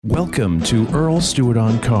Welcome to Earl Stewart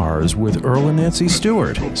on Cars with Earl and Nancy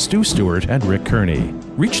Stewart, Stu Stewart, and Rick Kearney.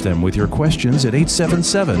 Reach them with your questions at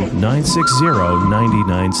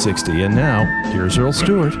 877-960-9960. And now, here's Earl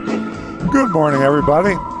Stewart. Good morning,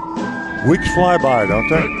 everybody. Weeks fly by, don't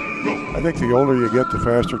they? I think the older you get, the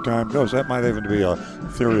faster time goes. That might even be a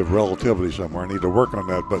theory of relativity somewhere. I need to work on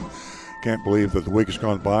that, but can't believe that the week has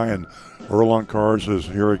gone by, and Earl on Cars is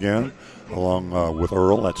here again, along with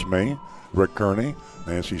Earl, that's me, Rick Kearney,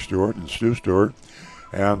 Nancy Stewart, and Stu Stewart.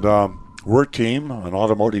 And we're a team, an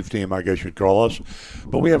automotive team, I guess you'd call us.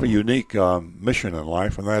 But we have a unique mission in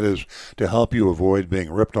life, and that is to help you avoid being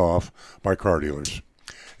ripped off by car dealers.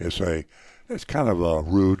 It's kind of a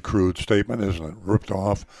rude, crude statement, isn't it? Ripped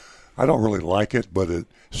off. I don't really like it, but it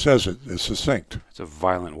says it. It's succinct. It's a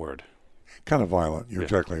violent word. Kind of violent. You're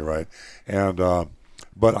exactly right. And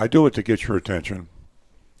but I do it to get your attention,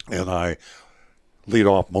 and I lead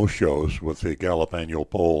off most shows with the Gallup annual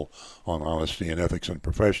poll on honesty and ethics in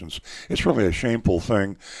professions. It's really a shameful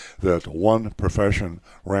thing that one profession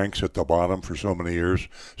ranks at the bottom for so many years.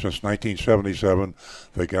 Since 1977,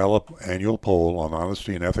 the Gallup annual poll on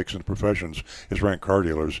honesty and ethics in professions has ranked car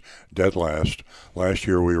dealers dead last. Last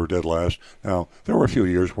year we were dead last. Now, there were a few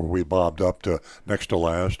years where we bobbed up to next to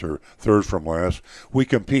last or third from last. We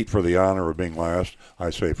compete for the honor of being last,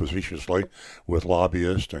 I say facetiously, with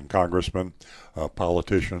lobbyists and congressmen,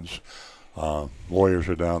 politicians, lawyers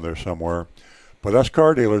are down there somewhere. But us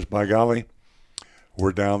car dealers, by golly,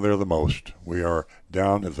 we're down there the most. We are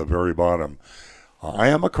down at the very bottom. I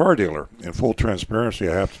am a car dealer. In full transparency,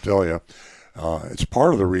 I have to tell you, it's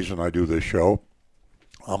part of the reason I do this show.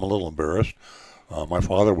 I'm a little embarrassed. My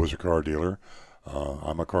father was a car dealer.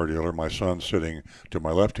 I'm a car dealer. My son sitting to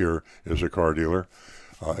my left here is a car dealer.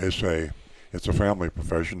 It's a family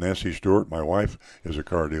profession. Nancy Stewart, my wife, is a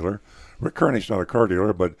car dealer. Rick Kearney's not a car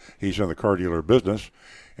dealer, but he's in the car dealer business.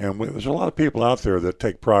 And there's a lot of people out there that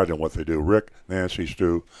take pride in what they do. Rick, Nancy,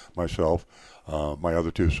 Stu, myself, my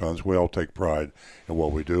other two sons, we all take pride in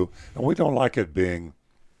what we do. And we don't like it being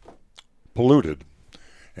polluted.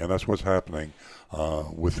 And that's what's happening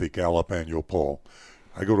with the Gallup annual poll.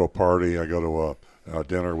 I go to a party, I go to a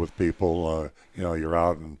dinner with people, you're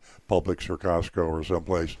out in Publix or Costco or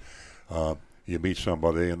someplace. You meet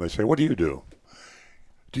somebody and they say, "What do you do?"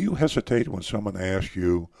 Do you hesitate when someone asks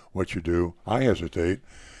you what you do? I hesitate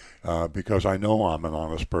because I know I'm an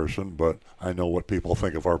honest person, but I know what people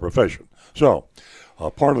think of our profession. So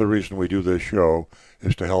part of the reason we do this show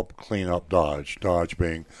is to help clean up Dodge, Dodge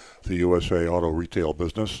being the USA auto retail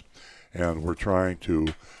business, and we're trying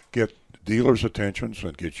to get dealers' attentions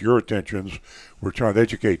and get your attentions. We're trying to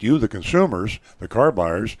educate you, the consumers, the car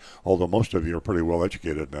buyers, although most of you are pretty well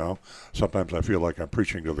educated now. Sometimes I feel like I'm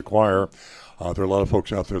preaching to the choir. There are a lot of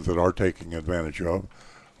folks out there that are taking advantage of.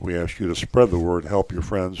 We ask you to spread the word, help your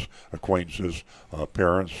friends, acquaintances,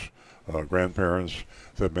 parents, grandparents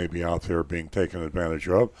that may be out there being taken advantage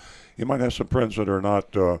of. You might have some friends that are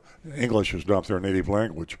not, English is not their native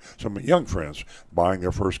language, some young friends buying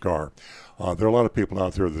their first car. There are a lot of people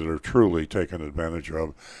out there that are truly taken advantage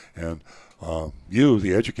of, and you,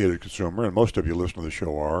 the educated consumer, and most of you listen to the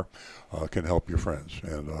show are, can help your friends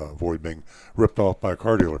and avoid being ripped off by a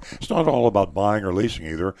car dealer. It's not all about buying or leasing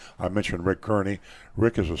either. I mentioned Rick Kearney.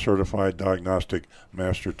 Rick is a certified diagnostic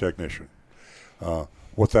master technician.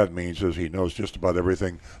 What that means is he knows just about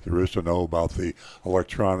everything there is to know about the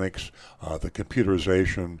electronics, the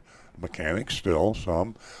computerization, mechanics still,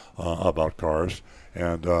 some, about cars.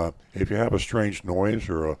 And if you have a strange noise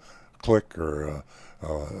or a click or a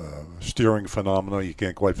steering phenomena you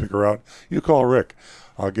can't quite figure out, you call Rick.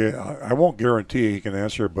 I won't guarantee he can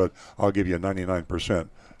answer, but I'll give you 99%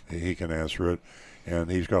 he can answer it.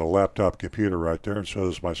 And he's got a laptop computer right there, and so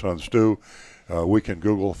does my son Stu. We can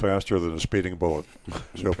Google faster than a speeding bullet.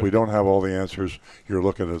 So if we don't have all the answers, you're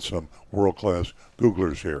looking at some world-class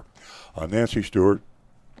Googlers here. Nancy Stewart.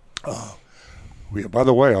 By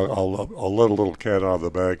the way, I'll let a little cat out of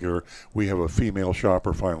the bag here. We have a female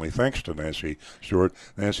shopper finally, thanks to Nancy Stewart.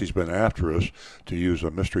 Nancy's been after us to use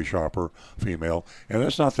a mystery shopper, female. And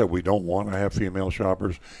it's not that we don't want to have female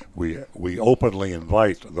shoppers. We openly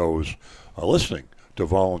invite those listening to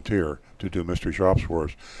volunteer to do mystery shops for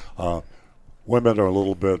us. Women are a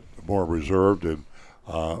little bit more reserved and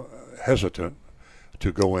hesitant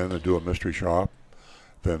to go in and do a mystery shop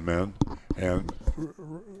than men, and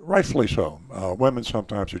rightfully so. Women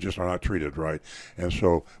sometimes are not treated right, and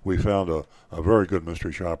so we found a very good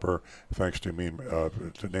mystery shopper, thanks to me,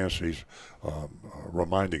 to Nancy's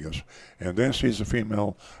reminding us. And Nancy's a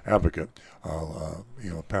female advocate.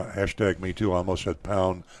 Hashtag Me Too. I almost said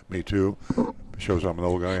pound Me Too. Shows I'm an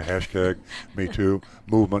old guy. Hashtag Me Too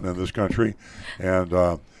movement in this country,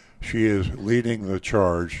 and she is leading the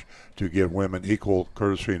charge to give women equal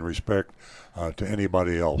courtesy and respect to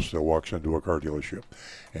anybody else that walks into a car dealership.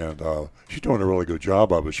 And she's doing a really good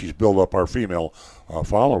job of it. She's built up our female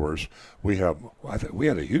followers. We had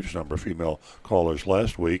a huge number of female callers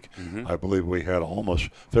last week. Mm-hmm. I believe we had almost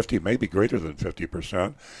 50, maybe greater than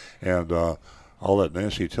 50%. And I'll let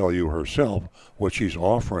Nancy tell you herself what she's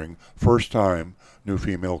offering first-time new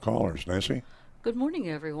female callers. Nancy? Good morning,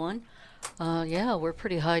 everyone. Yeah, we're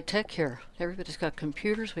pretty high-tech here. Everybody's got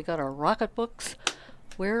computers. We got our rocket books.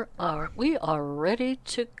 We are ready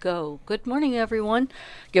to go. Good morning, everyone.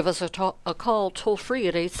 Give us a call toll-free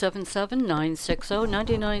at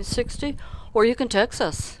 877-960-9960, or you can text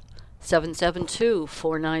us,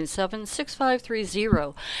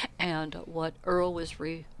 772-497-6530. And what Earl was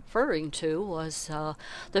referring to was the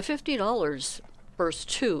 $50 first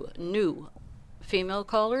two new female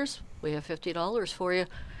callers. We have $50 for you.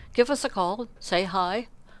 Give us a call, say hi,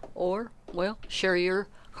 or, well, share your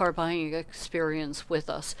car buying experience with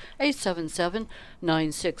us.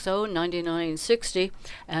 877-960-9960.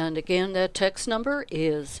 And again, that text number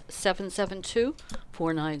is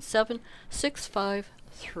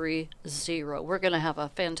 772-497-6530. We're going to have a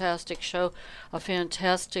fantastic show, a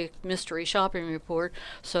fantastic mystery shopping report.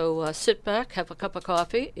 So sit back, have a cup of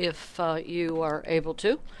coffee if you are able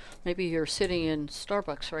to. Maybe you're sitting in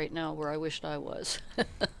Starbucks right now where I wished I was.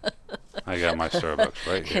 I got my Starbucks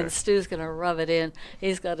right here. And Stu's going to rub it in.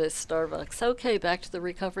 He's got his Starbucks. Okay, back to the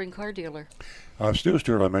recovering car dealer. Stu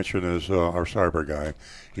Stewart, I mentioned, is our cyber guy.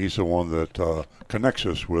 He's the one that connects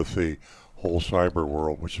us with the whole cyber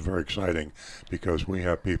world, which is very exciting because we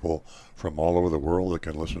have people from all over the world that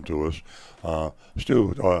can listen to us.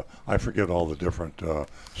 Stu, I forget all the different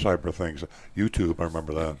cyber things. YouTube, I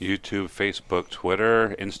remember that. YouTube, Facebook,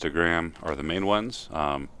 Twitter, Instagram are the main ones.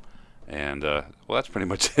 And that's pretty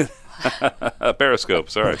much it. Periscope,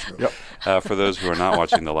 sorry. Yep. For those who are not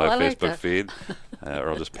watching the live Facebook feed,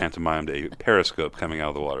 Earl just pantomimed a Periscope coming out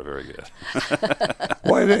of the water. Very good.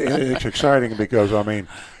 Well, it's exciting because, I mean,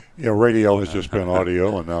 radio has just been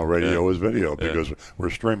audio, and now radio is video because we're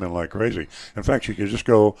streaming like crazy. In fact, you can just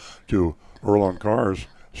go to Earl on Cars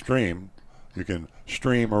stream. You can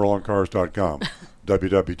stream EarlOnCars.com,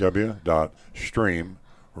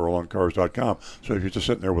 www.streamearloncars.com. So if you're just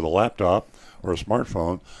sitting there with a laptop or a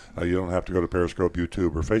smartphone, you don't have to go to Periscope,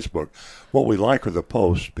 YouTube, or Facebook. What we like are the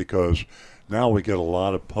posts because now we get a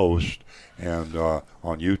lot of posts and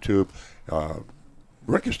on YouTube.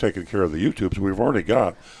 Rick is taking care of the YouTube, so we've already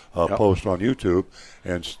got a post on YouTube,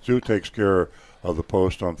 and Stu takes care of the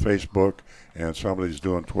post on Facebook, and somebody's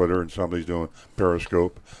doing Twitter, and somebody's doing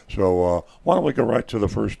Periscope. So why don't we go right to the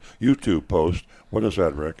first YouTube post? What is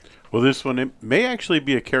that, Rick? Well, this one, it may actually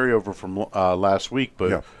be a carryover from last week,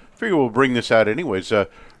 but I figure we'll bring this out anyways.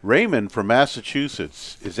 Raymond from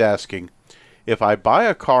Massachusetts is asking, if I buy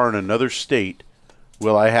a car in another state,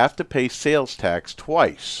 will I have to pay sales tax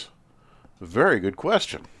twice? Very good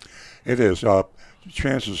question. It is.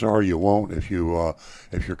 Chances are you won't. If you're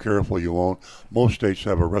careful, you won't. Most states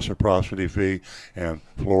have a reciprocity fee, and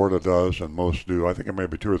Florida does, and most do. I think there may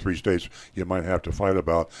be 2 or 3 states you might have to fight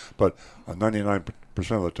about, but 99%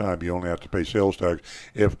 of the time you only have to pay sales tax.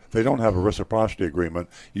 If they don't have a reciprocity agreement,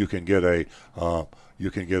 you can get a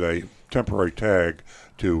temporary tag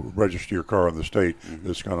to register your car in the state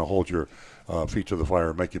that's going to hold your feet to the fire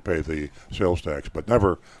and make you pay the sales tax, but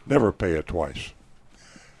never pay it twice.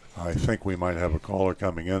 I think we might have a caller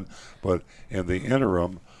coming in, but in the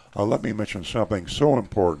interim, let me mention something so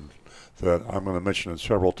important that I'm going to mention it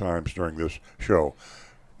several times during this show.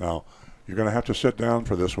 Now, you're going to have to sit down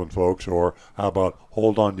for this one, folks, or how about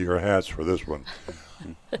hold on to your hats for this one.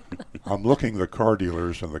 I'm looking the car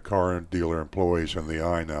dealers and the car dealer employees in the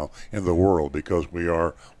eye now in the world because we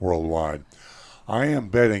are worldwide. I am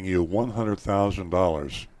betting you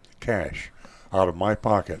 $100,000 cash out of my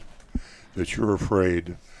pocket that you're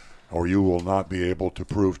afraid or you will not be able to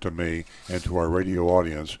prove to me and to our radio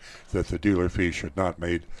audience that the dealer fee should not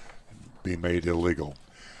be made illegal.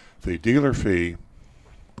 The dealer fee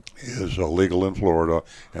is illegal in Florida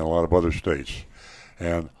and a lot of other states.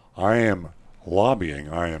 And I am lobbying.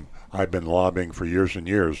 I've been lobbying for years and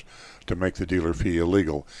years to make the dealer fee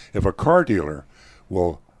illegal. If a car dealer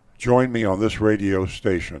will join me on this radio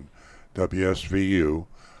station, WSVU,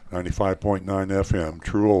 95.9 FM,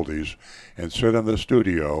 True Oldies, and sit in the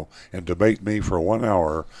studio and debate me for 1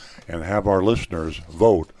 hour and have our listeners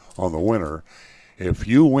vote on the winner. If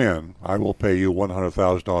you win, I will pay you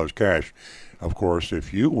 $100,000 cash. Of course,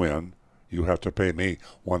 if you win, you have to pay me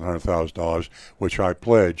 $100,000, which I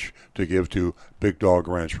pledge to give to Big Dog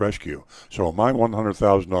Ranch Rescue. So my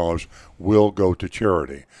 $100,000 will go to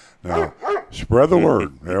charity. Now, spread the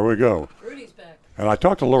word. There we go. Rudy's back. And I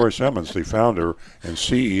talked to Lori Simmons, the founder and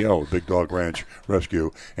CEO of Big Dog Ranch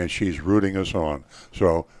Rescue, and she's rooting us on.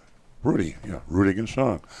 So, Rudy, rooting us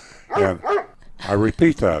on. And I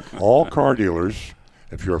repeat that. All car dealers,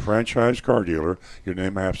 if you're a franchise car dealer, your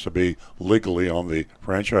name has to be legally on the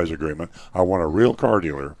franchise agreement. I want a real car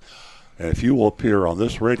dealer. And if you will appear on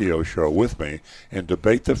this radio show with me and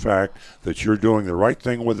debate the fact that you're doing the right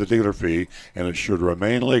thing with the dealer fee and it should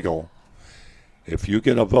remain legal, if you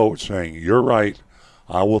get a vote saying you're right,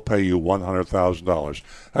 I will pay you $100,000.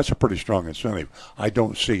 That's a pretty strong incentive. I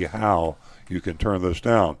don't see how you can turn this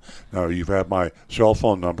down. Now, you've had my cell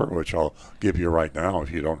phone number, which I'll give you right now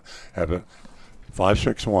if you don't have it.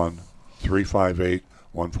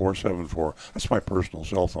 561-358-1474. That's my personal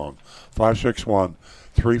cell phone.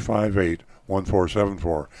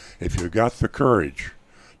 561-358-1474. If you've got the courage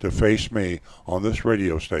to face me on this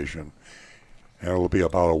radio station, and it will be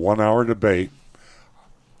about a 1-hour debate,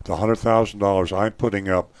 the $100,000 I'm putting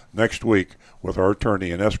up next week with our attorney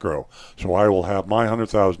in escrow. So I will have my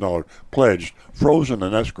 $100,000 pledged, frozen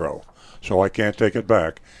in escrow, so I can't take it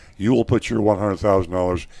back. You will put your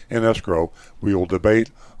 $100,000 in escrow. We will debate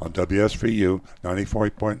on WSVU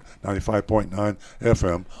 95.9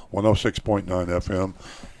 FM, 106.9 FM,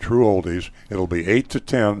 True Oldies. It'll be 8 to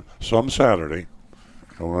 10 some Saturday,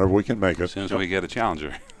 whenever we can make it. As soon as we get a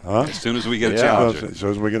challenger. Huh? As soon as we get a challenger. As soon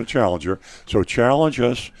as we get a challenger. So challenge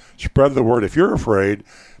us. Spread the word. If you're afraid,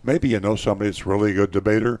 maybe you know somebody that's really a good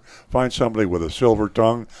debater. Find somebody with a silver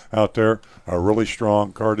tongue out there, a really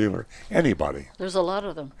strong car dealer. Anybody. There's a lot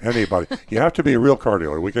of them. Anybody. You have to be a real car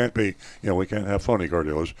dealer. We can't be, we can't have phony car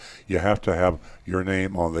dealers. You have to have your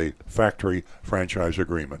name on the factory franchise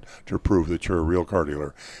agreement to prove that you're a real car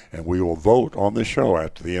dealer. And we will vote on this show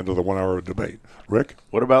at the end of the 1-hour debate. Rick?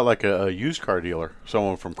 What about like a used car dealer,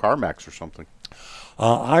 someone from CarMax or something?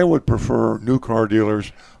 I would prefer new car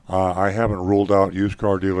dealers. I haven't ruled out used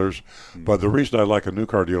car dealers, but the reason I like a new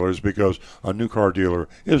car dealer is because a new car dealer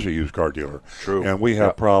is a used car dealer. True. And we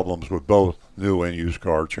have problems with both new and used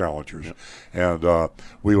car challengers. Yep. And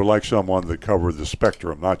we would like someone that covered the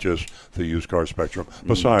spectrum, not just the used car spectrum.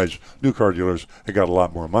 Besides, new car dealers, they got a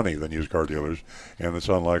lot more money than used car dealers, and it's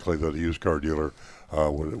unlikely that a used car dealer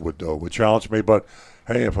would challenge me. But,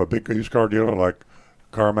 hey, if a big used car dealer like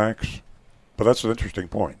CarMax, but that's an interesting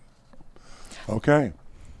point. Okay.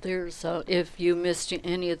 There's, if you missed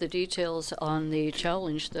any of the details on the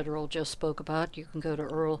challenge that Earl just spoke about, you can go to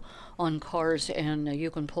Earl on Cars and you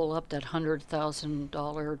can pull up that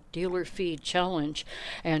 $100,000 dealer fee challenge,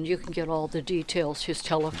 and you can get all the details, his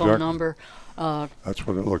telephone number. That's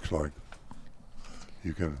what it looks like.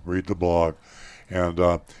 You can read the blog. And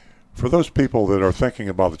for those people that are thinking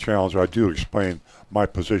about the challenge, I do explain my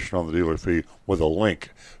position on the dealer fee with a link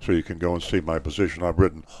so you can go and see my position. I've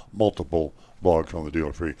written multiple blogs on the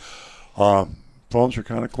dealer fee. Phones are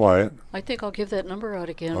kind of quiet. I think I'll give that number out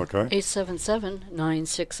again. Okay.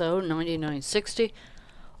 877-960-9960.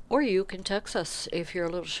 Or you can text us if you're a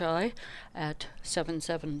little shy at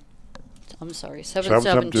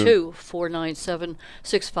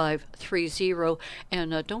 772-497-6530.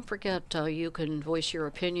 And don't forget, you can voice your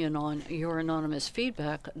opinion on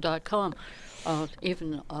youranonymousfeedback.com,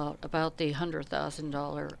 even about the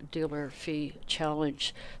 $100,000 dealer fee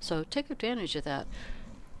challenge. So take advantage of that.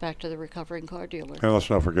 Back to the recovering car dealer. And let's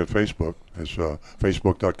not forget Facebook. It's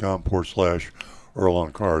facebook.com/Earl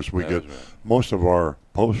on Cars. We get most of our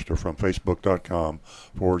posts are from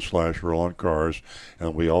facebook.com/Earl on Cars,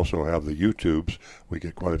 and we also have the YouTubes. We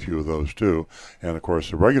get quite a few of those too. And of course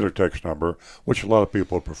the regular text number, which a lot of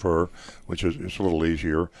people prefer, which is it's a little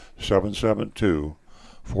easier,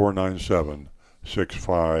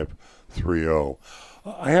 772-497-6530.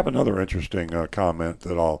 I have another interesting comment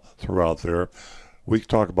that I'll throw out there. We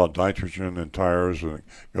talk about nitrogen in tires, and it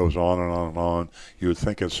goes on and on and on. You would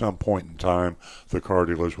think at some point in time the car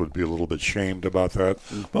dealers would be a little bit shamed about that,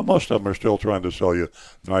 but most of them are still trying to sell you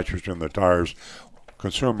nitrogen in the tires.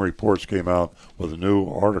 Consumer Reports came out with a new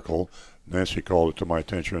article. Nancy called it to my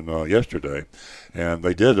attention yesterday, and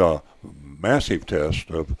they did a massive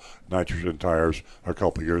test of nitrogen tires a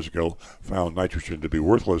couple of years ago, found nitrogen to be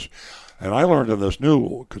worthless. And I learned in this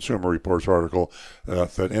new Consumer Reports article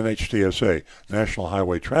that NHTSA, National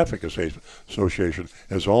Highway Traffic Association,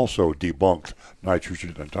 has also debunked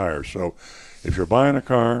nitrogen in tires. So if you're buying a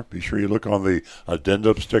car, be sure you look on the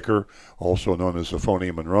addendum sticker, also known as the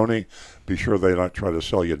phony Monroney. Be sure they don't try to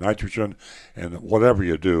sell you nitrogen. And whatever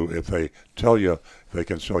you do, if they tell you they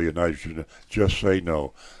can sell you nitrogen, just say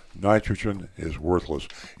no. Nitrogen is worthless.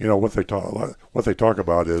 You know what they talk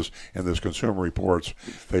about is in this Consumer Reports,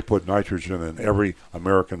 they put nitrogen in every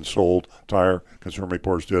American sold tire. Consumer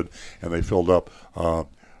Reports did, and they filled up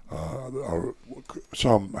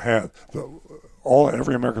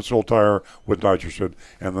every American sold tire with nitrogen,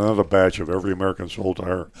 and another batch of every American sold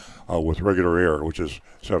tire with regular air, which is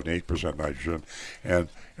 78% nitrogen. And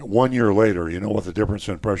 1 year later, you know what the difference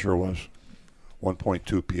in pressure was?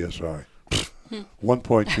 1.2 psi.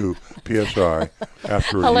 1.2 psi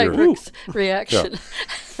after a I like year. Rick's reaction. Yeah.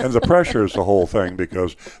 And the pressure is the whole thing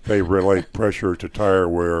because they relate pressure to tire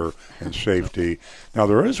wear and safety. Now,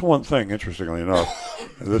 there is one thing, interestingly enough,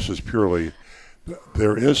 and this is purely,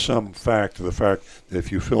 there is some fact to the fact that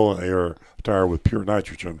if you fill a tire with pure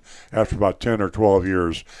nitrogen, after about 10 or 12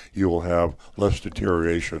 years, you will have less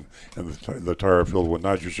deterioration in the tire filled with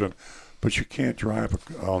nitrogen. But you can't drive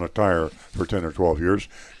on a tire for 10 or 12 years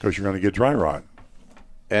because you're going to get dry rot.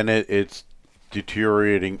 And it's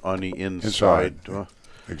deteriorating on the inside.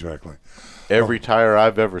 Exactly. Every tire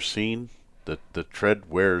I've ever seen, the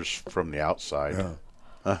tread wears from the outside. Yeah.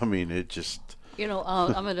 I mean, it just... You know,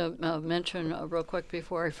 I'm going to mention real quick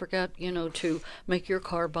before I forget, to make your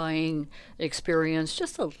car buying experience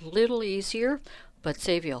just a little easier, but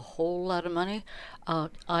save you a whole lot of money.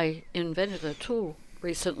 I invented a tool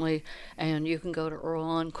recently, and you can go to Earl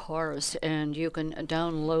on Cars and you can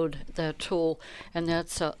download that tool, and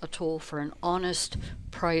that's a tool for an honest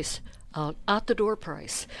price, out the door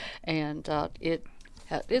price, and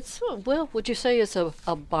it's would you say it's a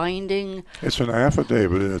binding? It's an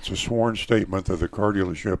affidavit. It's a sworn statement that the car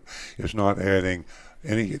dealership is not adding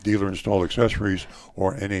any dealer-installed accessories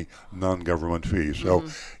or any non-government fees. So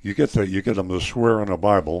you get them to swear on a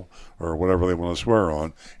Bible or whatever they want to swear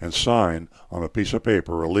on and sign on a piece of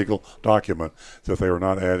paper, a legal document, that they are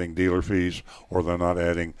not adding dealer fees or they're not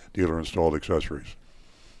adding dealer-installed accessories.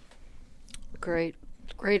 Great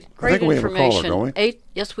I think we have a caller, information. don't we?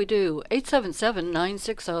 Yes, we do.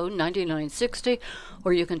 877-960-9960,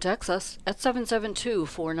 or you can text us at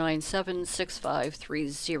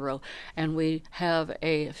 772-497-6530. And we have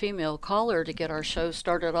a female caller to get our show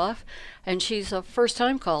started off, and she's a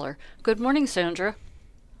first-time caller. Good morning, Sandra.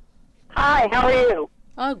 Hi, how are you?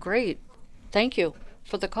 Oh, great. Thank you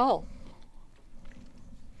for the call.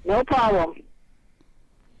 No problem.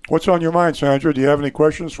 What's on your mind, Sandra? Do you have any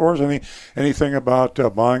questions for us? Anything about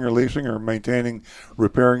buying or leasing or maintaining,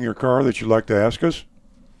 repairing your car that you'd like to ask us?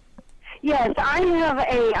 Yes, I have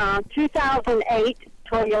a 2008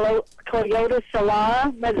 Toyota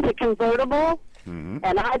Solara, but it's a convertible, and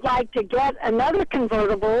I'd like to get another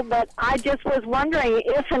convertible, but I just was wondering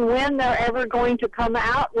if and when they're ever going to come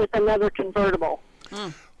out with another convertible.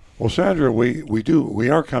 Well, Sandra, we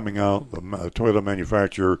are coming out, the Toyota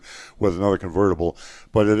manufacturer, with another convertible,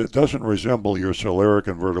 but it doesn't resemble your Solara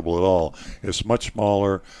convertible at all. It's much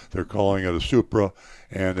smaller. They're calling it a Supra,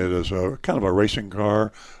 and it is a kind of a racing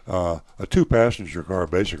car, a two-passenger car,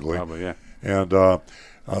 basically. Probably, yeah. And the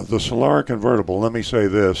Solara convertible, let me say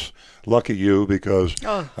this, lucky you, because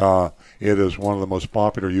it is one of the most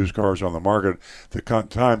popular used cars on the market. The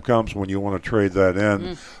time comes when you want to trade that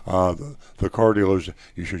in. The car dealers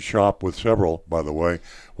you should shop with several, by the way,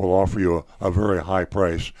 will offer you a very high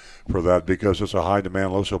price for that because it's a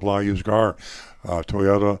high-demand, low-supply used car.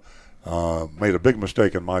 Toyota made a big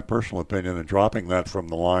mistake, in my personal opinion, in dropping that from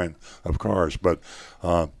the line of cars. But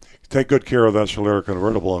take good care of that Solara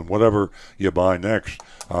convertible, and whatever you buy next,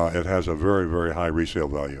 it has a very, very high resale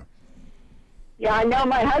value. Yeah, I know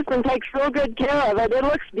my husband takes real good care of it. It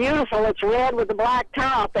looks beautiful. It's red with a black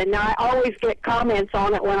top, and I always get comments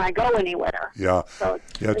on it when I go anywhere. Yeah, So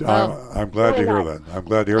I'm glad to hear really that. I'm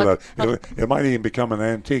glad to hear that. It might even become an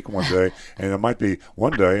antique one day, and it might be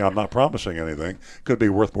one day, I'm not promising anything, could be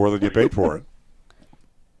worth more than you paid for it.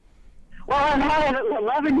 Well, I've had it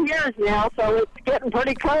 11 years now, so it's getting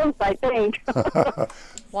pretty close, I think.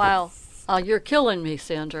 Wow. You're killing me,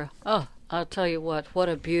 Sandra. Oh, I'll tell you what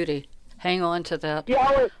a beauty. Hang on to that.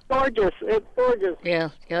 Yeah, it's gorgeous. It's gorgeous. Yeah,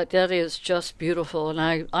 that is just beautiful.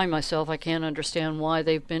 And I myself, I can't understand why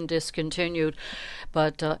they've been discontinued.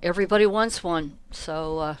 But everybody wants one.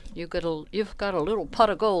 So you've got a little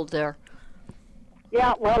pot of gold there.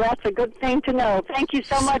 Yeah, well, that's a good thing to know. Thank you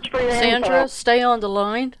so much for your Sandra, info. stay on the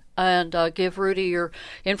line and give Rudy your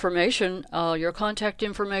information, your contact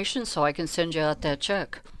information, so I can send you out that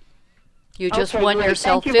check. You just Okay, won great.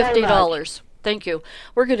 yourself Thank you very $50. Thank you.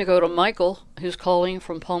 We're going to go to Michael, who's calling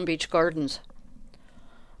from Palm Beach Gardens.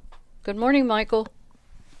 Good morning, Michael.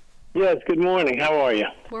 Yes, good morning. How are you?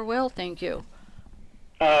 We're well, thank you.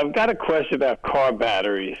 I've got a question about car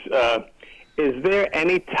batteries. Is there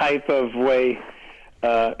any type of way,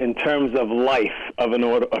 in terms of life of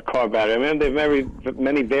a car battery? I mean, there are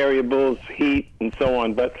many variables, heat, and so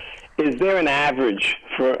on, but is there an average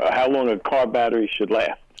for how long a car battery should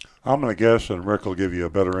last? I'm going to guess, and Rick will give you a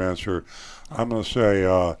better answer. I'm going to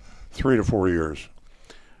say 3 to 4 years.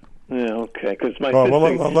 Yeah, okay, because my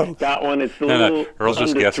sister got one. It's a little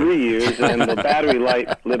under 3 years, and the battery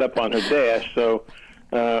light lit up on her dash, so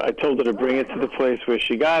I told her to bring it to the place where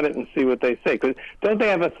she got it and see what they say. Cause don't they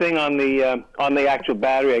have a thing on the actual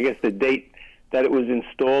battery? I guess the date that it was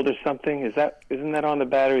installed or something. Isn't that on the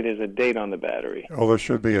battery? There's a date on the battery. Oh, there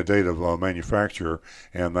should be a date of manufacture,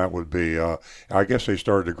 and that would be. I guess they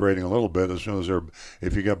started degrading a little bit as soon as they're.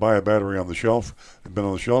 If you buy a battery on the shelf, been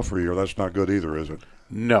on the shelf for a year, that's not good either, is it?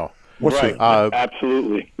 No.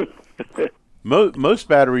 Absolutely. Most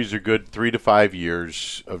batteries are good 3 to 5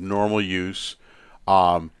 years of normal use.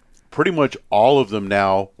 Pretty much all of them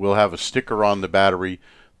now will have a sticker on the battery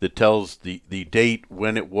that tells the date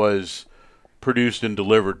when it was produced and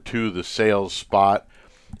delivered to the sales spot.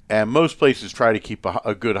 And most places try to keep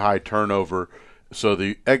a good high turnover, so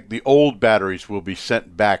the old batteries will be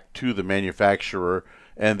sent back to the manufacturer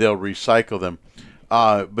and they'll recycle them.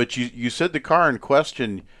 But you said the car in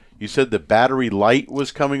question, you said the battery light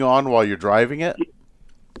was coming on while you're driving it?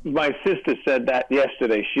 My sister said that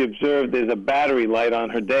yesterday. She observed there's a battery light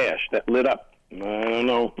on her dash that lit up. I don't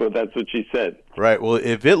know, but that's what she said. Right. Well,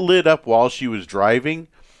 if it lit up while she was driving,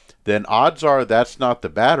 then odds are that's not the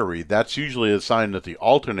battery. That's usually a sign that the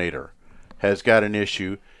alternator has got an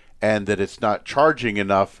issue and that it's not charging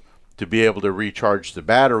enough to be able to recharge the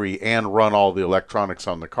battery and run all the electronics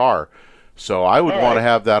on the car. So I would want to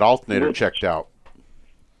have that alternator checked out.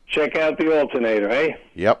 Check out the alternator, eh?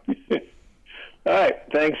 Yep. All right.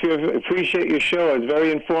 Thanks. Appreciate your show. It's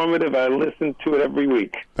very informative. I listen to it every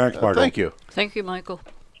week. Thanks, Michael. Thank you. Thank you, Michael.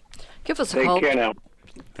 Give us a call. Take care now.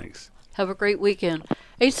 Thanks. Have a great weekend.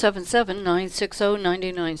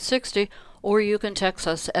 877-960-9960, or you can text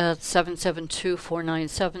us at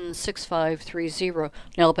 772-497-6530.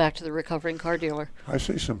 Now back to the recovering car dealer. I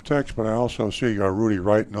see some text, but I also see Rudy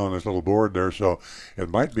writing on his little board there, so it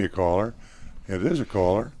might be a caller. It is a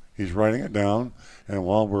caller. He's writing it down, and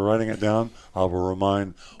while we're writing it down, I will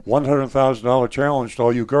remind $100,000 challenge to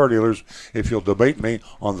all you car dealers if you'll debate me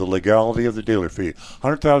on the legality of the dealer fee.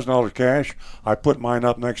 $100,000 cash. I put mine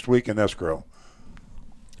up next week in escrow.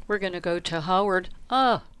 We're going to go to Howard.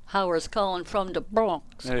 Howard's calling from the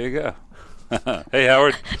Bronx. There you go. Hey,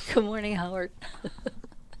 Howard. Good morning, Howard.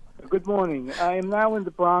 Good morning. I am now in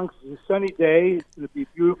the Bronx. It's a sunny day. It's going to be a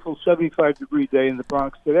beautiful 75-degree day in the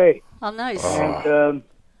Bronx today. Oh, nice. And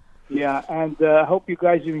I hope you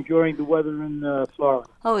guys are enjoying the weather in Florida.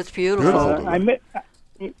 Oh, it's beautiful. I miss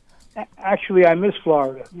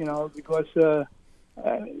Florida, because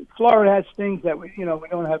Florida has things that we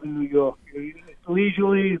don't have in New York. It's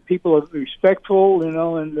leisurely, people are respectful,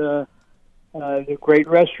 and they're great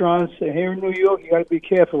restaurants. And here in New York, you got to be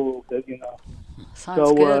careful a little bit,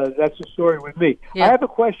 Sounds good. That's the story with me. Yeah. I have a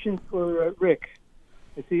question for Rick.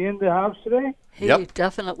 Is he in the house today? He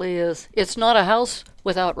definitely is. It's not a house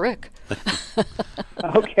without Rick.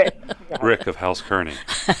 Okay. Rick of House Kearney.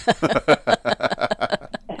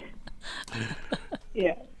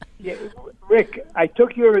 Yeah. Rick, I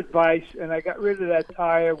took your advice and I got rid of that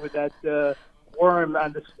tire with that worm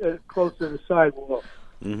on the close to the sidewall.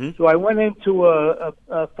 Mm-hmm. So I went into a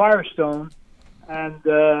Firestone and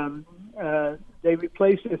they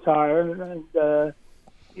replaced the tire, and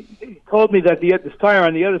he told me that this tire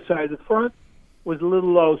on the other side, the front, was a little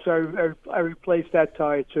low, so I replaced that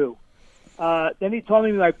tire too. Then he told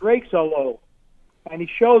me my brakes are low, and he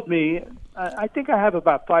showed me. I think I have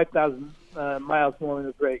about 5,000 miles more in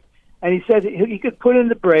the brake, and he said he could put in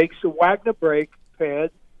the brakes, a Wagner brake pad,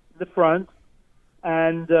 in the front.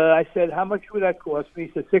 And I said, how much would that cost me?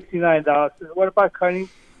 He said $69. I said, what about cutting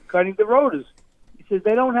the rotors? He said,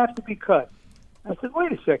 they don't have to be cut. I said,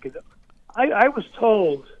 wait a second. I was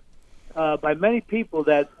told by many people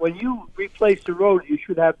that when you replace the rotor, you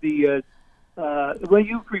should have when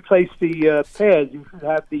you replace the pads, you should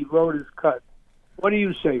have the rotors cut. What do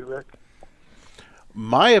you say, Rick?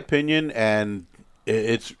 My opinion, and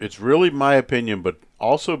it's really my opinion, but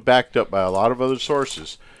also backed up by a lot of other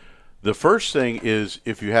sources. The first thing is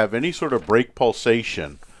if you have any sort of brake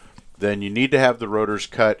pulsation, then you need to have the rotors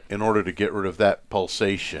cut in order to get rid of that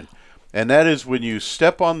pulsation. And that is when you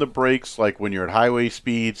step on the brakes, like when you're at highway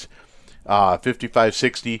speeds, 55,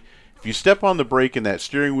 60. If you step on the brake and that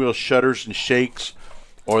steering wheel shudders and shakes,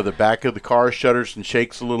 or the back of the car shudders and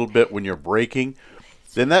shakes a little bit when you're braking,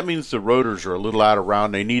 then that means the rotors are a little out of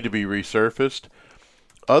round. They need to be resurfaced.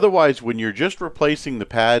 Otherwise, when you're just replacing the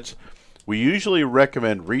pads, we usually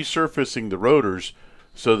recommend resurfacing the rotors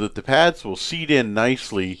so that the pads will seat in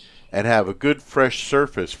nicely and have a good fresh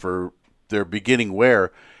surface for their beginning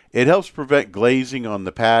wear. It helps prevent glazing on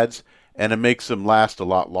the pads, and it makes them last a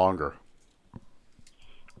lot longer.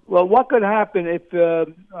 Well, what could happen if I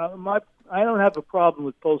don't have a problem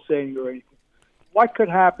with pulsating or anything? What could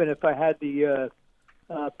happen if I had the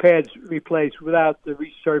pads replaced without the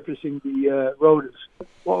resurfacing the rotors?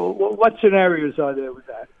 What scenarios are there with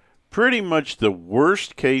that? Pretty much the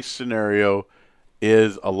worst case scenario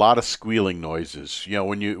is a lot of squealing noises. You know,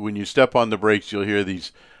 when you step on the brakes, you'll hear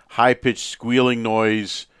these high-pitched squealing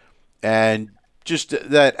noise and just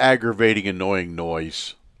that aggravating, annoying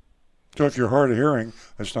noise. So if you're hard of hearing,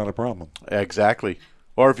 that's not a problem. Exactly.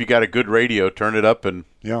 Or if you got a good radio, turn it up and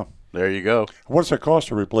there you go. What's it cost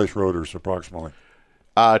to replace rotors approximately?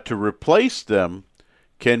 To replace them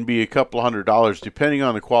can be a couple $100 depending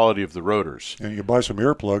on the quality of the rotors. And you can buy some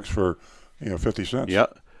earplugs for 50 cents. Yeah.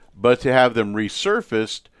 But to have them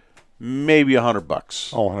resurfaced, maybe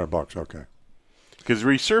 $100. Oh, $100, okay. Because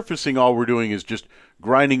resurfacing, all we're doing is just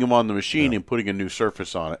grinding them on the machine and putting a new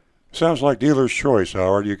surface on it. Sounds like dealer's choice,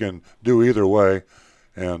 Howard. You can do either way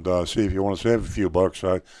and see if you want to save a few bucks.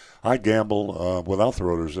 I'd gamble without the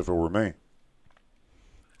rotors if it were me.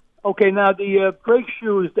 Okay, now the brake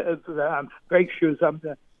shoes, I'm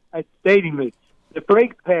stating me. The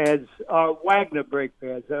brake pads are Wagner brake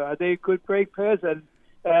pads. Are they good brake pads? And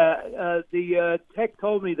the tech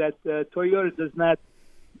told me that Toyota does not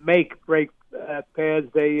make brake pads.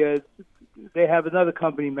 They have another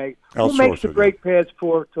company make. Who makes the brake pads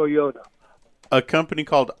for Toyota? A company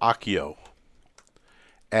called Akio.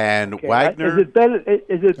 And okay. Wagner. Is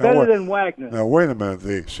it better than Wagner? Now wait a minute.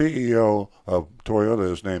 The CEO of Toyota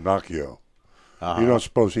is named Akio. You don't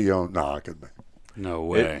suppose he owned? No, it could be. No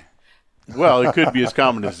way. Well, it could be as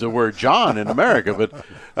common as the word John in America, but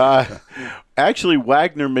actually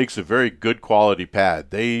Wagner makes a very good quality pad.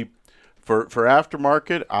 For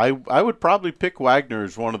aftermarket, I would probably pick Wagner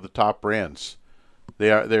as one of the top brands.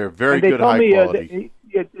 They're very good, high quality.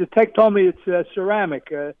 The tech told me it's ceramic.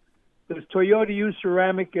 Does Toyota use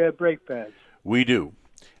ceramic brake pads? We do,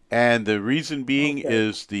 and the reason being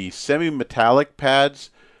is the semi-metallic pads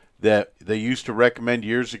that they used to recommend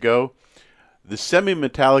years ago. The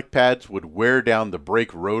semi-metallic pads would wear down the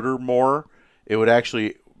brake rotor more. It would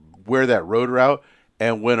actually wear that rotor out,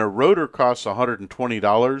 and when a rotor costs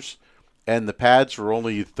 $120 and the pads are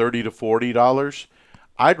only $30 to $40,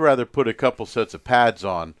 I'd rather put a couple sets of pads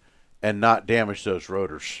on and not damage those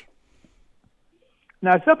rotors.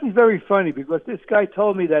 Now, something's very funny because this guy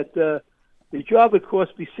told me that the job would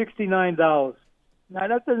cost me $69. Now,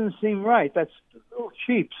 that doesn't seem right. That's a little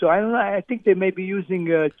cheap. So I don't know. I think they may be using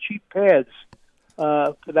cheap pads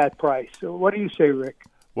for that price. So what do you say, Rick?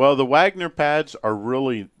 Well, the Wagner pads are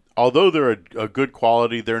really, although they're a good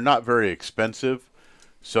quality, they're not very expensive.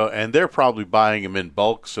 So, and they're probably buying them in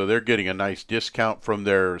bulk, so they're getting a nice discount from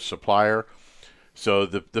their supplier. So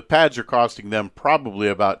the pads are costing them probably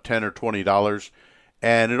about $10 or $20,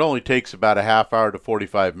 and it only takes about a half hour to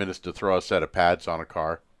 45 minutes to throw a set of pads on a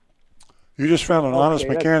car. You just found an honest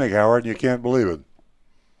mechanic, Howard, and you can't believe it.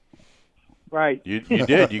 Right. You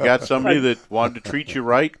did. You got somebody that wanted to treat you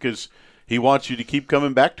right because he wants you to keep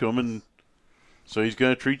coming back to him, and so he's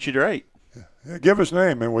going to treat you right. Yeah, give his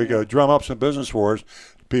name, and we go drum up some business for us.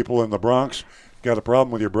 People in the Bronx got a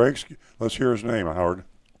problem with your brakes. Let's hear his name, Howard.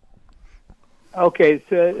 Okay,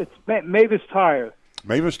 it's Mavis Tire.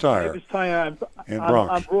 Mavis Tire. Mavis Tire in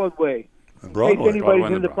Bronx. On Broadway. In Broadway. In case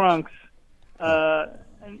anybody's in the Bronx.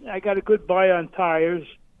 And I got a good buy on tires.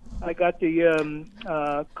 I got the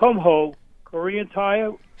Kumho Korean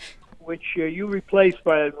tire, which you replaced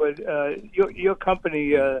by your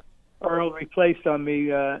company, Earl, replaced on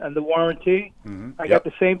me on the warranty. Mm-hmm. I got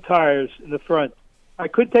the same tires in the front. I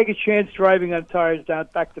could take a chance driving on tires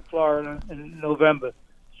back to Florida in November.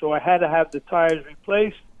 So I had to have the tires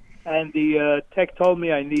replaced, and the tech told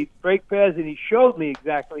me I need brake pads, and he showed me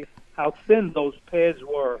exactly how thin those pads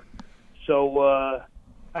were. So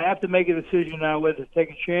I have to make a decision now whether to take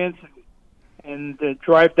a chance and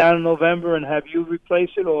drive down in November and have you replace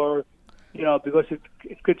it, or, because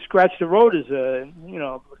it could scratch the rotors,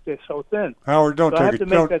 because they're so thin. Howard, don't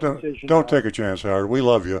take a chance, Howard. We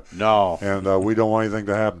love you. No. And we don't want anything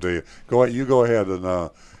to happen to you. You go ahead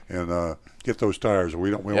and get those tires.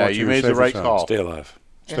 We want you made the right call. Stay alive.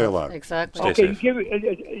 Stay alive. Exactly.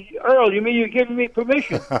 Earl, you mean you're giving me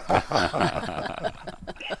permission?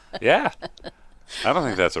 Yeah. I don't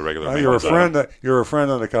think that's a regular. You're a friend. You're a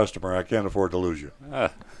friend and a customer. I can't afford to lose you.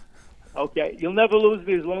 Okay, you'll never lose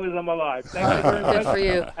me as long as I'm alive. Thank you very much. Good for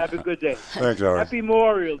you. Have a good day. Thanks, Howard. Happy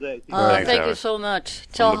Memorial Day. Thank you Howard. so much.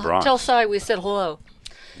 From the Bronx. Tell Cy we said hello.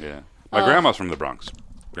 Yeah. My grandma's from the Bronx.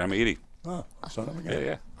 Grandma Edie. Oh, son of a gun.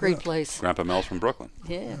 Yeah. Great place. Grandpa Mel's from Brooklyn.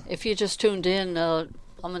 Yeah. If you just tuned in, I'm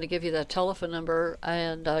going to give you that telephone number,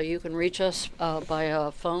 and you can reach us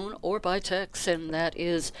by phone or by text, and that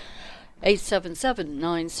is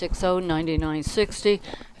 877-960-9960.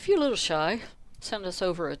 If you're a little shy, send us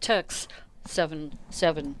over a text,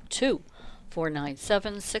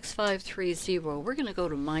 772-497-6530. We're going to go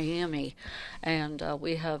to Miami, and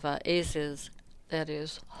we have Aziz. That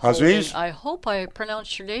is Aziz? I hope I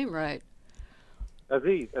pronounced your name right.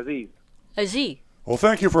 Aziz. Aziz. Well,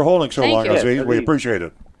 thank you for holding so long, Yes, Aziz. We appreciate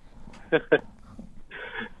it.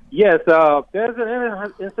 Yes, there's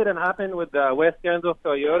an incident happened with West Kansas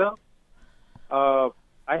Toyota.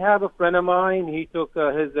 I have a friend of mine. He took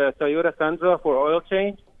his Toyota Tundra for oil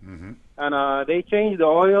change, and they changed the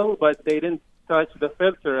oil, but they didn't touch the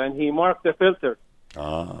filter, and he marked the filter.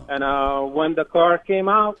 And when the car came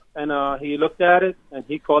out, and he looked at it, and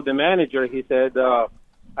he called the manager. He said,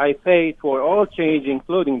 I paid for oil change,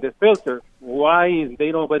 including the filter. Why is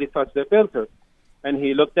nobody touched the filter? And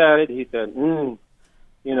he looked at it. He said,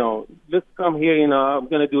 let's come here. I'm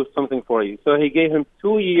going to do something for you. So he gave him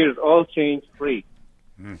 2 years oil change free.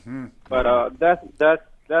 But that's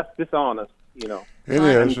dishonest. It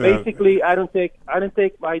is. Basically, I do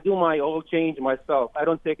my oil change myself. I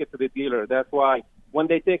don't take it to the dealer. That's why when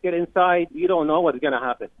they take it inside, you don't know what's going to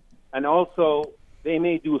happen. And also, they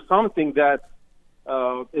may do something that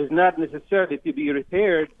is not necessarily to be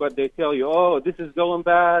repaired, but they tell you, oh, this is going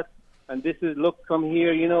bad, and this is, look, come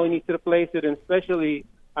here, you need to replace it. And especially,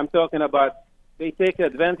 I'm talking about, they take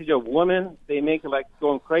advantage of women. They make it like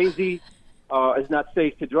going crazy. It's not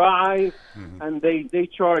safe to drive, and they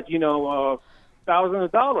charge, thousands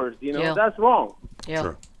of dollars. That's wrong. Yeah.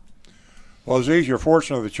 Sure. Well, Aziz, you're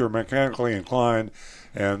fortunate that you're mechanically inclined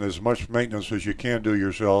and as much maintenance as you can do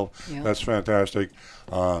yourself. Yeah. That's fantastic.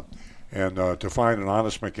 And to find an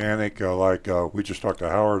honest mechanic like we just talked to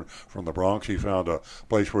Howard from the Bronx, he found a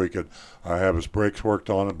place where he could have his brakes worked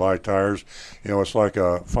on and buy tires. It's like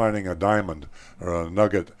finding a diamond or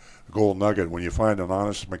a gold nugget. When you find an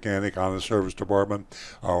honest mechanic, honest service department,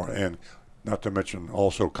 and not to mention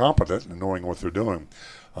also competent and knowing what they're doing,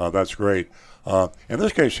 that's great. In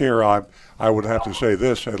this case here, I would have to say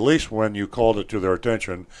this, at least when you called it to their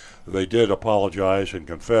attention, they did apologize and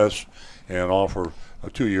confess and offer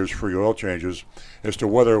 2 years free oil changes. As to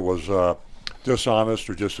whether it was dishonest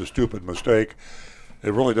or just a stupid mistake,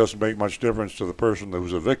 it really doesn't make much difference to the person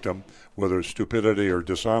who's a victim, whether it's stupidity or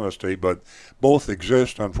dishonesty, but both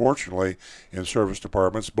exist, unfortunately, in service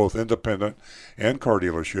departments, both independent and car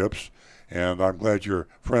dealerships. And I'm glad your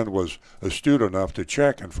friend was astute enough to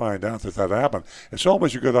check and find out that happened. It's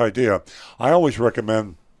always a good idea. I always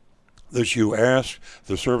recommend that you ask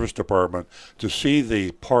the service department to see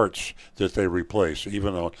the parts that they replace,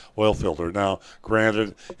 even an oil filter. Now,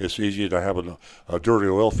 granted, it's easy to have a dirty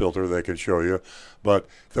oil filter they can show you, but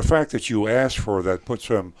the fact that you ask for that puts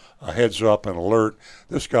them a heads up and alert.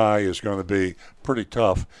 This guy is going to be pretty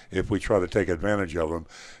tough if we try to take advantage of him.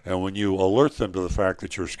 And when you alert them to the fact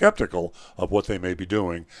that you're skeptical of what they may be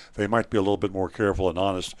doing, they might be a little bit more careful and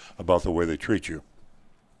honest about the way they treat you.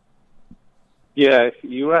 Yeah,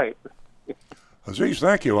 you're right. Aziz,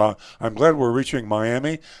 thank you. I'm glad we're reaching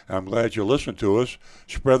Miami. I'm glad you listened to us.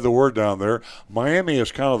 Spread the word down there. Miami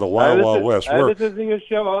is kind of the wild West. I listen to your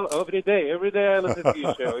show every day. Every day I listen to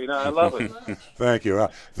your show. I love it. Thank you.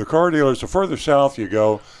 The car dealers, the further south you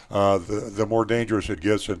go, the more dangerous it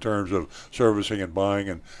gets in terms of servicing and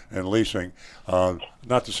buying and leasing.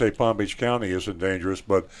 Not to say Palm Beach County isn't dangerous,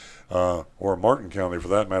 but or Martin County for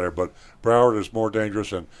that matter, but Broward is more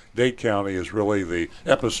dangerous, and Dade County is really the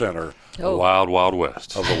epicenter The Wild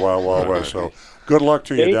West. Of the Wild West. So good luck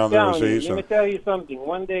to you down there, Aziz. Let me tell you something.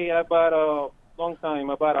 One day I bought an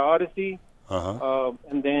Odyssey,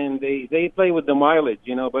 and then they play with the mileage,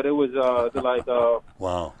 but it was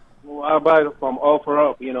wow. I bought it from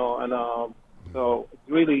OfferUp, and so it's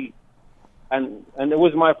really, and it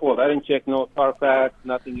was my fault. I didn't check no Carfax,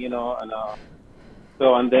 nothing,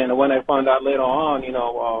 and then when I found out later on,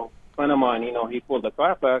 a friend of mine, he pulled the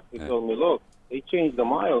Carfax. He told me, look, they changed the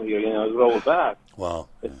mile here, it rolled back. Wow.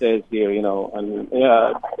 It says here, and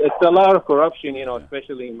yeah, it's a lot of corruption,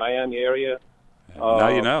 especially in Miami area. Now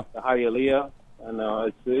you know. The Hialeah, and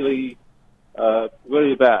it's really,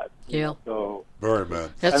 really bad. Yeah. So very bad.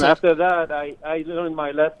 After that, I learned my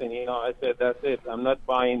lesson. I said, that's it. I'm not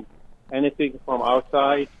buying anything from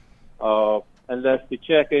outside. unless to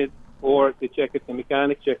check it or to check it to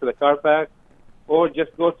mechanic, check the car pack, or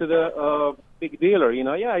just go to the big dealer. You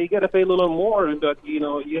got to pay a little more, but,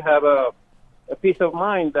 you have a peace of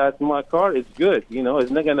mind that my car is good.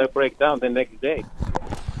 It's not going to break down the next day.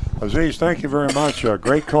 Aziz, thank you very much.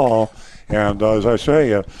 Great call. And as I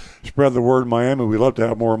say, spread the word in Miami. We love to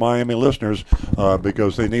have more Miami listeners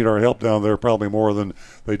because they need our help down there probably more than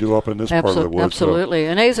they do up in this part of the woods. Absolutely.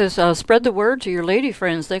 So. And Aziz, spread the word to your lady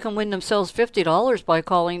friends. They can win themselves $50 by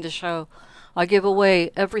calling the show. I give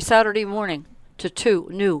away every Saturday morning to 2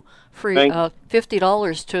 new free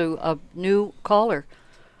 $50 to a new caller.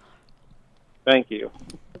 Thank you.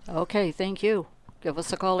 Okay, thank you. Give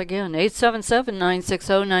us a call again,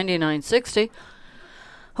 877-960-9960.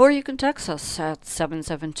 Or you can text us at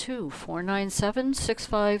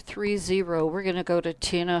 772-497-6530. We're going to go to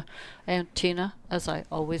Tina. And Tina, as I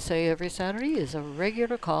always say every Saturday, is a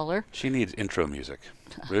regular caller. She needs intro music.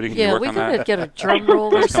 Rudy, can you work on that? Yeah, we could get a drum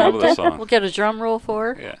roll or something. Song. We'll get a drum roll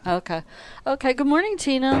for her. Yeah. Okay, good morning,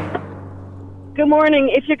 Tina. Good morning.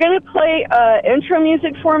 If you're going to play intro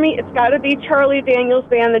music for me, it's got to be Charlie Daniels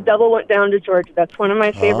Band, The Devil Went Down to Georgia. That's one of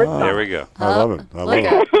my favorite songs. There we go. I love it.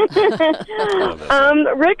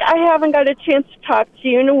 Rick, I haven't got a chance to talk to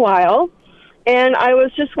you in a while, and I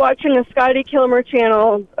was just watching a Scotty Kilmer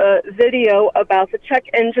channel video about the check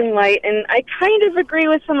engine light, and I kind of agree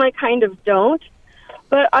with him, I kind of don't.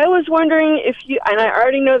 But I was wondering if you, and I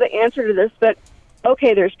already know the answer to this, but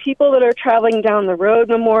okay, there's people that are traveling down the road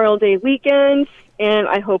Memorial Day weekend, and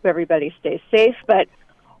I hope everybody stays safe, but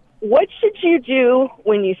what should you do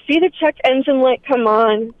when you see the check engine light come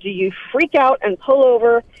on? Do you freak out and pull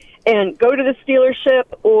over and go to the dealership,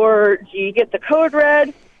 or do you get the code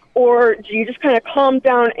red, or do you just kind of calm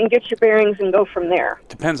down and get your bearings and go from there?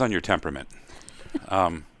 Depends on your temperament.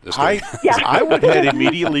 I would head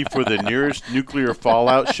immediately for the nearest nuclear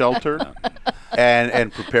fallout shelter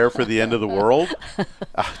and prepare for the end of the world.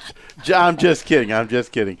 I'm just kidding.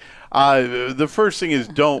 The first thing is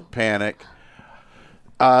don't panic.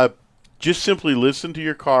 Just simply listen to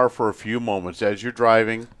your car for a few moments as you're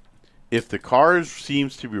driving. If the car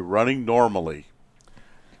seems to be running normally,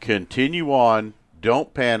 continue on.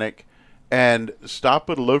 Don't panic. And stop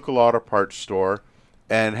at a local auto parts store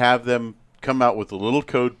and have them come out with a little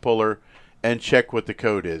code puller and check what the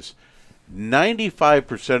code is.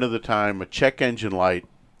 95% of the time, a check engine light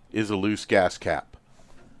is a loose gas cap.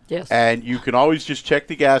 Yes. And you can always just check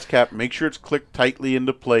the gas cap, make sure it's clicked tightly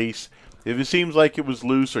into place. If it seems like it was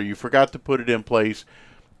loose or you forgot to put it in place,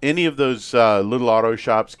 any of those little auto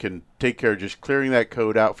shops can take care of just clearing that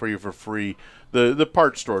code out for you for free. The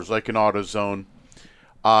parts stores like an AutoZone.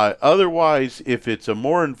 Otherwise, if it's a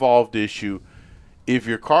more involved issue, if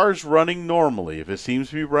your car's running normally, if it seems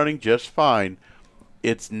to be running just fine,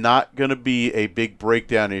 it's not going to be a big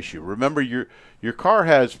breakdown issue. Remember, your car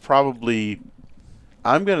has probably,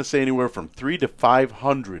 I'm going to say anywhere from 300 to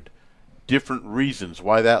 500 different reasons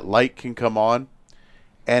why that light can come on,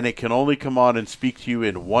 and it can only come on and speak to you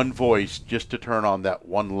in one voice just to turn on that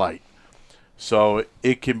one light. So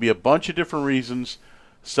it can be a bunch of different reasons.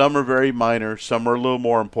 Some are very minor, some are a little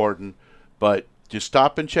more important, but just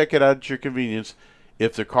stop and check it out at your convenience.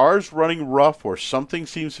 If the car's running rough or something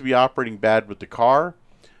seems to be operating bad with the car,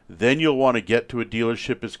 then you'll want to get to a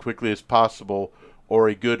dealership as quickly as possible or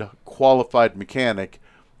a good qualified mechanic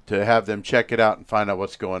to have them check it out and find out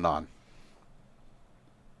what's going on.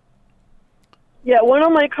 Yeah, one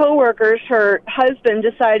of my coworkers, her husband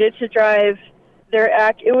decided to drive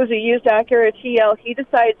it was a used Acura TL. He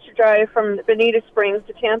decided to drive from Bonita Springs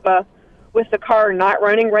to Tampa with the car not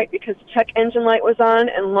running right because the check engine light was on,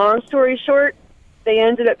 and long story short, they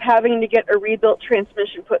ended up having to get a rebuilt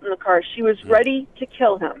transmission put in the car. She was ready to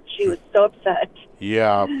kill him. She was so upset.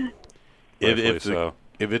 Yeah. If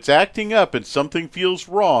it's acting up and something feels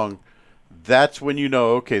wrong, that's when you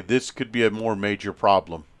know, okay, this could be a more major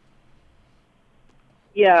problem.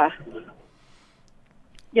 Yeah.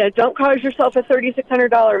 Yeah, don't cause yourself a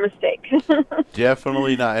 $3,600 mistake.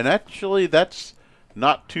 Definitely not. And actually, that's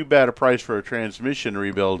not too bad a price for a transmission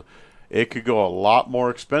rebuild. It could go a lot more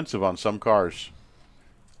expensive on some cars.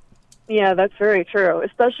 Yeah, that's very true,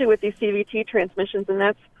 especially with these CVT transmissions, and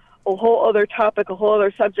that's a whole other topic, a whole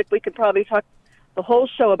other subject. We could probably talk the whole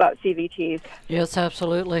show about CVTs. Yes,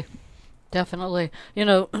 absolutely. Definitely. You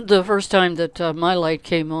know, the first time that my light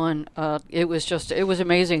came on, it was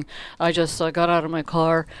amazing. I just got out of my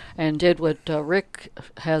car and did what Rick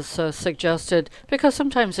has suggested, because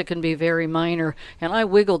sometimes it can be very minor. And I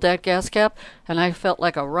wiggled that gas cap, and I felt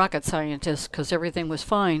like a rocket scientist because everything was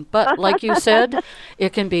fine. But like you said,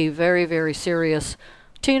 it can be very, very serious.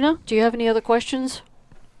 Tina, do you have any other questions?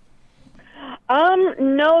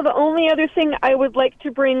 No, the only other thing I would like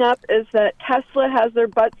to bring up is that Tesla has their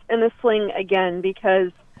butts in a sling again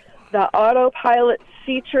because the autopilot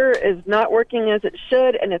feature is not working as it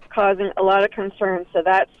should, and it's causing a lot of concern. So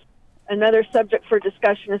that's another subject for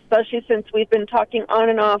discussion, especially since we've been talking on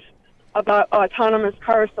and off about autonomous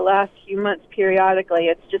cars the last few months periodically.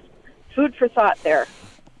 It's just food for thought there.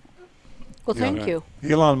 Well, thank you.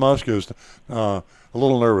 Elon Musk is a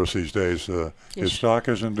little nervous these days. His stock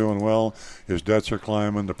isn't doing well. His debts are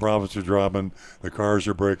climbing. The profits are dropping. The cars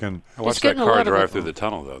are breaking. I watched that car drive through the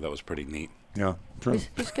tunnel, though. That was pretty neat. Yeah, true.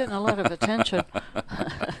 He's getting a lot of attention.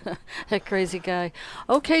 That crazy guy.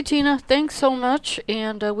 Okay, Tina, thanks so much,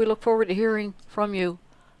 and we look forward to hearing from you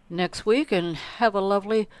next week, and have a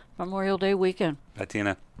lovely Memorial Day weekend. Bye,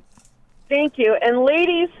 Tina. Thank you. And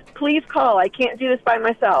ladies, please call. I can't do this by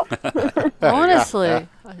myself. Honestly,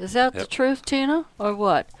 is that the truth, Tina, or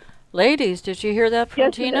what? Ladies, did you hear that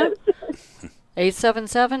from Tina?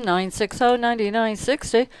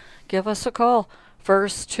 877-960-9960. Give us a call.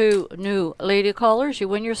 First 2 new lady callers, you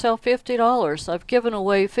win yourself $50. I've given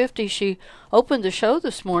away 50. She opened the show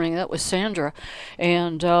this morning. That was Sandra.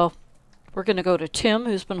 And we're going to go to Tim,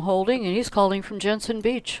 who's been holding, and he's calling from Jensen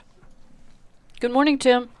Beach. Good morning,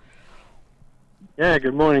 Tim. Yeah,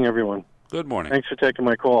 good morning, everyone. Good morning. Thanks for taking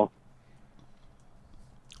my call.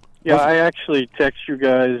 Yeah, I actually text you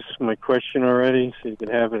guys my question already, so you can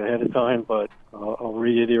have it ahead of time, but I'll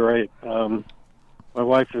reiterate. My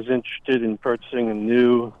wife is interested in purchasing a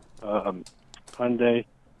new Hyundai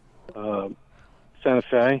Santa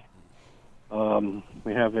Fe.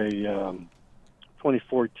 We have a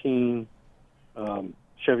 2014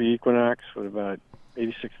 Chevy Equinox with about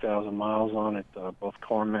 86,000 miles on it, both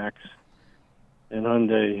CarMax and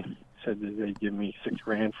Hyundai said that they'd give me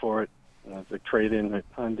 $6,000 for it. The trade-in at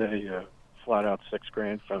Hyundai, flat out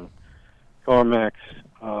 $6,000 from CarMax.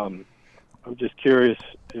 I'm just curious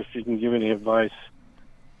if you can give any advice.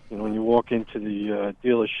 You know, when you walk into the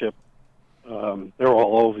dealership, they're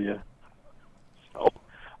all over you. So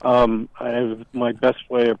I have my best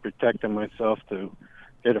way of protecting myself to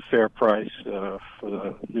get a fair price for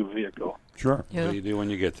the new vehicle. Sure. Yeah. What do you do when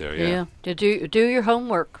you get there? Yeah. Did you do your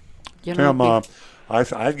homework? You Tim,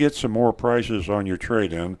 I'd get some more prices on your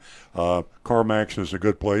trade-in. CarMax is a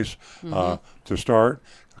good place to start.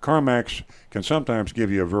 CarMax can sometimes give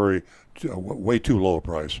you a way too low a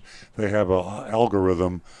price. They have an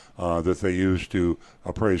algorithm that they use to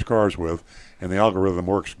appraise cars with, and the algorithm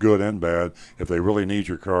works good and bad. If they really need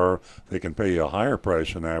your car, they can pay you a higher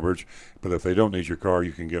price than average, but if they don't need your car,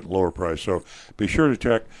 you can get a lower price. So be sure to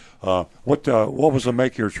check. What was the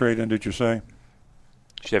make of your trade-in, did you say?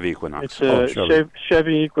 Chevy Equinox. It's a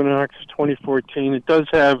Chevy Equinox 2014. It does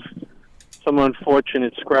have some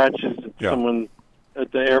unfortunate scratches. Someone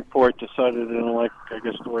at the airport decided they didn't like, I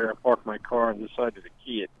guess, the way I parked my car and decided to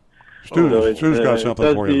key it. Stu's got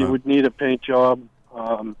something for you. It would need a paint job,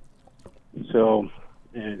 so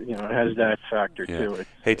it has that factor to it.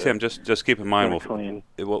 Hey Tim, just keep in mind,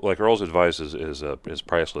 like Earl's advice is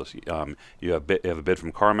priceless. You have a bid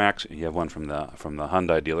from CarMax, and you have one from the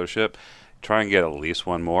Hyundai dealership. Try and get at least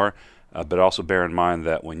one more, but also bear in mind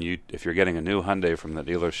that if you're getting a new Hyundai from the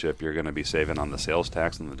dealership, you're going to be saving on the sales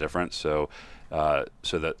tax and the difference. So that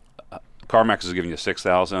CarMax is giving you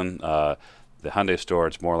 $6,000. The Hyundai store,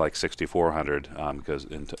 it's more like $6,400 because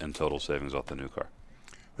in total savings off the new car.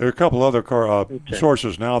 There are a couple other car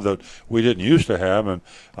sources now that we didn't used to have, and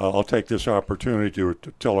I'll take this opportunity to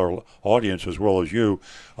tell our audience as well as you.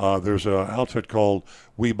 There's an outfit called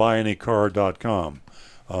WeBuyAnyCar.com.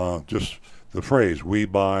 Just the phrase,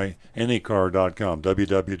 WeBuyAnyCar.com,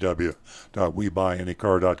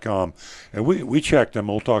 www.WeBuyAnyCar.com. And we checked them.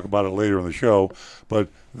 We'll talk about it later in the show, but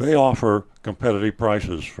they offer competitive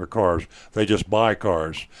prices for cars. They just buy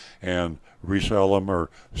cars and resell them or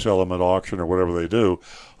sell them at auction or whatever they do.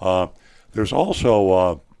 There's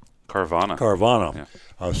also Carvana. Carvana,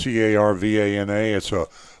 Carvana. It's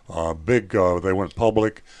a big, they went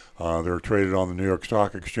public. They're traded on the New York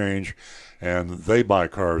Stock Exchange, and they buy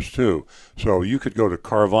cars too. So you could go to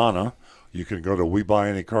Carvana. You can go to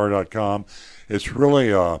WeBuyAnyCar.com. It's really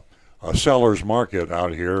a seller's market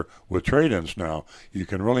out here with trade-ins now. You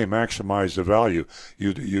can really maximize the value.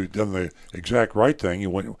 You've done the exact right thing. You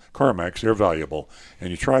went CarMax, they're valuable. And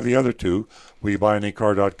you try the other two,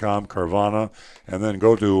 WeBuyAnyCar.com, Carvana, and then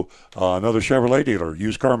go to another Chevrolet dealer.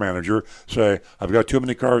 Use Car Manager. Say, I've got too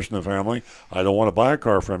many cars in the family. I don't want to buy a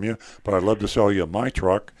car from you, but I'd love to sell you my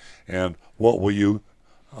truck. And what will you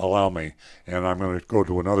allow me? And I'm going to go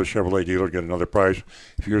to another Chevrolet dealer, get another price.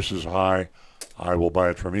 If yours is high, I will buy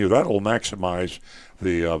it from you. That will maximize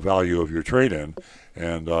the value of your trade-in.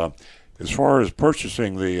 And as far as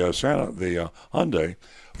purchasing the Hyundai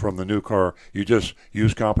from the new car, you just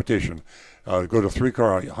use competition. Go to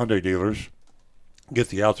 3-car Hyundai dealers, get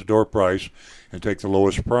the out-the-door price, and take the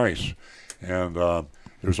lowest price. And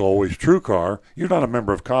there's always TrueCar. You're not a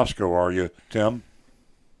member of Costco, are you, Tim?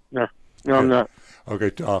 No, I'm not.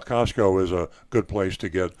 Okay, Costco is a good place to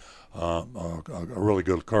get a really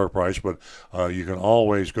good car price, but you can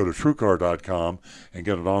always go to TrueCar.com and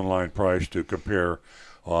get an online price to compare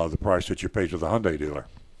the price that you pay to the Hyundai dealer.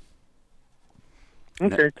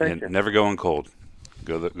 Okay, thank you. Never go in cold.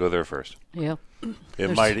 Go there first. Yeah.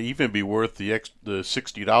 It might even be worth the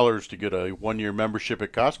 $60 to get a 1-year membership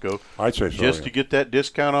at Costco. I'd say so. Just to get that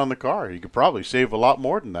discount on the car. You could probably save a lot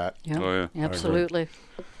more than that. Yeah, oh, yeah. Absolutely.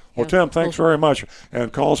 Well, Tim, thanks very much.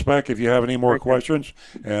 And call us back if you have any more questions.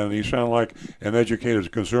 And you sound like an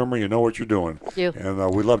educated consumer. You know what you're doing. Yeah.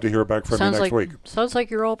 And we'd love to hear back from you next week. Sounds like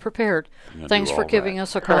you're all prepared. Thanks for giving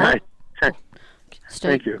us a call. All right.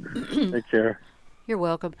 Thank you. Take care. You're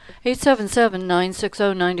welcome.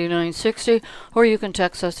 877-960-9960, or you can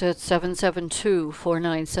text us at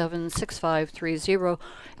 772-497-6530.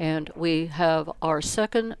 And we have our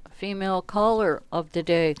second female caller of the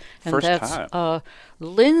day, and that's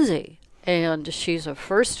Lindsay. And she's a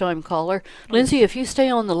first-time caller. Lindsay, if you stay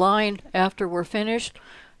on the line after we're finished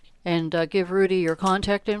and give Rudy your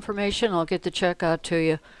contact information, I'll get the check out to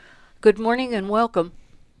you. Good morning and welcome.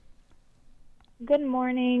 Good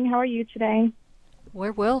morning. How are you today?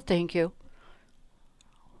 We're well, thank you.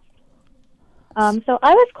 So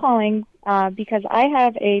I was calling because I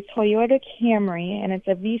have a Toyota Camry, and it's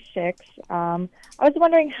a V6. I was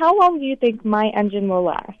wondering, how long do you think my engine will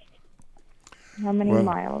last? How many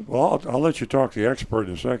miles? Well, I'll let you talk to the expert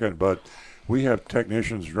in a second, but we have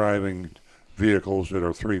technicians driving vehicles that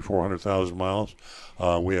are 300,000-400,000 miles.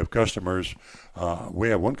 We have customers. We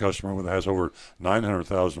have one customer that has over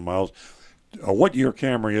 900,000 miles. What year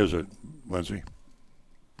Camry is it, Lindsay?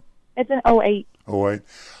 It's an 08. 08.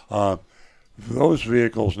 Those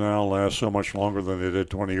vehicles now last so much longer than they did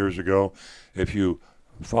 20 years ago. If you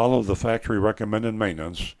follow the factory recommended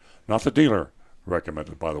maintenance, not the dealer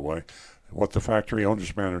recommended, by the way, what the factory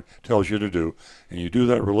owner's manual tells you to do, and you do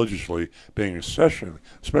that religiously, being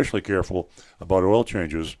especially careful about oil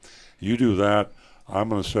changes, you do that, I'm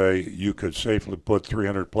going to say you could safely put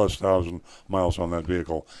 300,000+ miles on that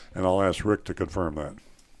vehicle, and I'll ask Rick to confirm that.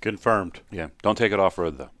 Confirmed. Yeah, don't take it off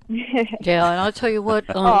road though. Yeah, and I'll tell you what,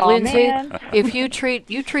 Lindsay, if you treat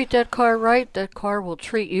that car right, that car will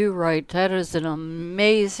treat you right. That is an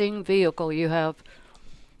amazing vehicle you have.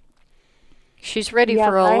 She's ready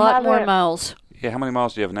for a lot more miles. Yeah, how many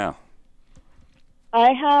miles do you have now?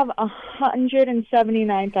 I have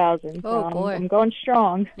 179,000. Oh, boy. I'm going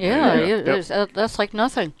strong. Yeah, that's like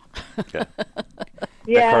nothing. Okay.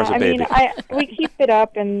 Yeah, I mean, we keep it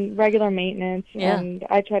up in regular maintenance, and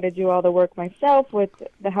I try to do all the work myself with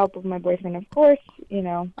the help of my boyfriend, of course. You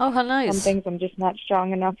know. Oh, how nice. Some things I'm just not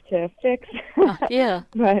strong enough to fix. Yeah.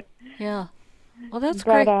 But yeah. Well, that's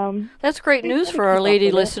great. That's great news for our lady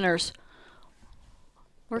listeners.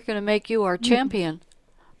 We're going to make you our champion.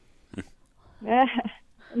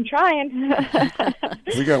 I'm trying.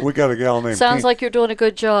 we got a gal named Sounds like you're doing a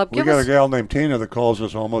good job. We got a gal named Tina that calls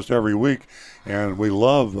us almost every week, and we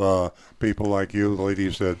love people like you, the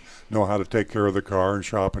ladies that know how to take care of the car and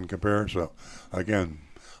shop and compare. So, again,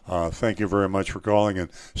 thank you very much for calling, and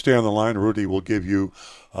stay on the line. Rudy will give you,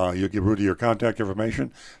 you'll give Rudy your contact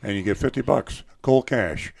information, and you get $50 cold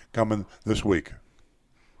cash coming this week.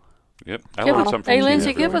 Yep. Hey,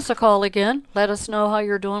 Lindsay, give us a call again. Let us know how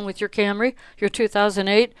you're doing with your Camry, your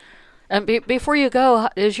 2008. And before you go,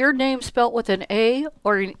 is your name spelt with an A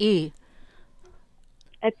or an E?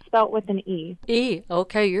 It's spelt with an E. E.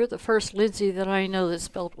 Okay, you're the first Lindsay that I know that's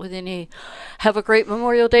spelt with an E. Have a great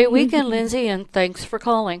Memorial Day weekend, Lindsay, and thanks for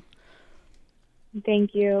calling.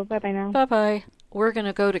 Thank you. Bye-bye now. Bye-bye. We're going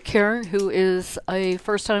to go to Karen, who is a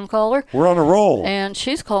first-time caller. We're on a roll. And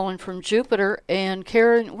she's calling from Jupiter. And,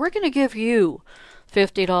 Karen, we're going to give you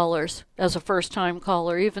 $50 as a first-time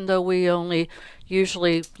caller, even though we only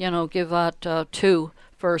usually, give out 2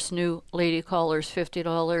 first new lady callers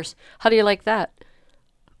 $50. How do you like that?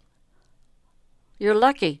 You're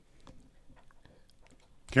lucky.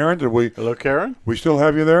 Karen, Hello, Karen? We still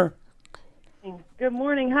have you there? Good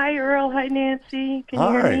morning. Hi, Earl. Hi, Nancy. Can you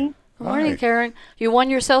hear me? Good morning, Karen. You won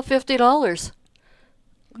yourself $50.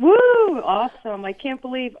 Woo! Awesome. I can't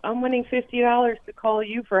believe I'm winning $50 to call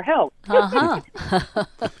you for help.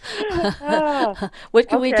 What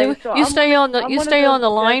can we do? So you stay on the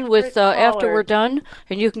line with after we're done,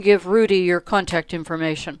 and you can give Rudy your contact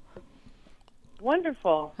information.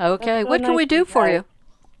 Wonderful. Okay. So what can we do for you?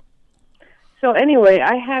 So anyway,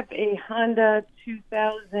 I have a Honda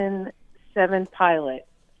 2007 Pilot,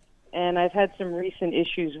 and I've had some recent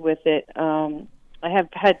issues with it. I have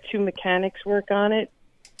had 2 mechanics work on it.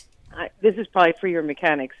 This is probably for your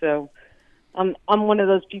mechanics, so I'm one of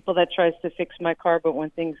those people that tries to fix my car, but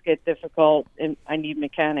when things get difficult, and I need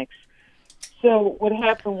mechanics. So what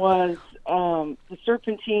happened was the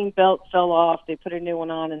serpentine belt fell off. They put a new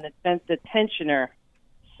one on, and it bent the tensioner.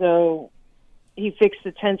 So he fixed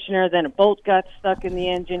the tensioner. Then a bolt got stuck in the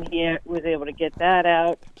engine. He was able to get that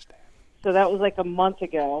out. So that was like a month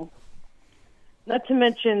ago. Not to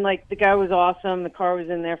mention, like, the guy was awesome. The car was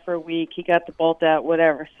in there for a week. He got the bolt out,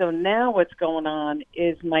 whatever. So now what's going on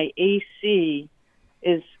is my AC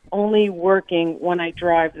is only working when I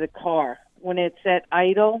drive the car. When it's at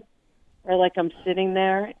idle or like I'm sitting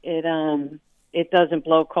there, it doesn't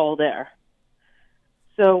blow cold air.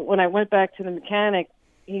 So when I went back to the mechanic,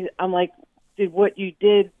 I'm like, did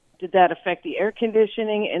did that affect the air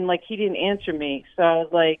conditioning? And, like, he didn't answer me. So I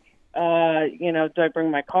was like, do I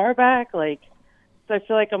bring my car back? Like, so I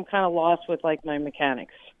feel like I'm kind of lost with, like, my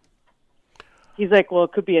mechanics. He's like, well,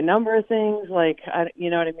 it could be a number of things. Like,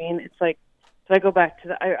 you know what I mean? It's like, so I go back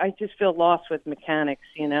to I just feel lost with mechanics,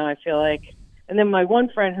 I feel like. And then my one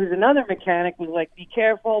friend who's another mechanic was like, be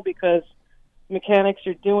careful because mechanics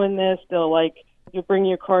are doing this. You'll bring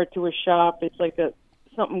your car to a shop. It's like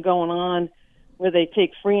something going on where they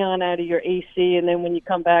take Freon out of your AC, and then when you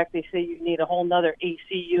come back, they say you need a whole nother AC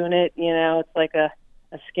unit. It's like a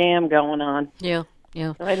scam going on. Yeah.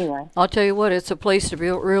 Yeah. So anyway, I'll tell you what, it's a place to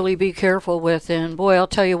really be careful with. And boy, I'll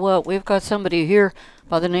tell you what, we've got somebody here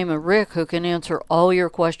by the name of Rick who can answer all your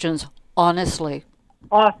questions honestly.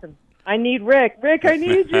 Awesome. I need Rick. Rick, I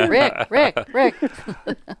need you. Rick.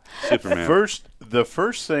 Superman. The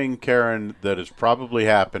first thing, Karen, that has probably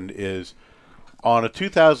happened is on a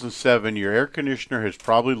 2007, your air conditioner has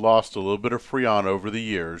probably lost a little bit of Freon over the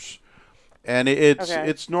years. And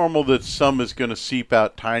it's normal that some is going to seep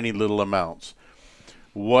out tiny little amounts.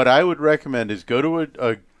 What I would recommend is go to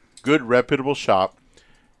a good reputable shop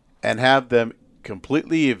and have them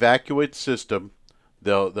completely evacuate the system.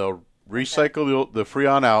 They'll recycle the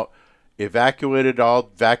Freon out, evacuate it all,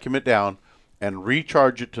 vacuum it down, and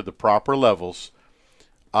recharge it to the proper levels.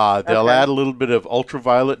 They'll add a little bit of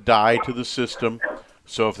ultraviolet dye to the system,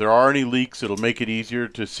 so if there are any leaks, it'll make it easier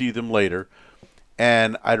to see them later.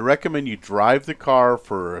 And I'd recommend you drive the car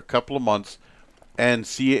for a couple of months and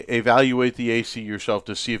evaluate the AC yourself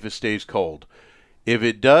to see if it stays cold. If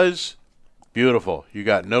it does, beautiful. You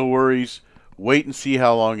got no worries. Wait and see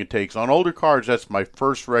how long it takes. On older cars, that's my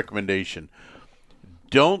first recommendation.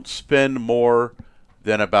 Don't spend more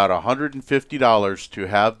than about $150 to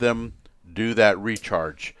have them do that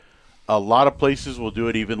recharge. A lot of places will do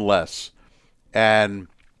it even less. And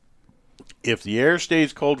if the air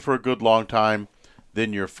stays cold for a good long time,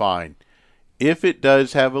 then you're fine. If it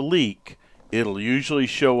does have a leak, it'll usually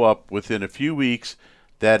show up within a few weeks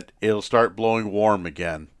that it'll start blowing warm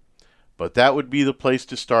again. But that would be the place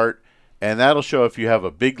to start, and that'll show if you have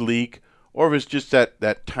a big leak or if it's just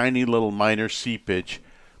that tiny little minor seepage.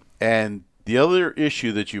 And the other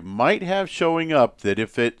issue that you might have showing up, that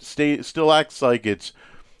if it still acts like it's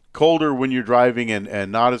colder when you're driving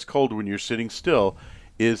and not as cold when you're sitting still,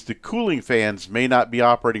 is the cooling fans may not be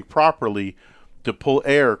operating properly to pull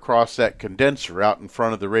air across that condenser out in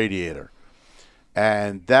front of the radiator.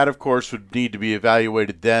 And that, of course, would need to be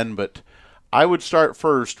evaluated then, but I would start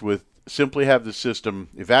first with simply have the system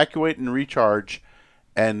evacuate and recharge,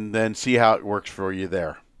 and then see how it works for you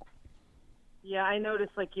there. Yeah, I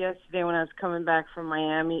noticed, like, yesterday when I was coming back from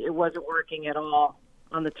Miami, it wasn't working at all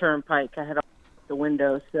on the turnpike. I had all the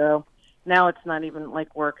windows, so now it's not even,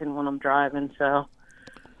 like, working when I'm driving, so,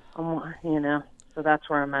 so that's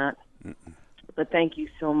where I'm at. But thank you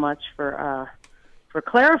so much for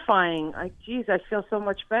clarifying. I feel so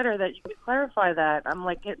much better that you could clarify that. I'm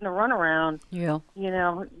like getting a runaround. Yeah.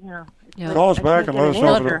 Yeah. Call us back and let us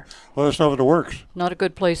know if it works. Not a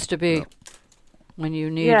good place to be when you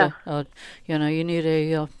need you need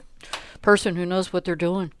a person who knows what they're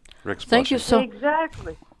doing. Rick's Thank you so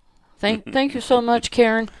exactly. Thank you so much,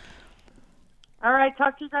 Karen. All right,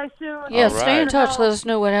 talk to you guys soon. Yeah, stay in touch. Let us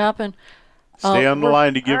know what happened. Stay on the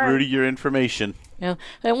line to give Rudy your information. Yeah,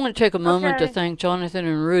 I want to take a moment to thank Jonathan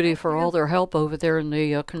and Rudy for all their help over there in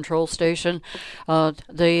the control station.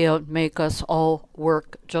 They make us all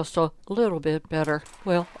work just a little bit better.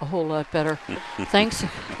 Well, a whole lot better. Thanks,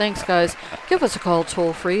 guys. Give us a call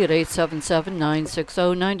toll free at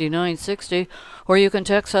 877-960-9960, or you can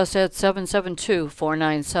text us at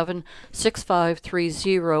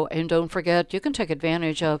 772-497-6530. And don't forget, you can take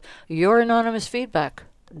advantage of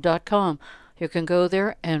youranonymousfeedback.com. You can go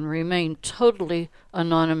there and remain totally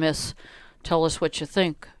anonymous. Tell us what you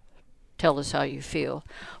think. Tell us how you feel.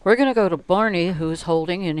 We're going to go to Barney, who's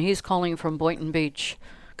holding, and he's calling from Boynton Beach.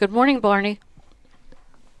 Good morning, Barney.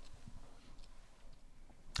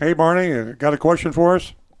 Hey, Barney, got a question for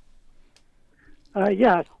us?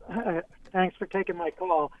 Yes. Thanks for taking my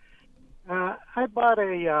call. I bought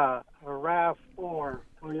a RAV4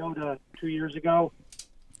 Toyota 2 years ago,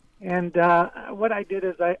 and what I did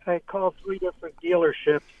is I called 3 different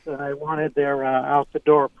dealerships, and I wanted their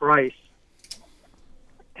out-the-door price.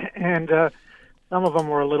 And some of them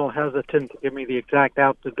were a little hesitant to give me the exact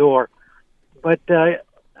out-the-door. But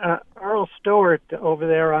Earl Stewart over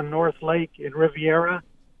there on North Lake in Riviera,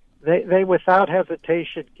 they without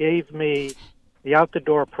hesitation gave me the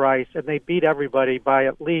out-the-door price, and they beat everybody by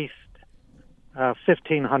at least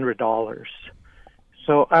 $1,500.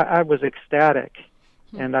 So I was ecstatic,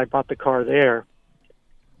 and I bought the car there.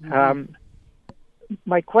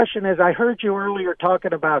 My question is, I heard you earlier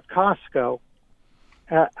talking about Costco.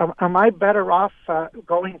 Am I better off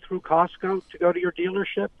going through Costco to go to your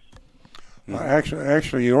dealership?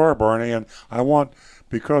 Actually, you are, Barney, and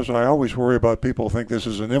because I always worry about people think this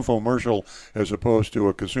is an infomercial as opposed to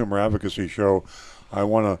a consumer advocacy show, I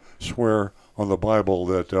want to swear on the Bible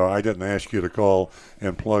that I didn't ask you to call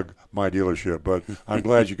and plug my dealership, but I'm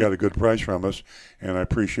glad you got a good price from us, and I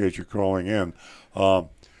appreciate you calling in.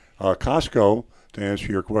 Costco, to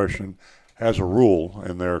answer your question, has a rule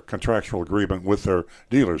in their contractual agreement with their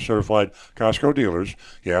dealers, certified Costco dealers.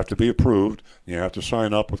 You have to be approved. You have to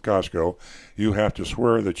sign up with Costco. You have to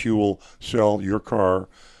swear that you will sell your car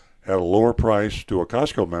at a lower price to a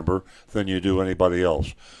Costco member than you do anybody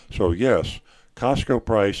else. So, yes, Costco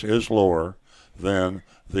price is lower than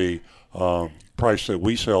the price that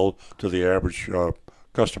we sell to the average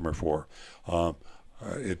customer for.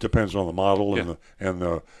 It depends on the model and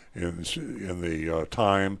the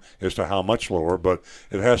time as to how much lower, but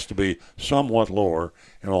it has to be somewhat lower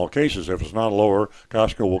in all cases. If it's not lower,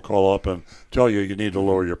 Costco will call up and tell you need to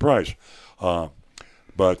lower your price. But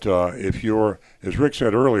if you're, as Rick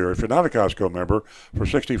said earlier, if you're not a Costco member, for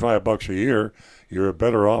 $65 a year, you're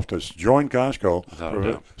better off to join Costco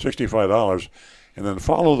for $65 and then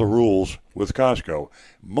follow the rules with Costco.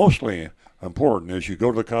 Mostly important is you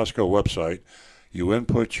go to the Costco website, you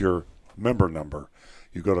input your member number.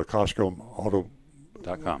 You go to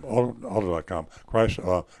CostcoAuto.com,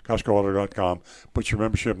 CostcoAuto.com, put your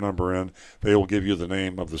membership number in. They will give you the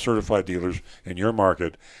name of the certified dealers in your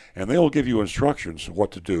market, and they will give you instructions on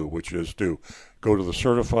what to do, which is to go to the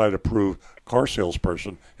certified approved car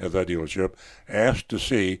salesperson at that dealership, ask to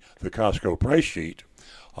see the Costco price sheet,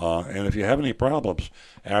 and if you have any problems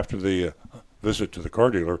after the visit to the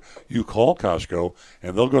car dealer, you call Costco,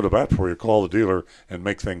 and they'll go to bat for you, call the dealer, and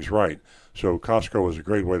make things right. So Costco is a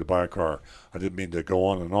great way to buy a car. I didn't mean to go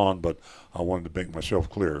on and on, but I wanted to make myself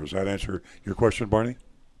clear. Does that answer your question, Barney?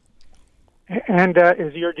 And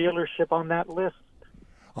is your dealership on that list?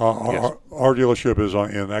 Yes. Our dealership is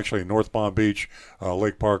in North Palm Beach,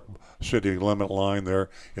 Lake Park city limit line there.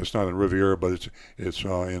 It's not in Riviera, but it's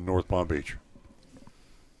in North Palm Beach.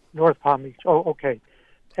 North Palm Beach. Oh, okay.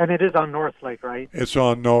 And it is on North Lake, right? It's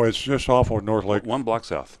just off of North Lake. 1 block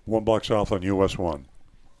south. 1 block south on US 1.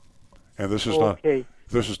 And this is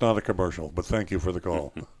not a commercial, but thank you for the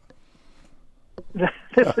call. This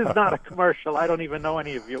is not a commercial. I don't even know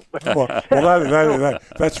any of you.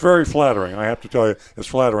 That's very flattering. I have to tell you, it's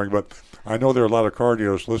flattering. But I know there are a lot of car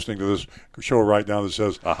dealers listening to this show right now that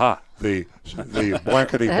says, "Aha, the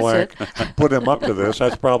blankety blank put him up to this."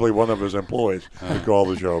 That's probably one of his employees who called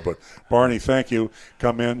the show. But Barney, thank you.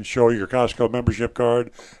 Come in, show your Costco membership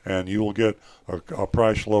card, and you will get a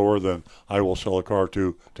price lower than I will sell a car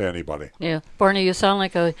to anybody. Yeah, Barney, you sound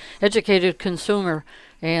like an educated consumer.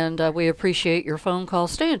 And we appreciate your phone call.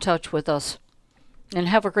 Stay in touch with us. And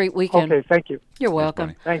have a great weekend. Okay, thank you. You're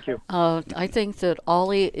welcome. Thank you. I think that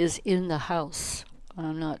Ollie is in the house.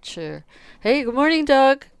 I'm not sure. Hey, good morning,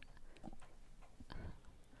 Doug.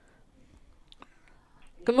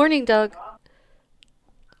 Good morning, Doug.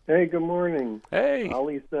 Hey, good morning. Hey.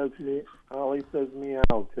 Ollie says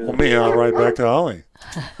meow, too. Well, meow right back to Ollie.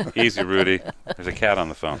 Easy, Rudy. There's a cat on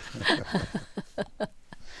the phone.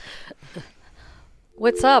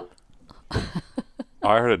 What's up?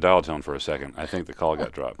 I heard a dial tone for a second. I think the call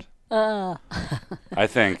got dropped. I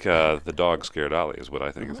think the dog scared Ollie is what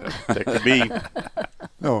I think is happening. That could be.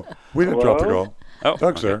 No, we didn't drop the call. Oh,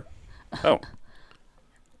 Doug's there. Oh.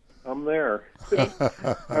 I'm there.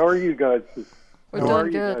 How are you guys? We're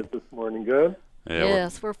doing good. You guys this morning? Good? Yeah,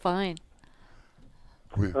 yes, we're fine.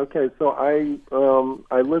 Okay, so I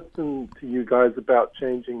listened to you guys about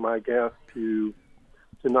changing my gas to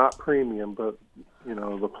to not premium, but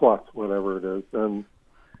the plus, whatever it is. And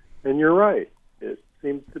you're right. It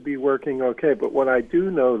seems to be working okay. But what I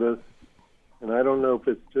do notice, and I don't know if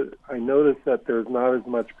it's just, I notice that there's not as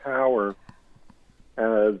much power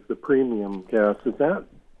as the premium gas. Is that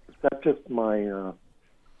just my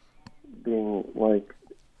being like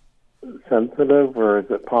sensitive, or is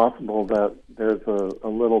it possible that there's a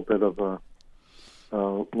little bit of a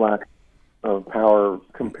lack of power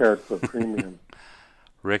compared to the premium?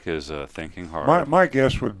 Rick is thinking hard. My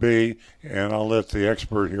guess would be, and I'll let the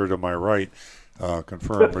expert here to my right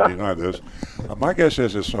confirm or deny this. My guess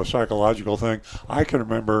is it's a psychological thing. I can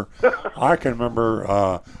remember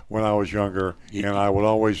when I was younger, and I would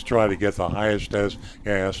always try to get the highest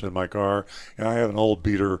gas in my car. And I had an old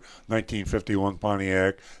beater, 1951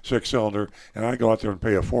 Pontiac, 6-cylinder, and I'd go out there and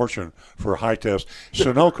pay a fortune for a high test.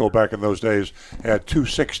 Sunoco back in those days had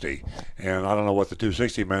 260, and I don't know what the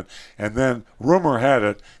 260 meant. And then rumor had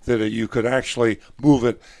it that you could actually move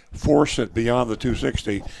it, force it beyond the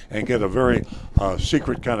 260, and get a very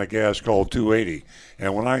secret kind of gas called 280.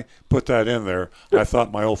 And when I put that in there, I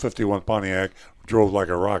thought my old 51 Pontiac drove like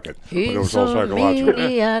a rocket. He's but it was all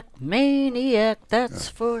psychological. maniac, that's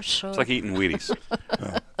for sure. It's like eating Wheaties.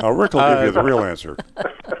 Rick will give you the real answer.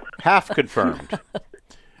 Half confirmed.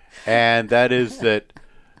 And that is that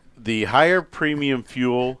the higher premium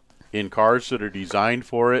fuel in cars that are designed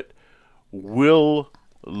for it will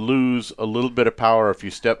lose a little bit of power if you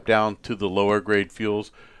step down to the lower grade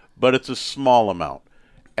fuels, but it's a small amount.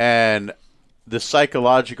 And the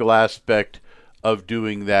psychological aspect of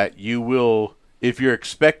doing that, you will, if you're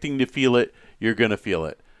expecting to feel it, you're going to feel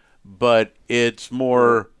it. But it's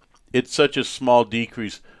such a small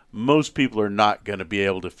decrease, most people are not going to be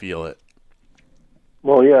able to feel it.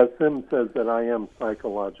 Well, yeah, Sim says that I am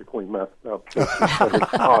psychologically messed up.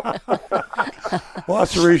 Well,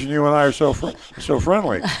 that's the reason you and I are so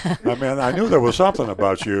friendly. I mean, I knew there was something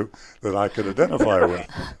about you that I could identify with.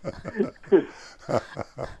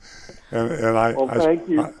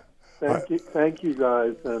 Thank you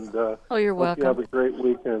guys, and you're welcome. You have a great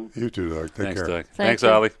weekend. You too, Doug. Take care. Doug. Thanks,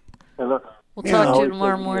 Ollie. We'll talk to you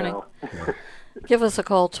tomorrow morning. Give us a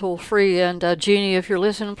call toll free, and Jeannie, if you're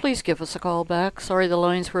listening, please give us a call back. Sorry the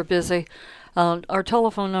lines were busy. Our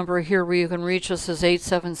telephone number here where you can reach us is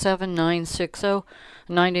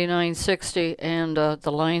 877-960-9960, and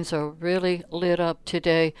the lines are really lit up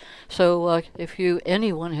today. So if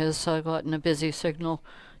anyone has gotten a busy signal,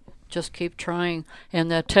 just keep trying. And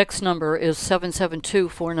that text number is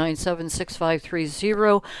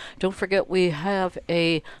 772-497-6530. Don't forget we have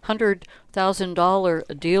a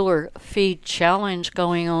 $100,000 dealer feed challenge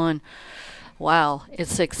going on. Wow,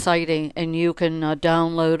 it's exciting. And you can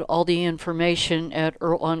download all the information at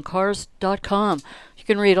EarlOnCars.com. You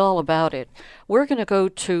can read all about it. We're going to go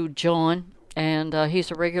to John, and he's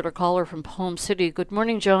a regular caller from Palm City. Good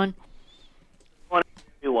morning, John. Good morning,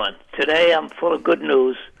 everyone. Today I'm full of good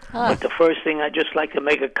news. But the first thing, I'd just like to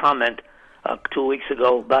make a comment 2 weeks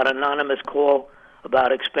ago about anonymous call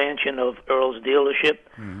about expansion of Earl's dealership.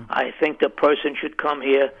 Mm-hmm. I think the person should come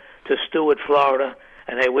here to Stuart, Florida,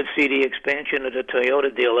 and they would see the expansion of the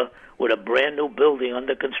Toyota dealer with a brand new building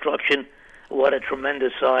under construction. What a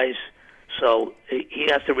tremendous size. So he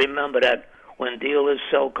has to remember that when dealers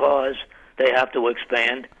sell cars, they have to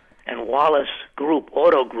expand. And Wallace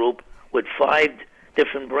Auto Group, with 5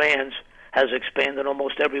 different brands, has expanded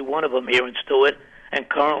almost every one of them here in Stuart, and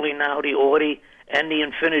currently now the Audi and the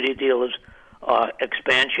Infiniti dealers are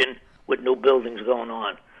expansion with new buildings going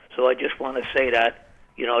on. So I just want to say that,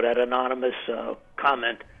 that anonymous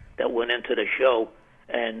comment that went into the show,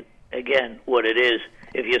 and again, what it is,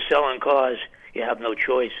 if you're selling cars, you have no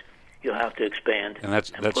choice. You have to expand and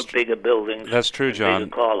put bigger buildings. That's true, John.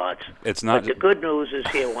 Bigger car lots. It's not. But the good news is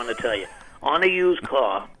here, I want to tell you, on a used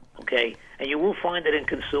car, okay, and you will find it in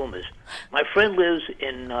consumers. My friend lives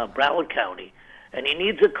in Broward County, and he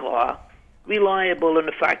needs a car reliable in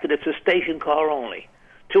the fact that it's a station car only.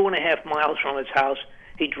 2.5 miles from his house,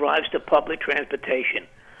 he drives to public transportation.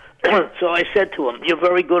 So I said to him, you're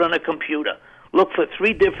very good on a computer. Look for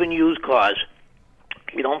 3 different used cars.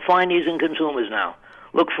 You don't find these in consumers now.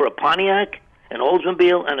 Look for a Pontiac, an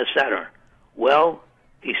Oldsmobile, and a Saturn. Well,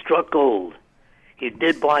 he struck gold. He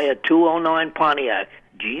did buy a 209 Pontiac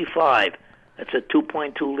G5. That's a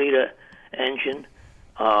 2.2-liter engine,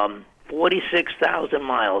 46,000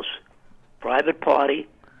 miles, private party,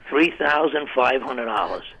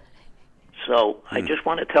 $3,500. So I just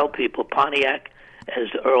want to tell people, Pontiac, as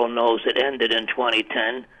Earl knows, it ended in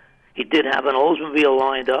 2010. He did have an Oldsmobile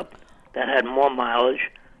lined up that had more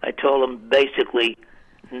mileage. I told him basically,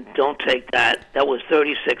 don't take that. That was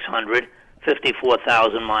 3,600,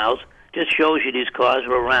 54,000 miles. just shows you these cars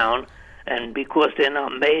are around, and because they're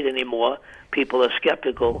not made anymore, people are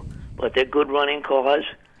skeptical, but they're good running cars,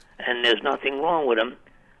 and there's nothing wrong with them.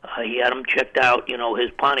 He had them checked out,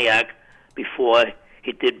 his Pontiac, before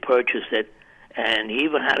he did purchase it, and he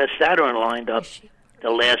even had a Saturn lined up. The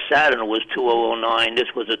last Saturn was 2009.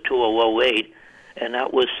 This was a 2008, and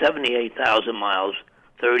that was 78,000 miles,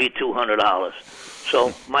 $3,200.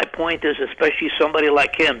 So my point is, especially somebody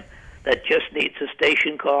like him that just needs a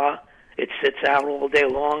station car, it sits out all day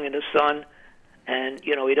long in the sun, and,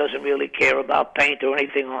 he doesn't really care about paint or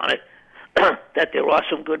anything on it, that there are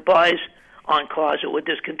some good buys on cars that were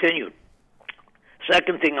discontinued.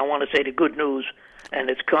 Second thing I want to say, the good news, and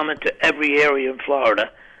it's coming to every area in Florida,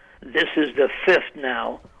 this is the 5th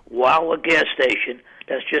now Wawa gas station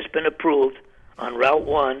that's just been approved on Route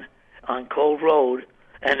 1 on Cove Road,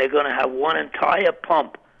 and they're going to have one entire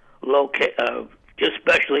pump just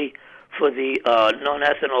especially for the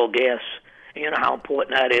non-ethanol gas. And you know how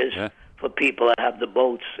important that is for people that have the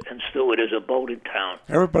boats, and Stewart is a boat in town.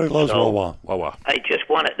 Everybody loves Wawa. Wawa. I just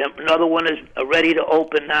wanted them. Another one is ready to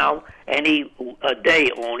open now, any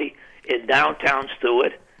day only, in downtown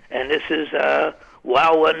Stewart, and this is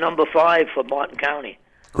Wawa number 5 for Martin County.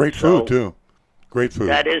 Great food, too. Great food.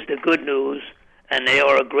 That is the good news, and they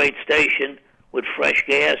are a great station with fresh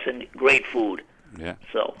gas and great food. Yeah.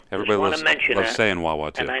 So everybody loves saying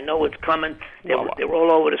Wawa, too. And I know it's coming. They're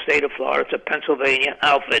all over the state of Florida. It's a Pennsylvania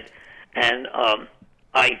outfit, and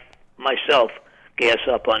I myself gas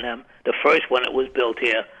up on them. The first one that was built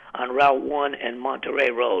here on Route 1 and Monterey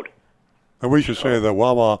Road. And we should say that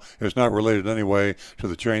Wawa is not related in any way to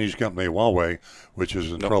the Chinese company Huawei, which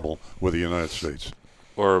is in trouble with the United States.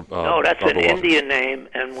 Or no, that's an Indian name,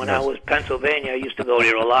 and when I was Pennsylvania, I used to go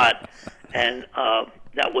there a lot, and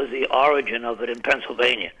that was the origin of it in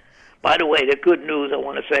Pennsylvania. By the way, the good news I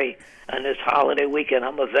want to say on this holiday weekend,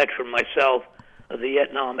 I'm a veteran myself of the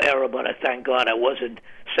Vietnam era, but I thank God I wasn't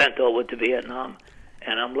sent over to Vietnam.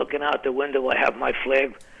 And I'm looking out the window. I have my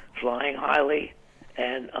flag flying highly,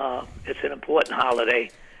 and it's an important holiday,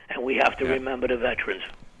 and we have to remember the veterans.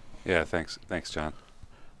 Yeah, thanks, John.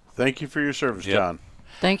 Thank you for your service, John.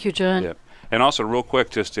 Thank you, John. Yep. And also, real quick,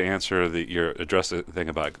 just to answer address the thing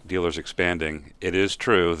about dealers expanding, it is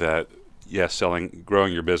true that, yes,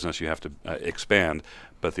 growing your business, you have to expand.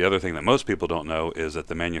 But the other thing that most people don't know is that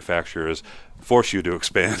the manufacturers force you to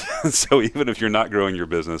expand. So even if you're not growing your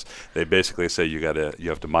business, they basically say you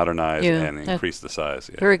have to modernize and increase the size.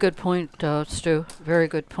 Yeah. Very good point, Stu. Very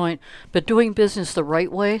good point. But doing business the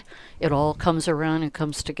right way, it all comes around and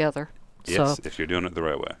comes together. Yes, so if you're doing it the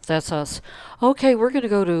right way. That's us. Okay, we're going to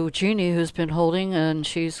go to Jeannie, who's been holding, and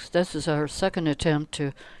this is our second attempt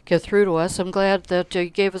to get through to us. I'm glad that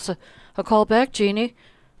you gave us a call back, Jeannie.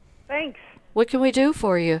 Thanks. What can we do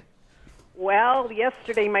for you? Well,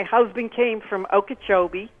 yesterday my husband came from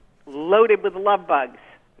Okeechobee loaded with love bugs.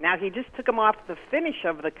 Now, he just took them off the finish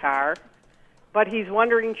of the car, but he's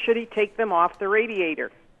wondering, should he take them off the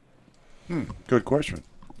radiator? Good question.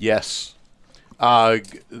 Yes. Go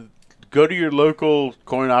to your local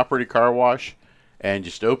coin-operated car wash and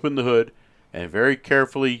just open the hood and very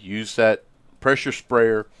carefully use that pressure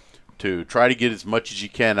sprayer to try to get as much as you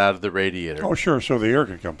can out of the radiator. Oh, sure, so the air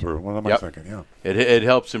can come through. What am I thinking? Yeah. It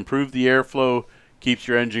helps improve the airflow, keeps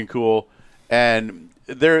your engine cool, and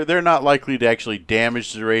they're not likely to actually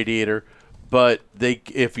damage the radiator, but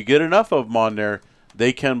if you get enough of them on there,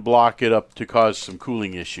 they can block it up to cause some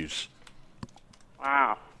cooling issues.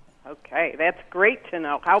 Wow. Okay, that's great to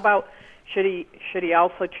know. How about should he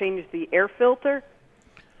also change the air filter?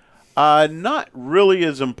 Not really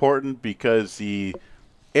as important because the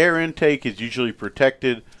air intake is usually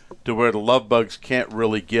protected to where the love bugs can't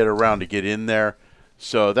really get around to get in there.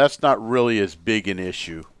 So that's not really as big an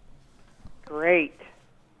issue. Great.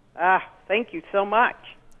 Thank you so much.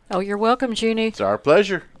 Oh, you're welcome, Jeannie. It's our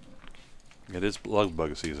pleasure. It is love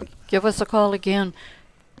bug season. Give us a call again.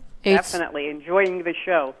 Definitely enjoying the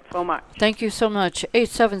show so much. Thank you so much.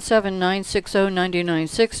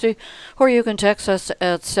 877-960-9960, or you can text us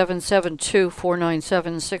at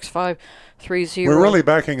 772-497-6530. We're really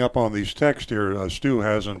backing up on these texts here. Stu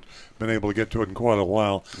hasn't been able to get to it in quite a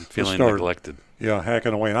while. I'm feeling neglected. Yeah,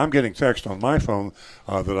 hacking away. And I'm getting text on my phone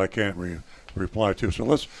that I can't reply to. So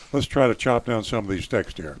let's try to chop down some of these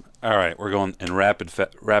texts here. All right, we're going in rapid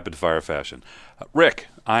fire fashion. Rick,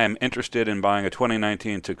 I am interested in buying a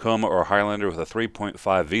 2019 Tacoma or Highlander with a 3.5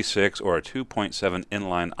 V6 or a 2.7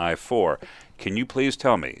 inline i4. Can you please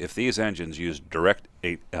tell me if these engines use direct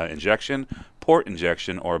injection, port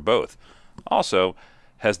injection, or both? Also,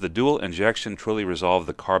 has the dual injection truly resolved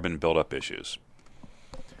the carbon buildup issues?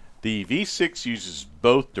 The V6 uses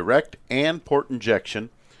both direct and port injection.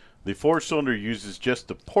 The 4-cylinder uses just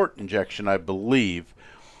the port injection, I believe.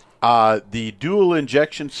 The dual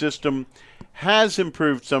injection system has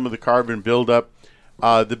improved some of the carbon buildup.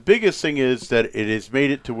 The biggest thing is that it has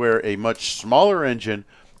made it to where a much smaller engine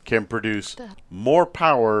can produce more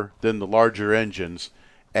power than the larger engines,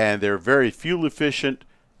 and they're very fuel efficient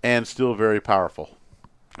and still very powerful.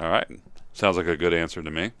 All right. Sounds like a good answer to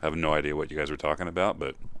me. I have no idea what you guys were talking about,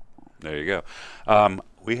 but there you go.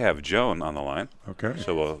 We have Joan on the line. Okay.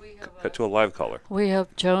 So we'll cut to a live caller. We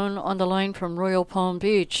have Joan on the line from Royal Palm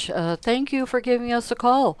Beach. Thank you for giving us a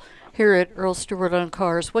call here at Earl Stewart on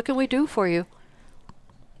Cars. What can we do for you?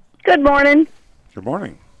 Good morning. Good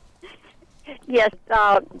morning. Yes,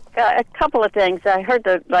 a couple of things. I heard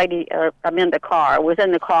the lady, I'm in the car, I was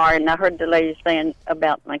in the car, and I heard the lady saying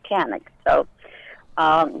about mechanics. So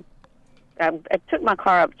I took my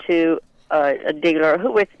car up to a dealer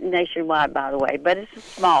who is nationwide, by the way, but it's a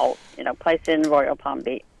small, place in Royal Palm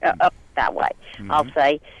Beach, up that way, I'll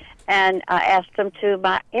say. And I asked them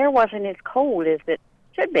my air wasn't as cold as it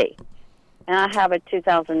should be. And I have a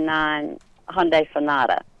 2009 Hyundai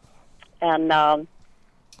Sonata. And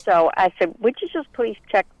so I said, would you just please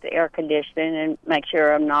check the air conditioning and make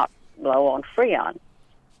sure I'm not low on Freon?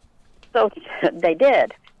 So they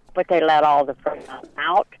did, but they let all the Freon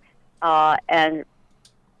out and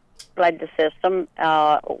fled the system,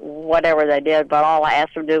 whatever they did, but all I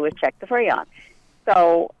asked them to do was check the Freon.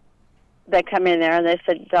 So they come in there and they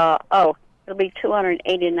said, it'll be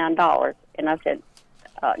 $289. And I said,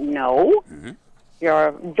 no,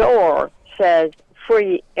 your door says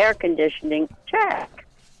free air conditioning check.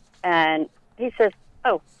 And he says,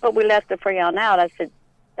 oh, but we left the Freon out. I said,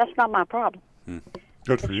 that's not my problem.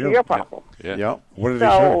 Good for you. Your problem. Yeah. What did he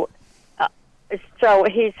say? So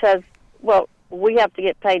he says, well, we have to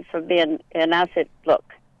get paid for being, and I said, look,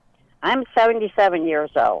 I'm 77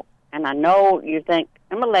 years old, and I know you think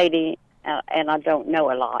I'm a lady and I don't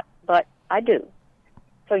know a lot, but I do.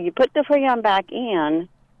 So you put the Freon back in,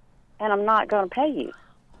 and I'm not going to pay you.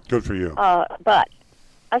 Good for you. But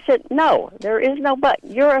I said, no, there is no but.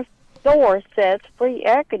 Your door says free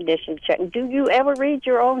air conditioning check. Do you ever read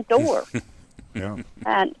your own door? Yeah.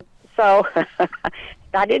 And so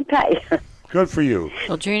I didn't pay. Good for you.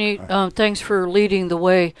 Well, Jeannie, thanks for leading the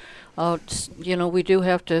way. We do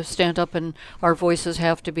have to stand up and our voices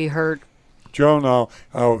have to be heard. Joan,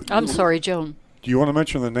 I'm sorry, Joan. Do you want to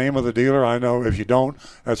mention the name of the dealer? I know if you don't,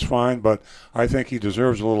 that's fine, but I think he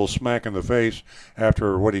deserves a little smack in the face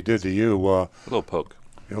after what he did to you. A little poke.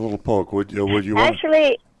 A little poke. Would you?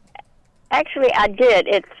 Actually, I did.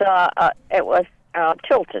 It was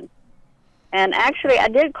Tilton, and actually, I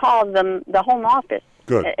did call them the home office.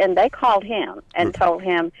 Good. And they called him and told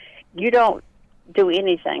him, "You don't do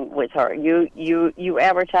anything with her. You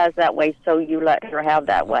advertise that way, so you let her have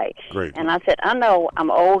that way." Great. And I said, "I know I'm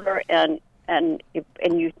older, and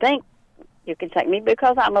you think you can take me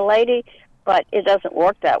because I'm a lady." But it doesn't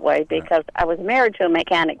work that way because I was married to a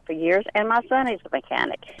mechanic for years, and my son is a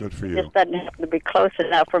mechanic. Good for you. Just doesn't have to be close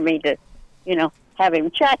enough for me to, have him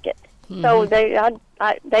check it. So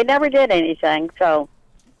they never did anything. So.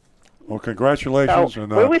 Well, congratulations,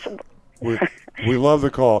 and we love the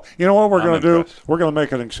call. You know what we're going to do? We're going to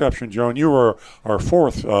make an exception, Joan. You were our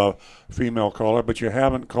fourth female caller, but you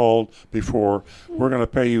haven't called before. We're going to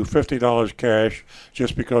pay you $50 cash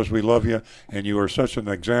just because we love you, and you are such an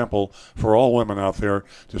example for all women out there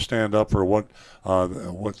to stand up for what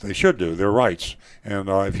they should do, their rights. And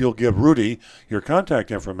if you'll give Rudy your contact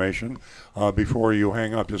information before you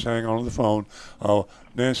hang up, just hang on the phone.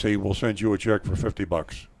 Nancy will send you a check for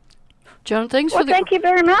 $50. Joan, thank you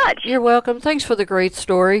very much. You're welcome. Thanks for the great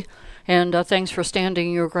story, and thanks for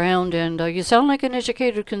standing your ground. And you sound like an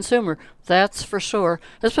educated consumer, that's for sure,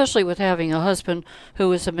 especially with having a husband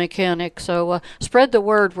who is a mechanic. So spread the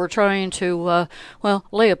word. We're trying to,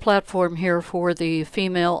 lay a platform here for the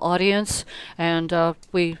female audience, and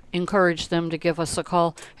we encourage them to give us a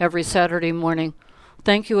call every Saturday morning.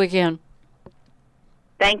 Thank you again.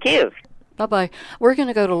 Thank you. Bye-bye. We're going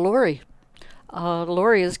to go to Lori.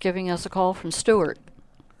 Lori is giving us a call from Stewart.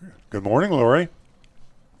 Good morning, Lori.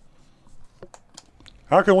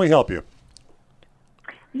 How can we help you?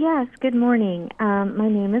 Yes, good morning. My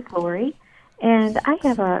name is Lori, and I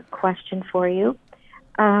have a question for you.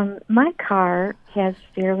 My car has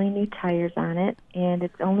fairly new tires on it, and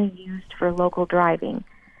it's only used for local driving.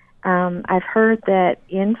 I've heard that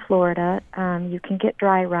in Florida, you can get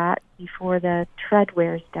dry rot before the tread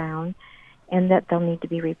wears down, and that they'll need to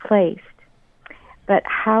be replaced. But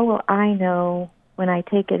how will I know when I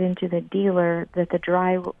take it into the dealer that the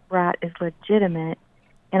dry rot is legitimate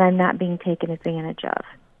and I'm not being taken advantage of?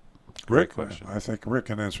 Rick, I think Rick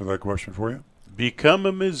can answer that question for you. Become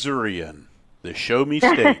a Missourian, the show me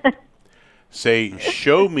state. Say,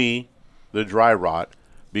 show me the dry rot,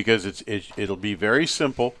 because it'll be very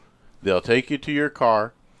simple. They'll take you to your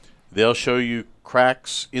car. They'll show you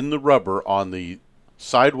cracks in the rubber on the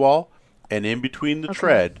sidewall and in between the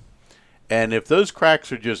tread. And if those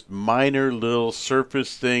cracks are just minor little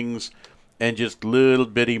surface things and just little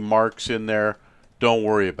bitty marks in there, don't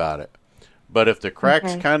worry about it. But if the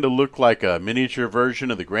cracks kind of look like a miniature version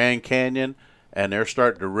of the Grand Canyon and they're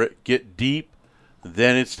starting to get deep,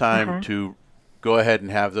 then it's time to go ahead and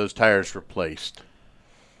have those tires replaced.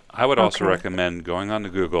 I would also recommend going on to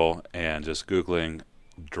Google and just Googling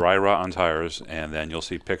dry rot on tires, and then you'll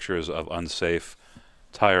see pictures of unsafe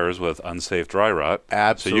tires with unsafe dry rot.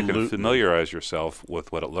 Absolutely. So you can familiarize yourself with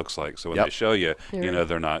what it looks like. So when they show you, you know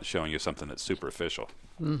they're not showing you something that's superficial.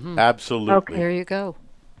 Absolutely. Okay. There you go.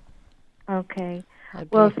 Okay.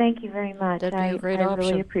 Well, thank you very much. That'd be a great option.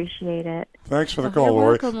 Really appreciate it. Thanks for the call,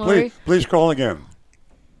 Lori. Welcome, Lori. Please call again.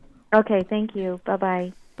 Okay, thank you.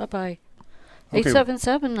 Bye-bye. Bye-bye.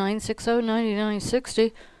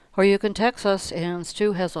 877-960-9960. Or you can text us, and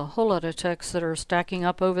Stu has a whole lot of texts that are stacking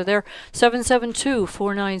up over there.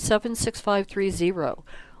 772-497-6530.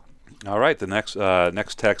 All right, the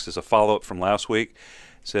next text is a follow-up from last week.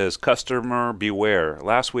 It says, customer beware.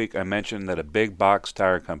 Last week I mentioned that a big box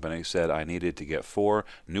tire company said I needed to get 4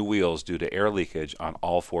 new wheels due to air leakage on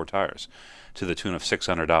all 4 tires, to the tune of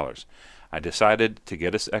 $600. I decided to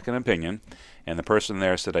get a second opinion, and the person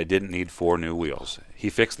there said I didn't need 4 new wheels.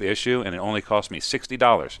 He fixed the issue, and it only cost me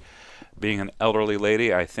 $60. Being an elderly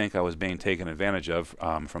lady, I think I was being taken advantage of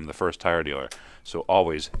from the first tire dealer. So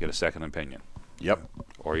always get a second opinion. Yep.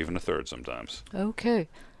 Or even a third sometimes. Okay.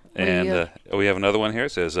 And we have another one here.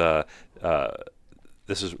 It says,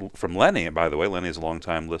 this is from Lenny, by the way. Lenny is a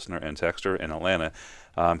longtime listener and texter in Atlanta.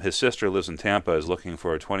 His sister lives in Tampa, is looking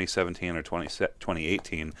for a 2017 or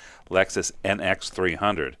 2018 Lexus NX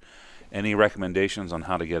 300. Any recommendations on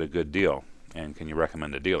how to get a good deal? And can you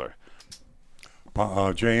recommend a dealer?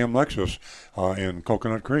 JM Lexus in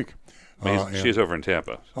Coconut Creek. She's over in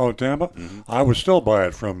Tampa. Oh, Tampa? Mm-hmm. I would still buy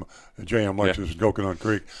it from JM Lexus in Coconut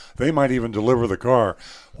Creek. They might even deliver the car.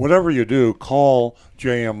 Whatever you do, call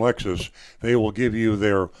JM Lexus. They will give you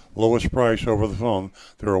their lowest price over the phone.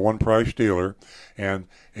 They're a one-price dealer. And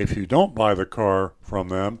if you don't buy the car from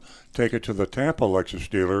them, take it to the Tampa Lexus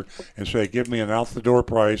dealer and say, give me an out-the-door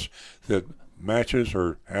price that matches,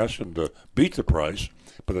 or ask them to beat the price,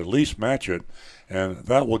 but at least match it. And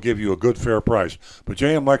that will give you a good, fair price. But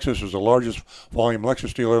JM Lexus is the largest volume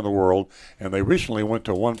Lexus dealer in the world, and they recently went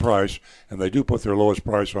to one price, and they do put their lowest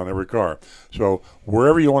price on every car. So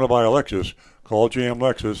wherever you want to buy a Lexus, call JM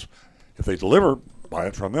Lexus. If they deliver, buy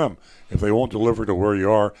it from them. If they won't deliver to where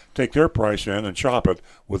you are, take their price in and shop it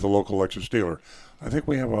with the local Lexus dealer. I think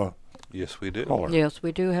we have a Yes, we do. caller. Yes,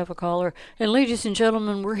 we do have a caller. And ladies and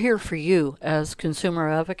gentlemen, we're here for you as consumer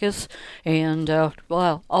advocates. And,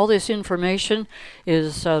 all this information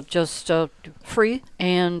is just free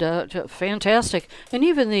and fantastic. And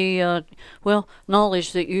even the,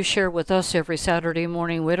 knowledge that you share with us every Saturday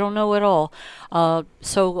morning, we don't know it all.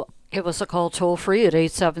 So give us a call toll-free at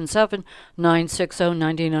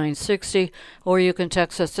 877-960-9960, or you can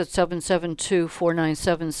text us at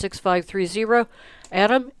 772-497-6530.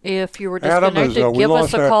 Adam, if you were disconnected, give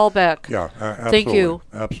us a call back. Yeah, absolutely. Thank you.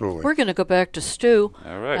 Absolutely. We're going to go back to Stu,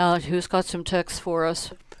 All right. Who's got some texts for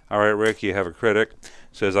us. All right, Rick, you have a critic.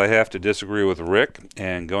 Says, I have to disagree with Rick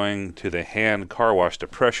and going to the hand car wash to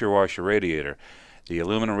pressure wash your radiator. The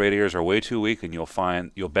aluminum radiators are way too weak, and you'll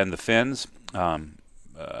bend the fins.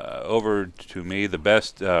 Over to me, the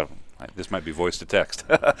best, this might be voice to text,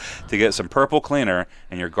 to get some purple cleaner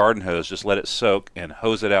and your garden hose, just let it soak and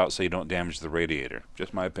hose it out so you don't damage the radiator.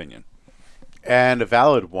 Just my opinion. And a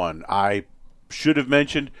valid one. I should have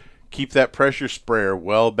mentioned, keep that pressure sprayer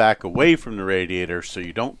well back away from the radiator so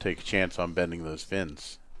you don't take a chance on bending those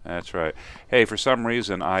fins. That's right. Hey, for some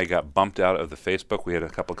reason, I got bumped out of the Facebook. We had a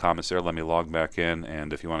couple comments there. Let me log back in,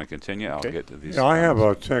 and if you want to continue, I'll get to these. Yeah, I have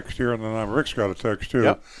a text here, and then Rick's got a text, too.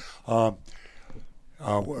 Yep.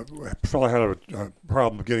 Fellow had a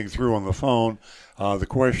problem getting through on the phone. The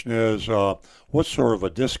question is, what sort of a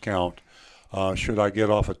discount should I get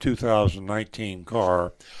off a 2019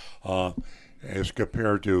 car as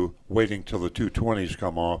compared to waiting till the 220s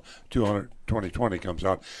come off, 2020 comes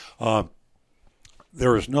out?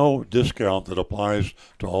 There is no discount that applies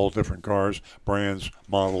to all different cars, brands,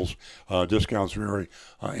 models. Discounts vary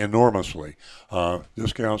enormously.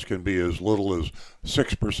 Discounts can be as little as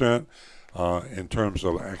 6% in terms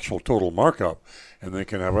of actual total markup, and they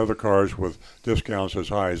can have other cars with discounts as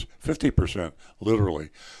high as 50%,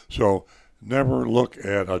 literally. So never look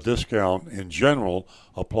at a discount in general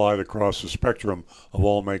applied across the spectrum of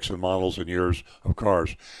all makes and models and years of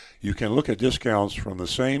cars. You can look at discounts from the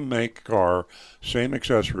same make car, same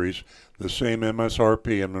accessories, the same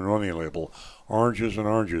MSRP and the running label, oranges and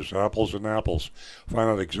oranges, apples and apples. Find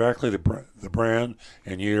out exactly the brand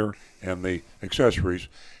and year and the accessories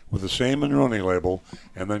with the same running label,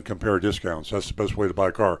 and then compare discounts. That's the best way to buy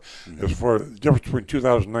a car. Mm-hmm. As for the difference between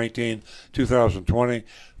 2019, 2020,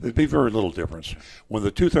 there'd be very little difference. When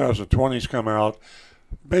the 2020s come out,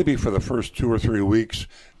 maybe for the first 2 or 3 weeks,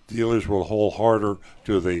 dealers will hold harder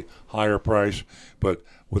to the higher price, but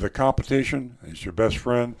with a competition, it's your best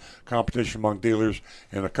friend, competition among dealers.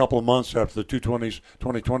 In a couple of months after the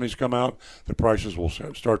 2020s come out, the prices will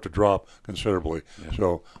start to drop considerably. Yeah.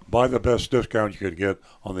 So buy the best discount you can get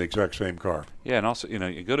on the exact same car. Yeah, and also,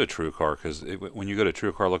 you go to TrueCar, because when you go to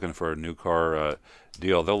TrueCar looking for a new car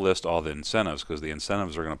deal, they'll list all the incentives, because the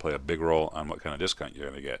incentives are going to play a big role on what kind of discount you're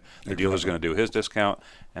going to get. The dealer's going to do his discount,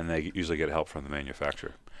 and they usually get help from the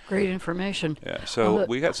manufacturer. Great information. Yeah, so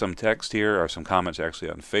we got some text here, or some comments actually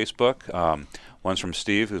on Facebook. One's from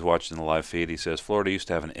Steve, who's watching the live feed. He says, Florida used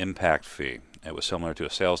to have an impact fee. It was similar to a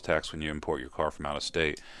sales tax when you import your car from out of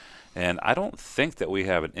state. And I don't think that we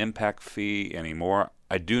have an impact fee anymore.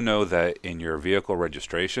 I do know that in your vehicle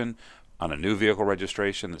registration, on a new vehicle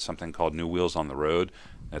registration, it's something called New Wheels on the Road.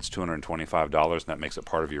 That's $225, and that makes it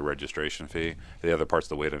part of your registration fee. The other part's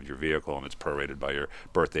the weight of your vehicle, and it's prorated by your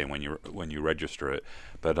birthday and when you register it.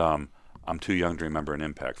 But I'm too young to remember an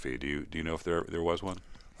impact fee. Do you know if there was one?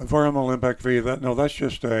 Environmental impact fee? That's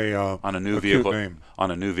just a on a new vehicle name.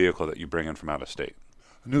 On a new vehicle that you bring in from out of state.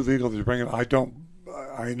 A new vehicle that you bring in?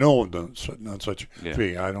 I know of none such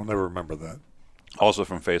fee. I don't ever remember that. Also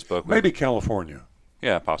from Facebook. Maybe California.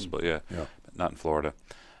 Yeah, possibly. Yeah. But not in Florida.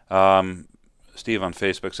 Steve on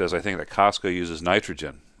Facebook says, I think that Costco uses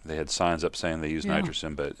nitrogen. They had signs up saying they use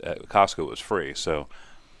nitrogen, but at Costco it was free, so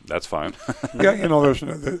that's fine. Yeah, there's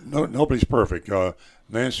nobody's perfect.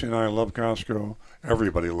 Nancy and I love Costco.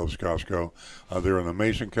 Everybody loves Costco. They're an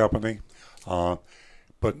amazing company,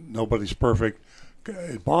 but nobody's perfect.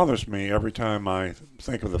 It bothers me every time I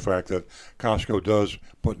think of the fact that Costco does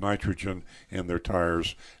put nitrogen in their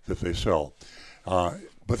tires that they sell.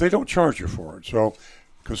 But they don't charge you for it. So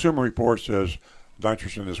Consumer Reports says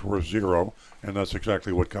nitrogen is worth $0, and that's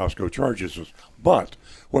exactly what Costco charges us. But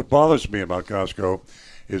what bothers me about Costco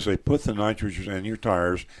is they put the nitrogen in your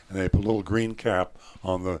tires, and they put a little green cap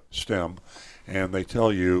on the stem, and they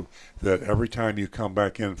tell you that every time you come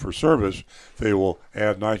back in for service, they will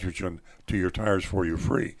add nitrogen to your tires for you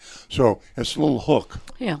free. So it's a little hook.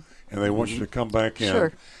 Yeah. And they want you to come back in,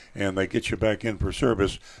 sure. And they get you back in for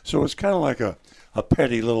service. So it's kind of like a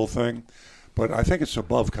petty little thing, but I think it's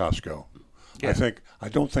above Costco. Yeah. I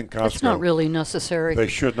don't think Costco. It's not really necessary. They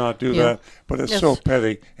should not do that, but it's so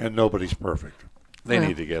petty, and nobody's perfect. They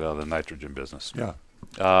need to get out of the nitrogen business. Yeah.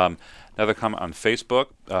 Another comment on Facebook.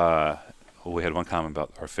 We had one comment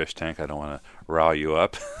about our fish tank. I don't want to rile you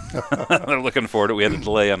up. They're looking forward to it. We had a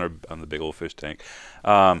delay on the big old fish tank.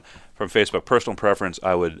 From Facebook, personal preference,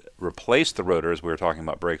 I would replace the rotors. We were talking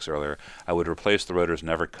about brakes earlier. I would replace the rotors,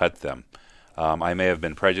 never cut them. I may have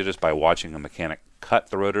been prejudiced by watching a mechanic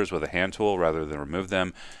cut the rotors with a hand tool rather than remove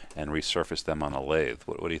them and resurface them on a lathe.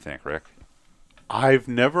 What do you think, Rick? I've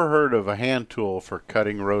never heard of a hand tool for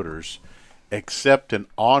cutting rotors except an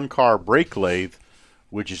on-car brake lathe,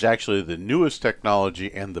 which is actually the newest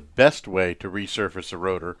technology and the best way to resurface a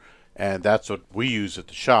rotor, and that's what we use at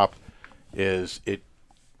the shop, is it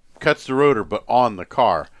cuts the rotor but on the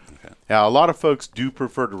car. Okay. Now, a lot of folks do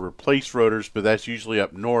prefer to replace rotors, but that's usually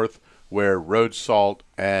up north where road salt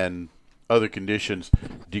and other conditions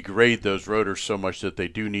degrade those rotors so much that they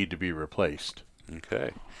do need to be replaced.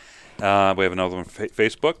 Okay. We have another one from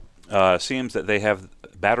Facebook. Seems that they have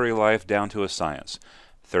battery life down to a science.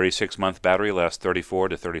 36-month battery lasts 34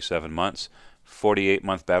 to 37 months.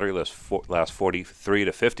 48-month battery lasts 43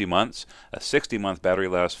 to 50 months. A 60-month battery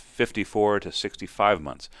lasts 54 to 65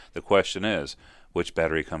 months. The question is, which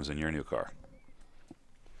battery comes in your new car?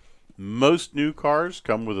 Most new cars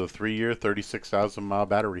come with a 3-year, 36,000-mile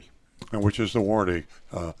battery. And which is the warranty.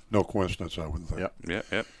 No coincidence, I wouldn't think.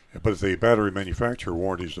 Yep. But the battery manufacturer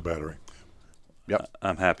warranties the battery. Yep.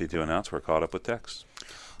 I'm happy to announce we're caught up with text.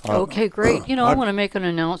 Okay, great. I want to make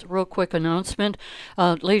an real quick announcement.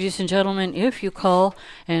 Ladies and gentlemen, if you call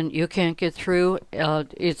and you can't get through,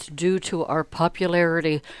 it's due to our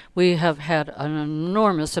popularity. We have had an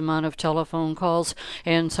enormous amount of telephone calls,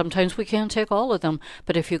 and sometimes we can't take all of them.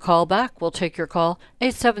 But if you call back, we'll take your call,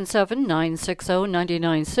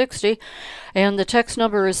 877-960-9960. And the text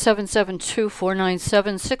number is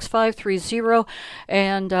 772-497-6530.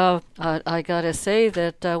 And I got to say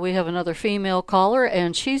that we have another female caller,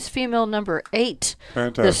 and she's female number 8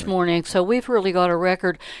 this morning. So we've really got a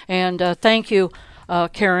record. And thank you,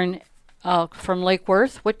 Karen from Lake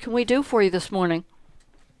Worth. What can we do for you this morning?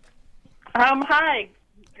 Hi.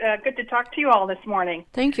 Good to talk to you all this morning.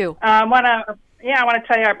 Thank you. I want to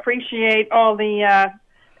tell you I appreciate all the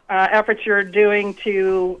efforts you're doing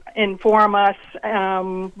to inform us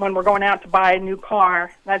when we're going out to buy a new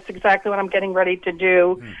car. That's exactly what I'm getting ready to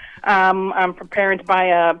do. I'm preparing to buy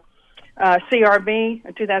a CRV,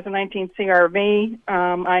 a 2019 CRV.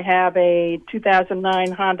 I have a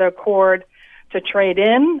 2009 Honda Accord to trade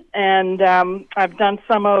in, and I've done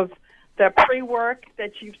some of the pre-work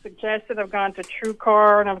that you've suggested. I've gone to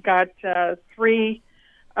TrueCar, and I've got 3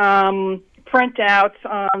 printouts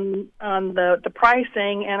on the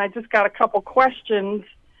pricing, and I just got a couple questions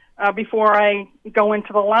before I go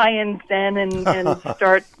into the lion's den and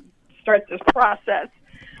start this process.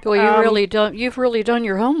 Well, you've really done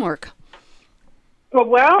your homework.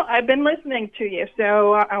 Well, I've been listening to you,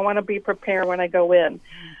 so I want to be prepared when I go in.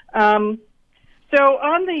 So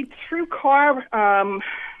on the TrueCar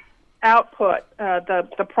output,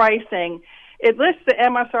 the pricing, it lists the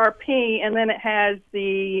MSRP, and then it has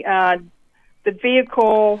the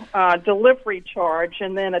vehicle delivery charge,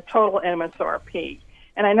 and then a total MSRP.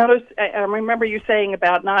 And I remember you saying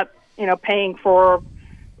about not, paying for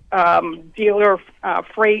dealer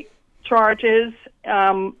freight charges.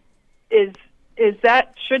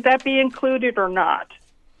 Should that be included or not?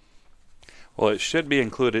 Well, it should be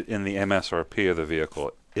included in the MSRP of the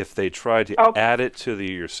vehicle. If they try to add it to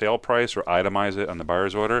your sale price or itemize it on the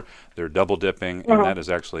buyer's order, they're double dipping, and that is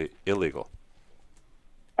actually illegal.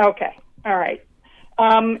 Okay, all right.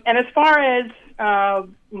 And as far as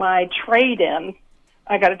my trade-in,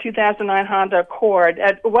 I got a 2009 Honda Accord.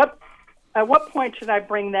 At what point should I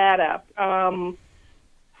bring that up?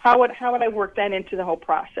 How would I work that into the whole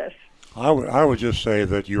process? I would just say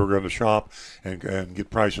that you're going to shop and get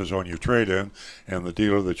prices on your trade-in, and the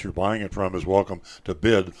dealer that you're buying it from is welcome to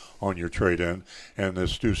bid on your trade-in. And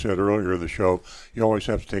as Stu said earlier in the show, you always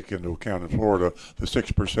have to take into account in Florida the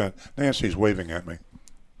 6%. Nancy's waving at me.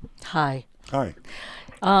 Hi. Hi.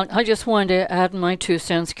 I just wanted to add my 2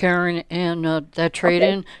 cents, Karen, and that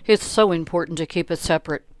trade-in. It's so important to keep it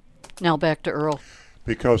separate. Now back to Earl.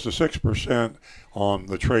 Because the 6% on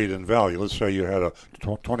the trade-in value, let's say you had a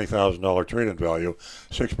 $20,000 trade-in value,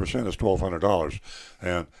 6% is $1,200,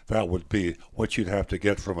 and that would be what you'd have to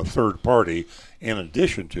get from a third party in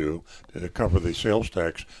addition to cover the sales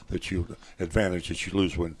tax advantage that you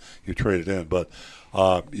lose when you trade it in. But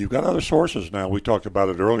you've got other sources now. We talked about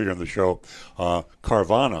it earlier in the show.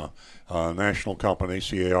 Carvana, national company,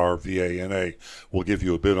 Carvana, will give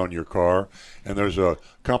you a bid on your car. And there's a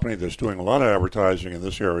company that's doing a lot of advertising in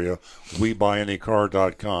this area,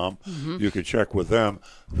 WeBuyAnyCar.com. Mm-hmm. You can check with them.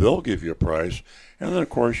 They'll give you a price. And then, of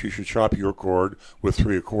course, you should shop your Accord with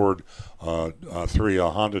 3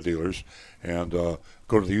 Honda dealers and go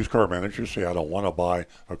to the used car manager, say, I don't want to buy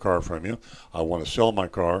a car from you. I want to sell my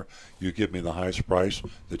car. You give me the highest price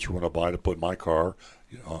that you want to buy to put my car,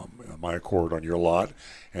 my Accord, on your lot,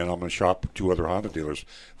 and I'm going to shop 2 other Honda dealers.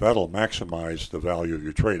 That'll maximize the value of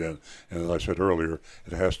your trade-in. And as I said earlier,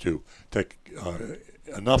 it has to take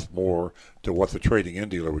enough more to what the trading-in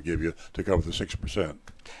dealer would give you to cover the 6%.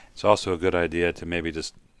 It's also a good idea to maybe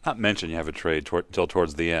just not mention you have a trade till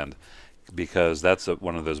towards the end, because that's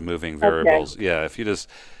one of those moving variables. Okay. Yeah,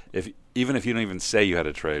 even if you don't even say you had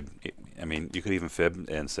a trade, I mean, you could even fib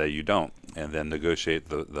and say you don't, and then negotiate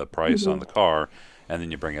the price on the car, and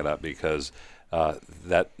then you bring it up, because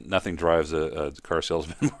that nothing drives a car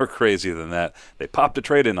salesman more crazy than that. They popped a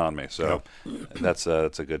trade-in on me, so that's a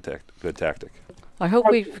good tactic. I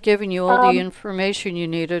hope we've given you all the information you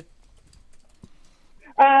needed.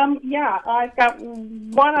 Yeah, I've got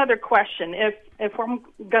one other question. If I'm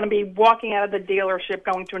going to be walking out of the dealership,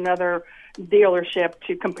 going to another dealership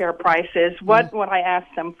to compare prices, what would I ask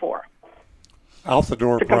them for? Out the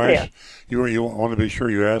door price. You want to be sure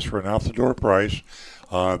you ask for an out the door price.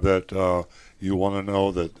 That you want to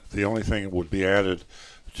know that the only thing that would be added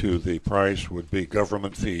to the price would be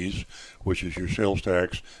government fees, which is your sales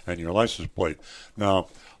tax and your license plate. Now,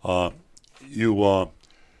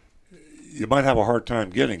 you might have a hard time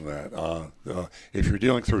getting that. If you're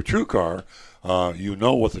dealing through TrueCar, you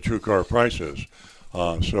know what the TrueCar price is.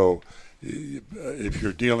 So if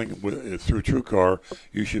you're dealing with through TrueCar,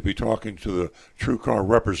 you should be talking to the TrueCar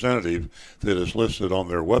representative that is listed on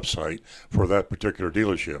their website for that particular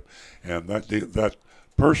dealership, and that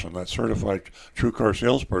person, that certified TrueCar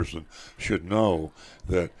salesperson, should know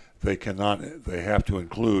that they have to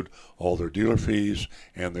include all their dealer fees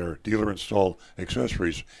and their dealer installed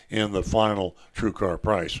accessories in the final TrueCar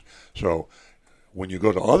price. So when you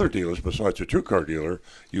go to other dealers besides a TrueCar dealer,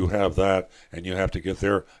 you have that, and you have to get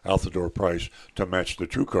their out-the-door price to match the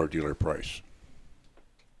TrueCar dealer price.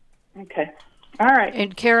 Okay. All right.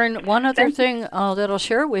 And Karen, one other thing that I'll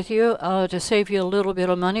share with you to save you a little bit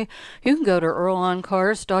of money, you can go to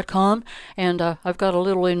earloncars.com, and I've got a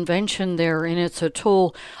little invention there, and it's a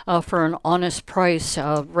tool for an honest price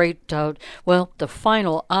rate. The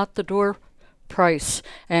final out-the-door price,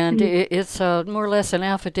 and it's more or less an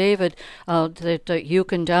affidavit that you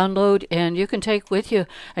can download and you can take with you,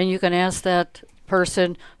 and you can ask that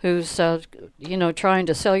person who's trying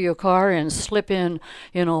to sell you a car and slip in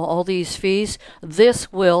all these fees.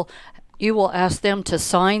 You will ask them to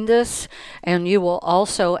sign this, and you will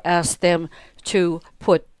also ask them to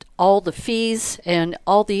put all the fees and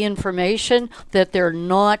all the information that they're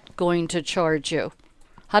not going to charge you.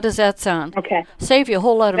 How does that sound? Okay. Save you a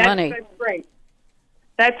whole lot of money. That's great.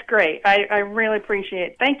 That's great. I really appreciate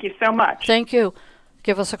it. Thank you so much. Thank you.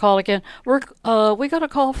 Give us a call again. We got a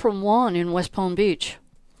call from Juan in West Palm Beach.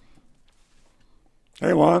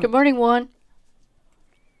 Hey, Juan. Good morning, Juan.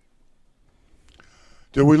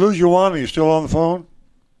 Did we lose you, Juan? Are you still on the phone?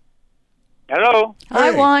 Hello. Hi,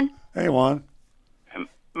 Juan. Hey, Juan.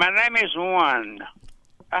 My name is Juan.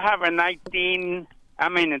 I have a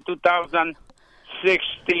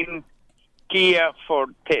 2016 Kia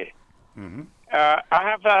Forte. Mm-hmm. I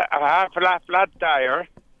have a flat tire,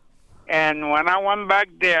 and when I went back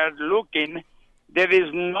there looking, there is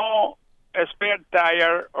no spare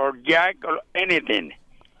tire or jack or anything.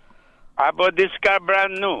 I bought this car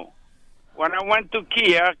brand new. When I went to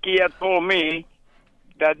Kia told me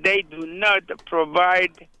that they do not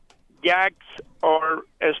provide jacks or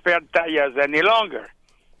spare tires any longer.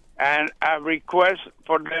 And I request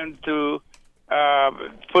for them to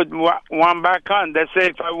put one back on. They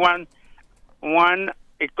say if I want one,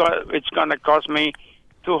 it's going to cost me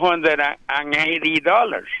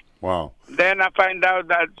 $280. Wow. Then I find out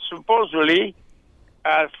that supposedly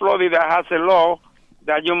Florida has a law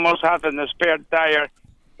that you must have a spare tire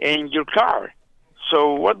in your car.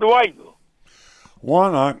 So what do I do?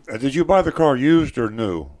 Juan, did you buy the car used or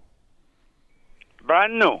new?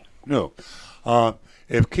 Brand new. New.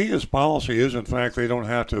 If Kia's policy is, in fact, they don't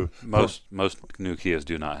have to. Most new Kias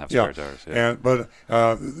do not have spare tires. Yeah. But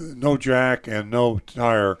no jack and no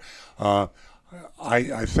tire. I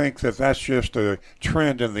think that's just a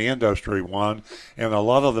trend in the industry, Juan, and a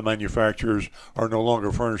lot of the manufacturers are no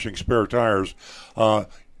longer furnishing spare tires.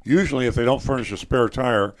 Usually, if they don't furnish a spare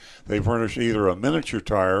tire, they furnish either a miniature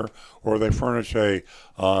tire or they furnish a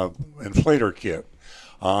inflator kit.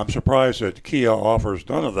 I'm surprised that Kia offers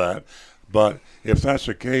none of that, but if that's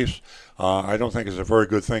the case, I don't think it's a very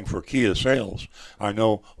good thing for Kia sales. I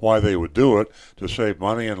know why they would do it, to save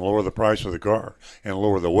money and lower the price of the car and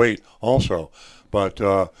lower the weight also. But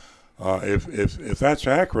if that's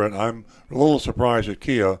accurate, I'm a little surprised that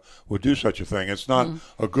Kia would do such a thing. It's not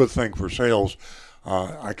a good thing for sales.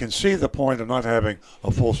 I can see the point of not having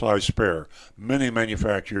a full-size spare. Many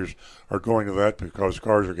manufacturers are going to that because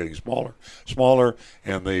cars are getting smaller,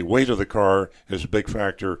 and the weight of the car is a big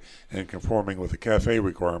factor in conforming with the CAFE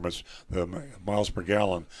requirements, the miles per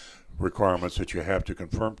gallon requirements that you have to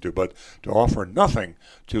conform to. But to offer nothing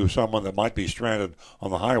to someone that might be stranded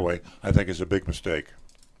on the highway, I think is a big mistake.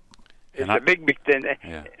 It's a big thing.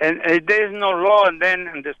 Yeah. And there's no law, and then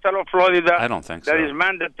in the state of Florida, I don't think so. That is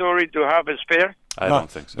mandatory to have a spare? I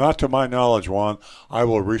don't think so. Not to my knowledge, Juan. I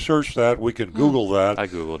will research that. We can Google that. I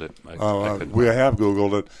Googled it. We have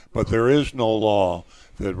Googled it, but there is no law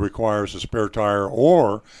that requires a spare tire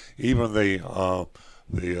or even the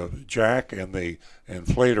jack and the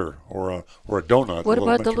inflator or a donut. What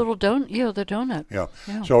about the little donut? Yeah, the donut. Yeah.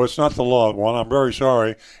 So it's not the law, Juan. I'm very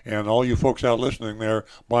sorry. And all you folks out listening there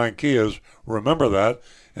buying Kias, remember that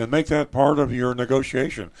and make that part of your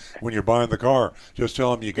negotiation when you're buying the car. Just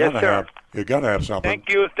tell them you gotta have something. Thank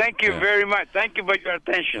you very much. Thank you for your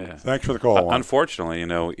attention. Yeah. Thanks for the call, Juan. Unfortunately,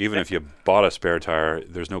 even if you bought a spare tire,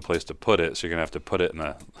 there's no place to put it, so you're gonna have to put it in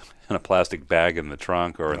a plastic bag in the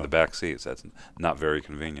trunk or in the back seats. That's not very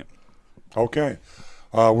convenient. Okay.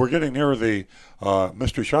 We're getting near the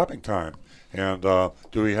mystery shopping time. And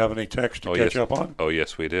do we have any text to catch up on? Oh,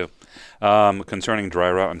 yes, we do. Concerning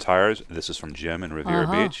dry rot on tires, this is from Jim in Riviera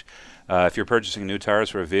Beach. If you're purchasing new tires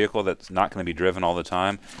for a vehicle that's not going to be driven all the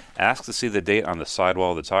time, ask to see the date on the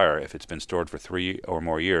sidewall of the tire. If it's been stored for 3 or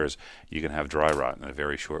more years, you can have dry rot in a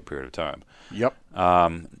very short period of time. Yep.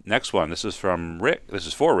 Next one. This is from Rick. This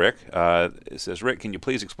is for Rick. It says, Rick, can you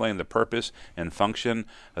please explain the purpose and function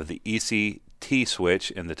of the ECT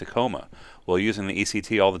switch in the Tacoma? Will using the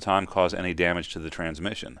ECT all the time cause any damage to the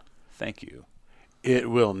transmission? Thank you. It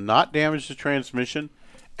will not damage the transmission,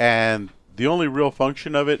 and the only real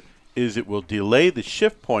function of it is it will delay the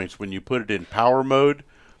shift points when you put it in power mode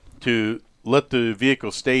to let the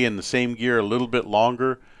vehicle stay in the same gear a little bit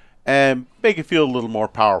longer and make it feel a little more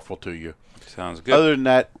powerful to you. Sounds good. Other than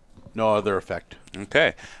that, no other effect.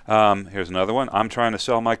 Okay. Here's another one. I'm trying to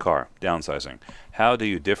sell my car. Downsizing. How do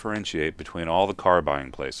you differentiate between all the car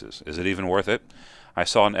buying places? Is it even worth it? I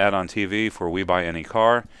saw an ad on TV for We Buy Any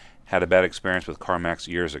Car. Had a bad experience with CarMax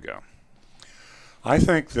years ago. I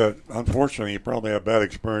think that, unfortunately, you probably have bad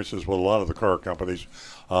experiences with a lot of the car companies.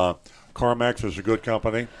 CarMax is a good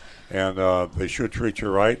company, and they should treat you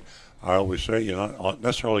right. I always say you're not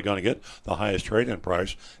necessarily going to get the highest trade-in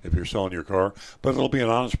price if you're selling your car, but it'll be an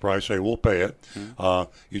honest price. They will pay it.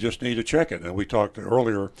 You just need to check it. And we talked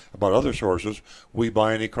earlier about other sources.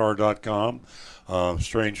 WeBuyAnyCar.com.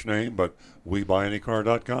 Strange name, but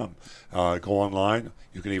WeBuyAnyCar.com. Go online.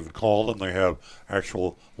 You can even call them. They have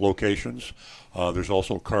actual locations. There's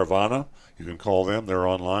also Carvana. You can call them. They're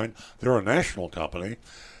online. They're a national company,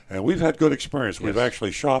 and we've had good experience. Yes. We've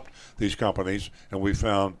actually shopped these companies, and we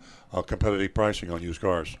found competitive pricing on used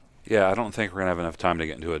cars. Yeah, I don't think we're going to have enough time to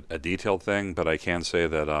get into a detailed thing, but I can say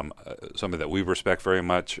that somebody that we respect very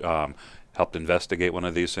much helped investigate one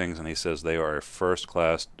of these things, and he says they are a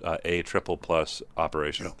first-class A triple plus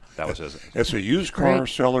operation. Yeah. That was his. It's a used car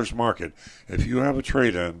seller's market. If you have a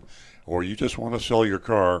trade-in or you just want to sell your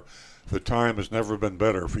car, the time has never been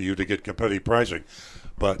better for you to get competitive pricing.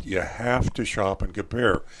 But you have to shop and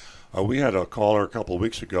compare. We had a caller a couple of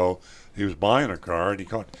weeks ago. He was buying a car, and he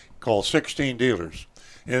called 16 dealers.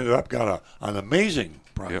 Ended up got an amazing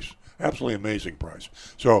price. Yep. Absolutely amazing price.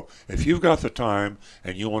 So if you've got the time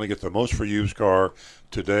and you want to get the most for used car,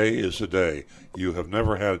 today is the day. You have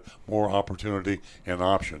never had more opportunity and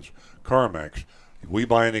options. CarMax,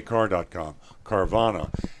 WeBuyAnyCar.com,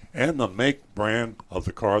 Carvana, and the make brand of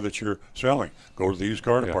the car that you're selling. Go to the used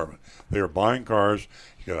car department. They are buying cars.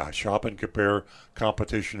 You got to shop and compare.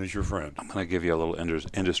 Competition is your friend. I'm going to give you a little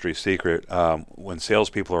industry secret. When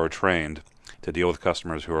salespeople are trained to deal with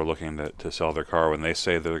customers who are looking to sell their car, when they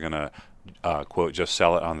say they're going to, quote, just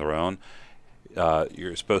sell it on their own,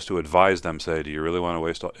 you're supposed to advise them, say, do you really want to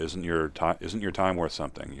waste isn't your time worth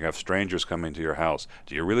something? You have strangers coming to your house.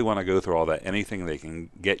 Do you really want to go through all that? Anything they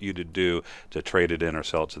can get you to do to trade it in or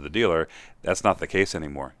sell it to the dealer, that's not the case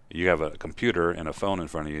anymore. You have a computer and a phone in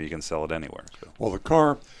front of you. You can sell it anywhere. So. Well, the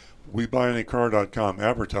car, WeBuyAnyCar.com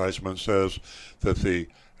advertisement says that the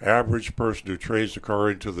average person who trades the car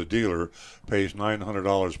into the dealer pays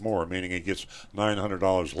 $900 more, meaning he gets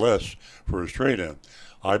 $900 less for his trade-in.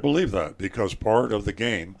 I believe that because part of the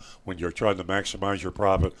game, when you're trying to maximize your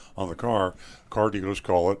profit on the car dealers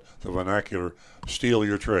call it, the vernacular, steal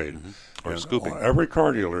your trade. Or scooping. Every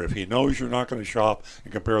car dealer, if he knows you're not going to shop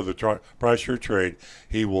and compare the price of your trade,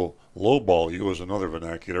 he will lowball you, as another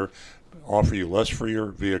vernacular, offer you less for your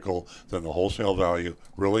vehicle than the wholesale value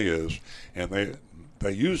really is. And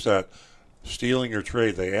they use that stealing your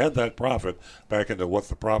trade. They add that profit back into what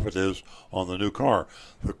the profit is on the new car.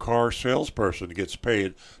 The car salesperson gets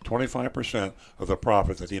paid 25% of the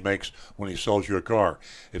profit that he makes when he sells you a car.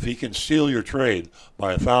 If he can steal your trade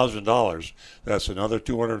by $1,000, that's another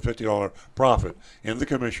 $250 profit in the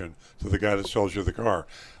commission to the guy that sells you the car.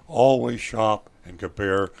 Always shop and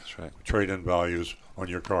compare trade-in values on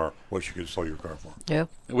your car, what you can sell your car for. Yeah.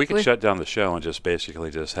 We could shut down the show and just basically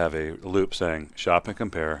just have a loop saying, shop and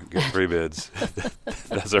compare, get free bids.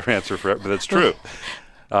 That's our answer for it, but it's true.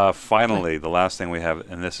 Finally, the last thing we have,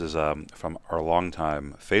 and this is from our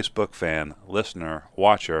longtime Facebook fan, listener,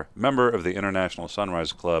 watcher, member of the International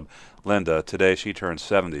Sunrise Club, Linda. Today, she turns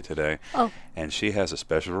 70 today, and she has a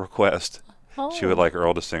special request. She would like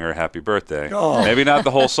Earl to sing her happy birthday. Oh. Maybe not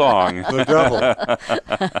the whole song. The devil.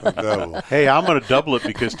 The devil. Hey, I'm going to double it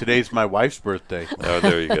because today's my wife's birthday. Oh,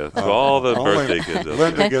 there you go. So all the birthday kids.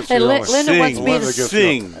 Linda gets Linda wants me to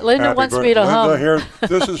sing. Linda wants me to hum. Linda, here,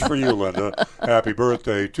 this is for you, Linda. Happy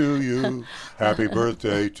birthday to you. Happy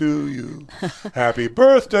birthday to you. Happy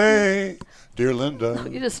birthday Dear Linda.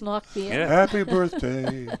 You just knocked me in. Yeah. Happy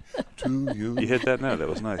birthday to you. You hit that note. That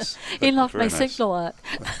was nice. He knocked my Very nice. signal out.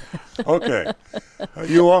 Okay.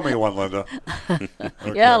 You owe me one, Linda. Okay.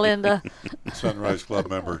 Yeah, Linda. Sunrise Club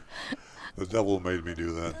member. The devil made me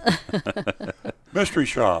do that. Mystery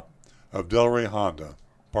Shop of Delray Honda,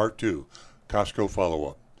 Part 2, Costco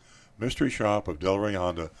follow-up. Mystery Shop of Delray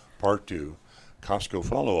Honda, Part 2, Costco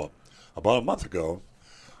follow-up. About a month ago,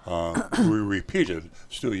 we repeated,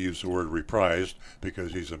 still use the word reprised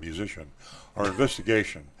because he's a musician, our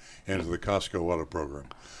investigation into the Costco Auto Program.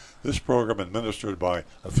 This program, administered by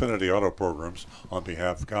Affinity Auto Programs on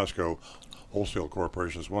behalf of Costco Wholesale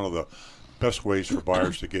Corporation, is one of the best ways for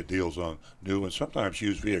buyers to get deals on new and sometimes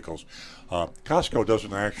used vehicles. Costco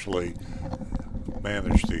doesn't actually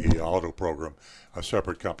manage the auto program. A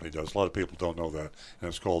separate company does. A lot of people don't know that, and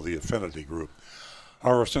it's called the Affinity Group.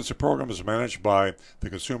 However, since the program is managed by the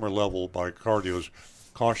consumer level by car dealers,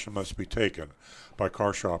 caution must be taken by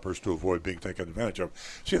car shoppers to avoid being taken advantage of.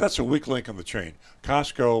 See, that's a weak link in the chain.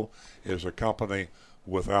 Costco is a company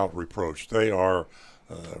without reproach. They are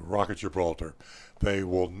Rock at Gibraltar. They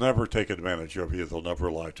will never take advantage of you. They'll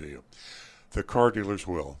never lie to you. The car dealers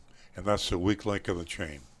will, and that's the weak link in the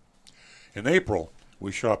chain. In April,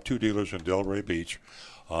 we shopped 2 dealers in Delray Beach,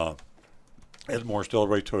 Edmore's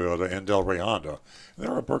Delray Toyota and Delray Honda.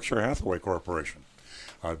 They're a Berkshire Hathaway corporation.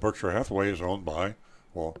 Berkshire Hathaway is owned by,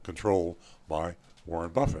 controlled by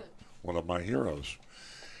Warren Buffett, one of my heroes.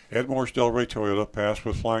 Edmore's Delray Toyota passed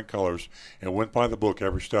with flying colors and went by the book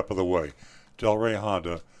every step of the way. Delray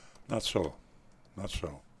Honda, not so. Not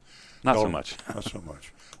so much. Not so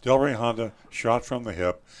much. Delray Honda shot from the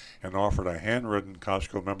hip and offered a handwritten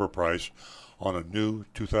Costco member price on a new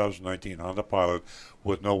 2019 Honda Pilot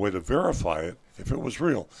with no way to verify it if it was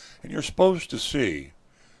real. And you're supposed to see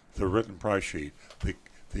the written price sheet, the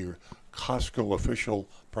Costco official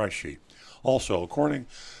price sheet. Also, according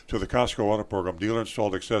to the Costco Auto Program,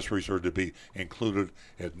 dealer-installed accessories are to be included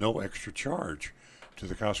at no extra charge to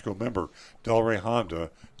the Costco member. Delray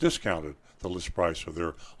Honda discounted the list price of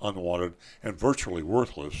their unwanted and virtually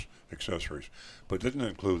worthless accessories, but didn't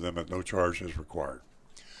include them at no charge as required.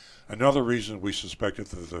 Another reason we suspected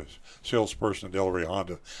that the salesperson at Delray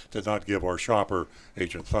Honda did not give our shopper,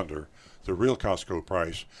 Agent Thunder, the real Costco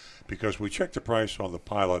price, because we checked the price on the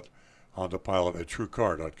Honda Pilot at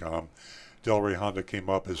TrueCar.com. Delray Honda came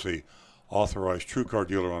up as the authorized TrueCar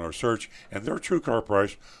dealer on our search, and their TrueCar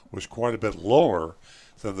price was quite a bit lower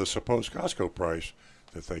than the supposed Costco price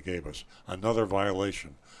that they gave us. Another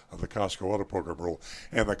violation of the Costco Auto Program rule.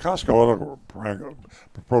 And the Costco Auto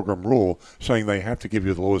Program rule saying they have to give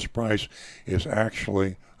you the lowest price is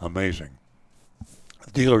actually amazing.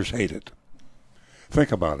 Dealers hate it.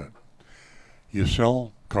 Think about it. You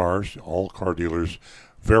sell cars, all car dealers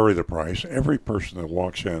vary the price. Every person that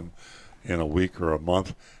walks in a week or a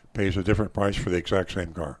month pays a different price for the exact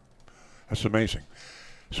same car. That's amazing.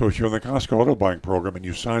 So if you're in the Costco Auto Buying Program and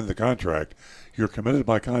you sign the contract, you're committed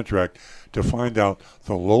by contract to find out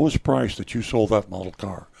the lowest price that you sold that model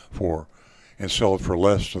car for and sell it for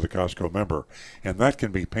less to the Costco member. And that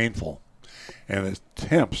can be painful. And it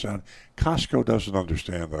tempts. And Costco doesn't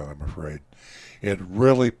understand that, I'm afraid. It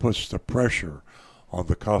really puts the pressure on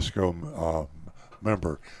the Costco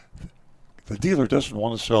member. The dealer doesn't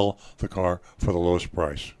want to sell the car for the lowest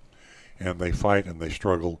price. And they fight and they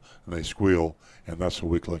struggle and they squeal, and that's a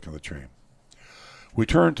weak link in the chain. We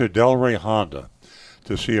turn to Delray Honda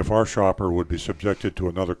to see if our shopper would be subjected to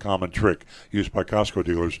another common trick used by Costco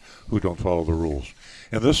dealers who don't follow the rules.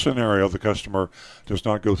 In this scenario, the customer does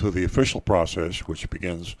not go through the official process, which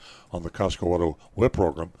begins on the Costco Auto web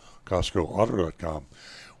program, CostcoAuto.com.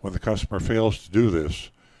 When the customer fails to do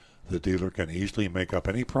this, the dealer can easily make up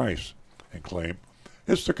any price and claim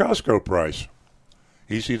it's the Costco price.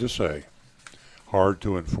 Easy to say, hard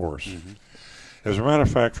to enforce. Mm-hmm. As a matter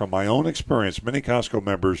of fact, from my own experience, many Costco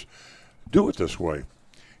members do it this way.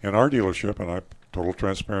 In our dealership, and total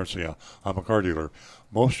transparency, I'm a car dealer,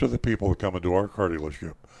 most of the people that come into our car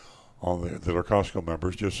dealership that are Costco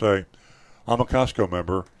members just say, I'm a Costco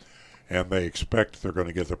member, and they expect they're going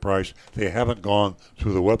to get the price. They haven't gone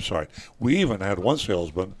through the website. We even had one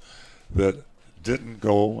salesman that didn't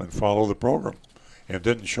go and follow the program and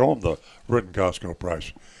didn't show them the written Costco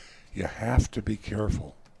price. You have to be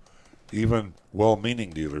careful. Even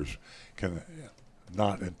well-meaning dealers can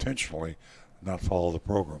not intentionally not follow the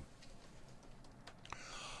program.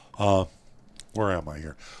 Where am I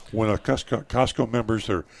here? When a Costco members,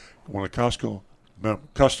 when a Costco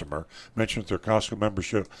customer mentions their Costco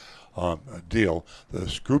membership deal, the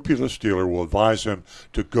scrupulous dealer will advise them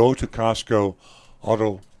to go to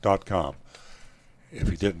CostcoAuto.com if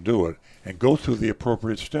he didn't do it and go through the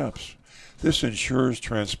appropriate steps. This ensures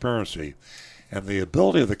transparency and the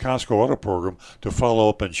ability of the Costco Auto Program to follow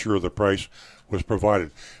up and ensure the price was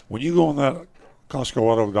provided. When you go on that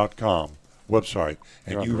CostcoAuto.com website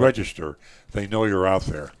and you register, they know you're out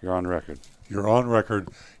there. You're on record. You're on record.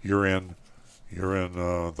 You're in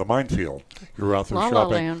the minefield. You're out there La La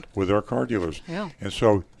shopping Land. with our car dealers. Yeah. And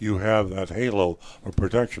so you have that halo of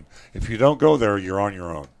protection. If you don't go there, you're on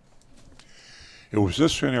your own. It was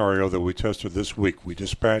this scenario that we tested this week. We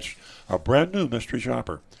dispatched a brand new mystery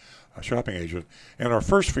shopper, a shopping agent, and our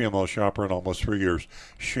first female shopper in almost 3 years.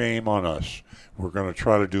 Shame on us. We're going to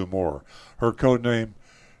try to do more. Her code name,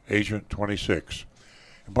 Agent 26.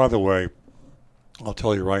 And by the way, I'll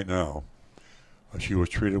tell you right now, she was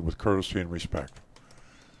treated with courtesy and respect.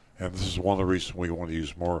 And this is one of the reasons we want to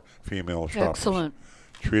use more female shoppers. Excellent.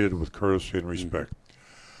 Treated with courtesy and respect.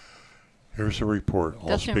 Here's the report.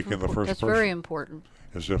 I'll speak in the first That's person. very important.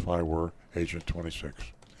 As if I were Agent 26.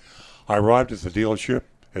 I arrived at the dealership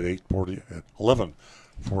at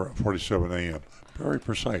 11:47 a.m. Very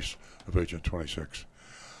precise of Agent 26.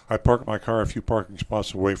 I parked my car a few parking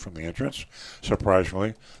spots away from the entrance.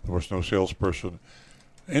 Surprisingly, there was no salesperson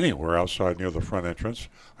anywhere outside near the front entrance.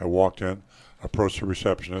 I walked in, approached the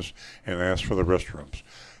receptionist, and asked for the restrooms.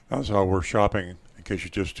 That's how we're shopping, in case you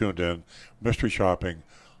just tuned in. Mystery shopping,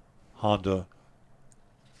 Honda.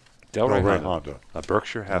 Delray Honda. A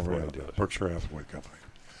Berkshire Hathaway dealer. Berkshire Hathaway company.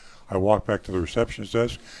 I walked back to the receptionist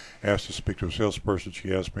desk, asked to speak to a salesperson.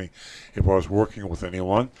 She asked me if I was working with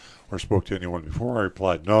anyone or spoke to anyone before. I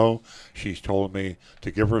replied no. She told me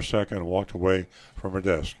to give her a second and walked away from her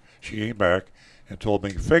desk. She came back and told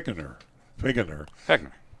me Figner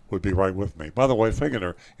would be right with me. By the way,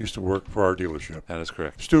 Figner used to work for our dealership. That is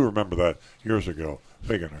correct. Stu, remember that years ago.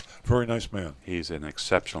 Figner, very nice man. He's an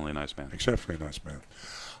exceptionally nice man. Exceptionally nice man.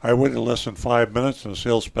 I waited less than 5 minutes, and a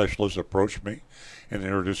sales specialist approached me and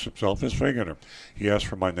introduced himself as Figner. He asked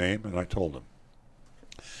for my name, and I told him.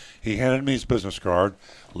 He handed me his business card,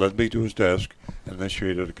 led me to his desk, and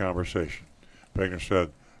initiated a conversation. Figner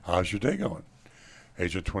said, "How's your day going?"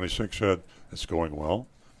 Agent 26 said, "It's going well."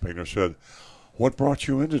 Figner said, "What brought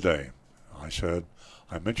you in today?" I said,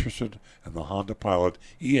 "I'm interested in the Honda Pilot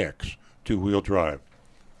EX two-wheel drive."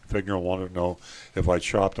 Figner wanted to know if I'd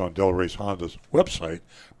shopped on Delray Honda's website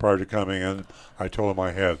prior to coming in. I told him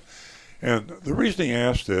I had. And the reason he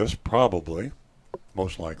asked this, probably,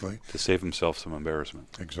 most likely, to save himself some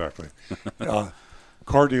embarrassment. Exactly.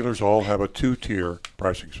 Car dealers all have a two-tier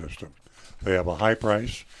pricing system. They have a high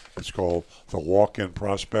price. It's called the walk-in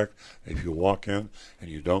prospect. If you walk in and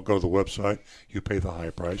you don't go to the website, you pay the high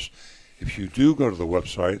price. If you do go to the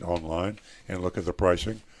website online and look at the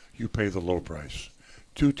pricing, you pay the low price.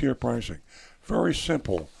 Two-tier pricing. Very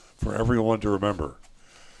simple for everyone to remember.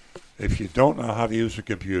 If you don't know how to use a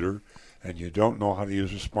computer and you don't know how to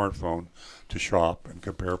use a smartphone to shop and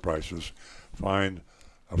compare prices, find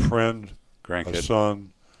a friend, grandkid, a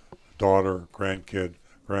son, daughter, grandkid,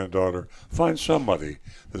 granddaughter. Find somebody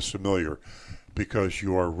that's familiar, because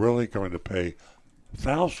you are really going to pay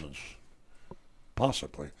thousands,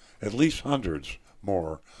 possibly, at least hundreds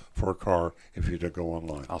more for a car if you go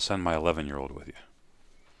online. I'll send my 11-year-old with you.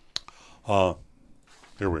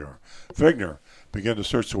 Here we are. Figner began to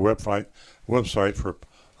search the website for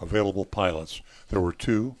available pilots. There were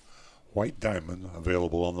 2 White Diamond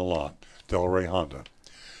available on the lot, Delray Honda.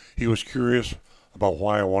 He was curious about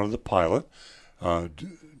why I wanted the Pilot.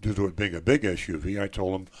 Due to it being a big SUV, I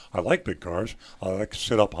told him I like big cars. I like to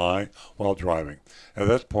sit up high while driving. At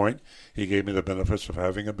that point, he gave me the benefits of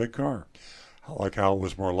having a big car. I like how it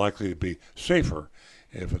was more likely to be safer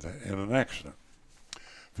in an accident.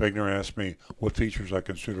 Figner asked me what features I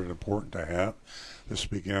considered important to have. This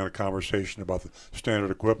began a conversation about the standard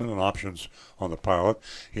equipment and options on the Pilot.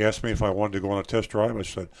 He asked me if I wanted to go on a test drive. I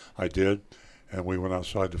said I did, and we went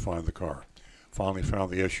outside to find the car. Finally found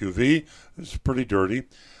the SUV. It's pretty dirty.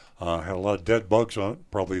 Had a lot of dead bugs on it,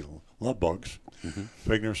 probably love bugs.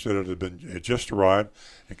 Figner said it had just arrived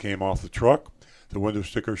and came off the truck. The window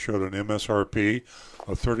sticker showed an MSRP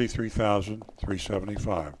of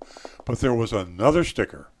 $33,375. But there was another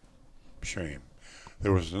sticker. Shame.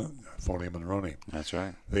 There was Phony Monroney. That's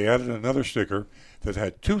right. They added another sticker that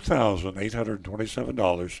had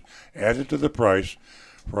 $2,827 added to the price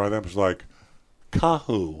for items like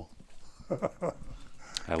Kahoo.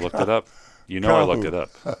 I looked it up. You know, Kahoo. I looked it up.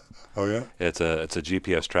 Oh yeah. It's a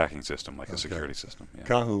GPS tracking system, like a security system. Yeah.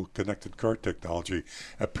 Kahoo connected car technology,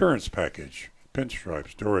 appearance package,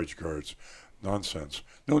 pinstripes, storage guards, nonsense.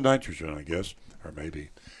 No nitrogen, I guess, or maybe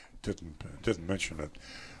didn't mention it.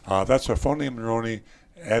 That's a Phony Monroney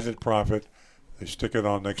added profit. They stick it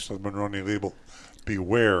on next to the Monroney label.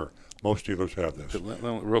 Beware Most dealers have this.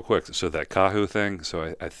 Real quick, so that Kahoo thing,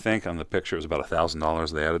 so I think on the picture it was about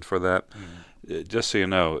 $1,000 they added for that. Just so you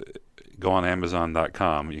know, go on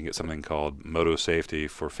Amazon.com. You can get something called Moto Safety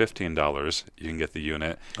for $15. You can get the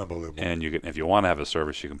unit. Unbelievable. And you can, if you want to have a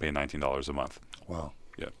service, you can pay $19 a month. Wow.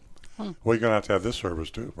 Yeah. Well, you're going to have this service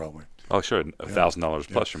too, probably. Oh, sure.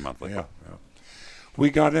 $1,000 plus your monthly. Yeah. We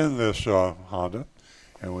got in this Honda,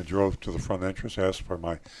 and we drove to the front entrance, asked for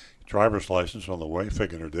my driver's license on the way.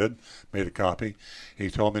 Figner did, made a copy. He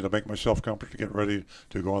told me to make myself comfortable to get ready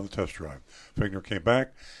to go on the test drive. Figner came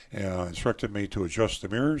back and instructed me to adjust the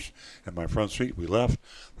mirrors in my front seat. We left.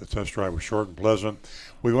 The test drive was short and pleasant.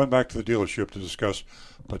 We went back to the dealership to discuss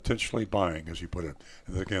potentially buying, as he put it.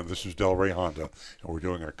 And again, this is Delray Honda, and we're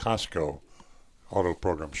doing a Costco auto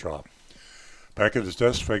program shop. Back at his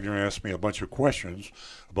desk, Figner asked me a bunch of questions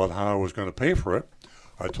about how I was going to pay for it.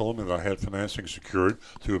 I told him that I had financing secured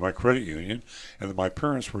through my credit union and that my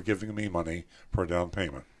parents were giving me money for a down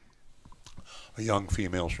payment. A young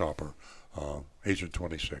female shopper, agent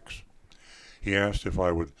 26. He asked if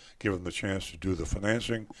I would give him the chance to do the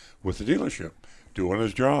financing with the dealership, doing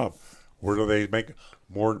his job. Where do they make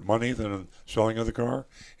more money than selling of the car?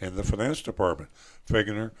 In the finance department.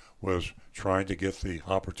 Figner was trying to get the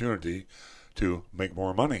opportunity to make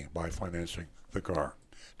more money by financing the car,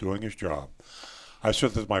 doing his job. I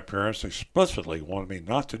said that my parents explicitly wanted me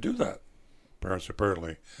not to do that. Parents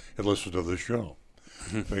apparently had listened to this show.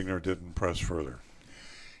 Figner didn't press further.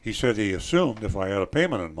 He said he assumed if I had a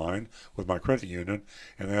payment in mind with my credit union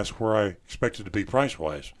and asked where I expected to be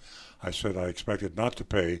price-wise. I said I expected not to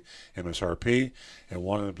pay MSRP and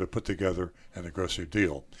wanted him to put together an aggressive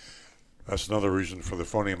deal. That's another reason for the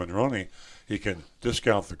phony Monroney. He can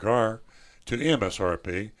discount the car to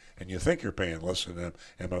MSRP, and you think you're paying less than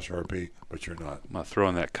MSRP, but you're not. I'm not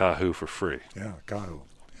throwing that Kahoo for free. Yeah, Kahoo.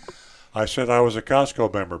 I said I was a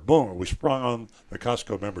Costco member. Boom, we sprung on the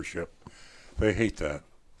Costco membership. They hate that.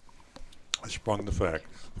 I sprung the fact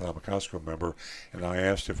that I'm a Costco member, and I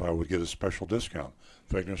asked if I would get a special discount.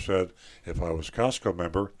 Figner said if I was a Costco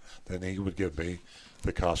member, then he would give me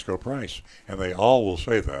the Costco price. And they all will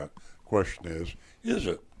say that. Question is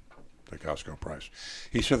it the Costco price?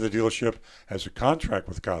 He said the dealership has a contract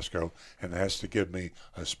with Costco and has to give me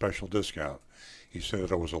a special discount. He said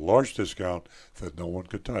that it was a large discount that no one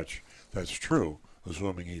could touch. That's true,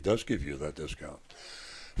 assuming he does give you that discount.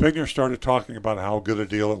 Figner started talking about how good a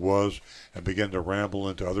deal it was and began to ramble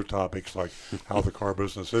into other topics like how the car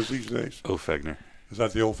business is these days. Oh, Figner. Is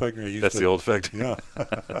that the old Figner? That's the old Figner.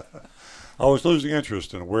 Yeah. I was losing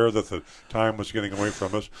interest and aware that the time was getting away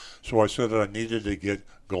from us, so I said that I needed to get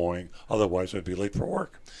going, otherwise I'd be late for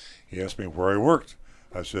work. He asked me where I worked.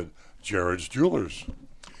 I said, Jared's Jewelers.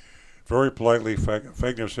 Very politely,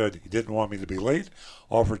 Figner said he didn't want me to be late,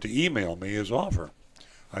 offered to email me his offer.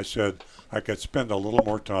 I said I could spend a little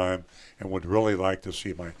more time and would really like to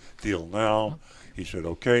see my deal now. He said,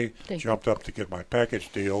 okay, jumped up to get my package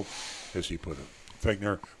deal, as he put it.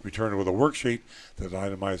 Figner returned with a worksheet that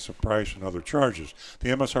itemized the price and other charges. The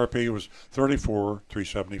MSRP was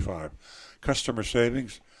 $34,375. Customer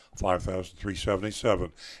savings,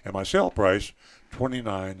 $5,377, and my sale price,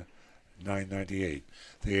 $29,998.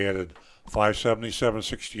 They added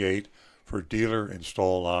 $577.68 for dealer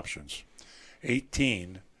installed options,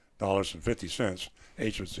 $18.50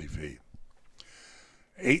 agency fee,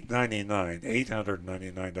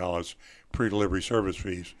 $899 pre-delivery service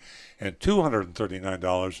fees, and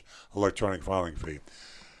 $239 electronic filing fee.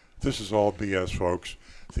 This is all BS, folks.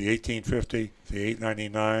 The $1,850, the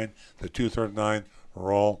 $899, the $239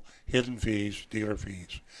 are all hidden fees, dealer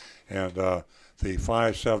fees, and the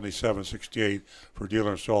 $577.68 for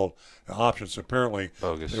dealer installed options. Apparently,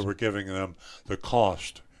 bogus. They were giving them the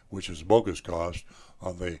cost, which is bogus cost,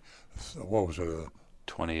 on the what was it?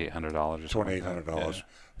 $2,800 or $2,800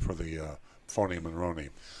 for the phony Monroney.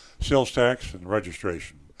 Sales tax and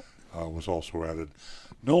registration was also added.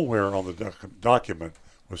 Nowhere on the document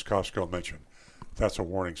was Costco mentioned. That's a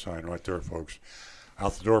warning sign right there, folks.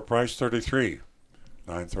 Out the door price,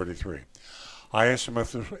 $33,933. I asked him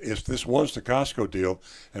if this was the Costco deal,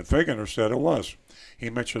 and Figner said it was. He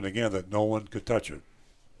mentioned again that no one could touch it.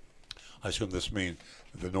 I assume this means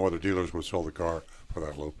that no other dealers would sell the car for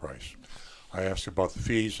that low price. I asked about the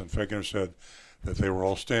fees, and Figner said that they were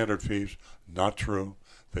all standard fees. Not true.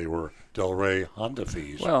 They were Delray Honda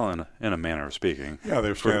fees. Well, in a manner of speaking. Yeah,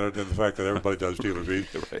 they're standard in the fact that everybody does dealer fees.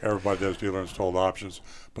 Right. Everybody does dealer installed options,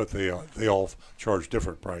 but they all charge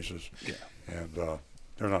different prices. Yeah. And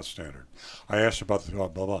they're not standard. I asked about the blah,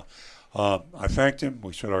 blah, blah. I thanked him.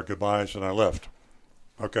 We said our goodbyes, and I left.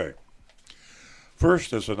 Okay.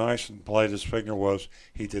 First, as nice and polite as Figner was,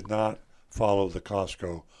 he did not follow the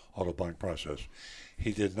Costco auto buying process.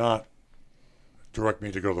 He did not direct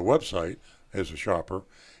me to go to the website as a shopper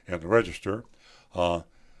and the register,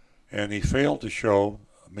 and he failed to show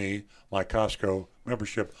me my Costco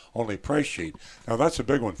membership only price sheet. Now that's a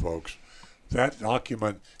big one, folks. That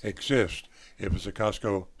document exists if it's a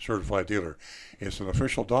Costco certified dealer. It's an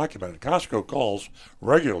official document. And Costco calls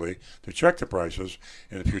regularly to check the prices,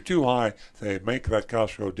 and if you're too high, they make that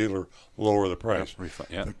Costco dealer lower the price.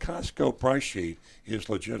 Yeah. The Costco price sheet is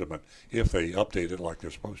legitimate if they update it like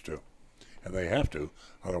they're supposed to. And they have to,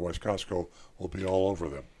 otherwise Costco will be all over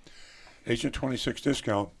them. Agent 26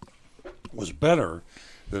 discount was better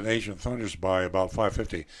than Agent Thunder's by about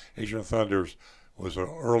 $5.50. Agent Thunder's was an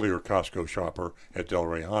earlier Costco shopper at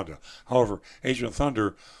Delray Honda. However, Agent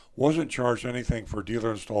Thunder wasn't charged anything for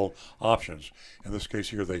dealer-installed options. In this case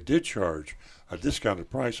here, they did charge a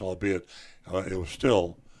discounted price, albeit it was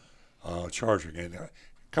still charging. And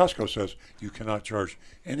Costco says you cannot charge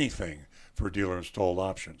anything for dealer-installed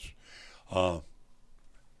options.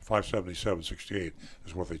 $577.68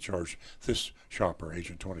 is what they charged this shopper,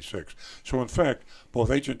 Agent 26. So in fact,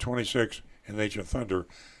 both Agent 26 and Agent Thunder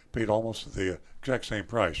paid almost the exact same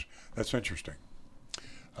price. That's interesting.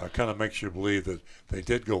 Kind of makes you believe that they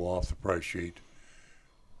did go off the price sheet,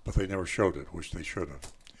 but they never showed it, which they should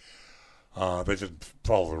have. They didn't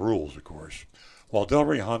follow the rules, of course. While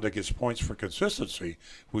Delray Honda gets points for consistency,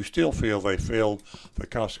 we still feel they failed the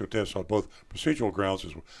Costco test on both procedural grounds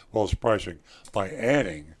as well as pricing by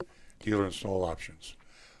adding dealer install options.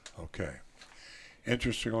 Okay.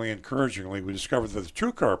 Interestingly, encouragingly, we discovered that the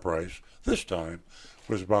true car price this time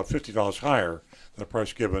was about $50 higher than the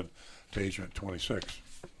price given to Agent 26.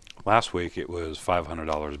 Last week it was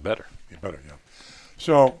 $500 better. Yeah.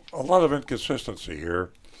 So a lot of inconsistency here,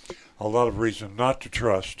 a lot of reason not to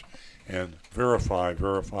trust, and verify.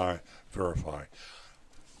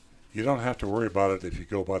 You don't have to worry about it if you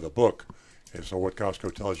go by the book as to what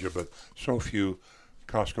Costco tells you, but so few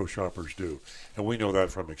Costco shoppers do. And we know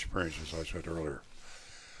that from experience, as I said earlier.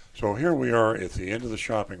 So here we are at the end of the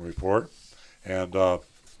shopping report. And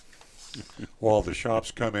while the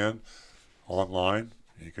shops come in online,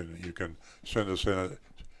 you can send us in a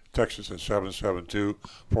text us at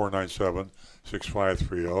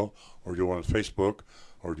 772-497-6530, or do it on Facebook,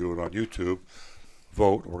 or do it on YouTube.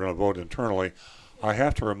 Vote. We're going to vote internally. I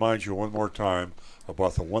have to remind you one more time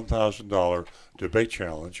about the $1,000 debate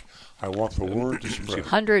challenge. I want the word to spread.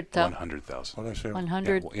 100,000. 100,000. What did I say?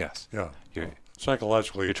 100. Yeah, yes. Yeah. You're,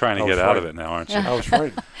 psychologically, you're trying to get out of it now, aren't you? I was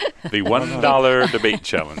right. The $1 debate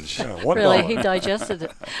challenge. Yeah, $1. Really, he digested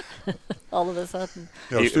it all of a sudden.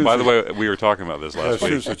 By the way, we were talking about this last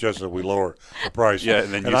week. Stu suggested we lower the price. Yeah,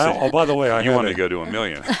 and then you said, by the way, you wanted to go to $1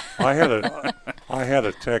 million. I had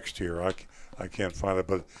a text here. I can't find it,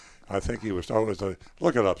 but I think he was.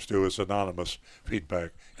 Look it up, Stu. It's anonymous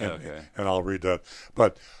feedback, and I'll read that.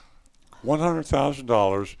 But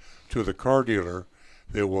 $100,000 to the car dealer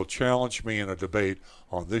that will challenge me in a debate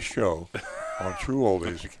on this show on True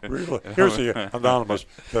Oldies. Here's the anonymous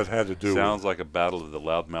that had to do. Sounds like a battle of the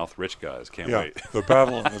loudmouth rich guys. Can't wait. The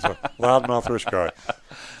battle is a loudmouth rich guy.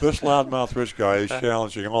 This loudmouth rich guy is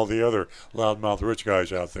challenging all the other loudmouth rich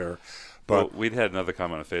guys out there. But we'd had another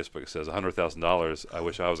comment on Facebook that says $100,000. I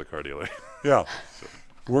wish I was a car dealer. Yeah,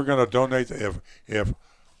 we're going to donate. If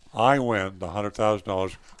I win, the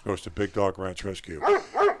 $100,000 goes to Big Dog Ranch Rescue.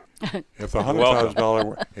 If the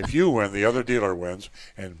 $100,000, if you win, the other dealer wins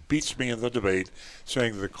and beats me in the debate,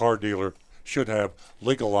 saying that the car dealer should have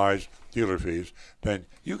legalized dealer fees, then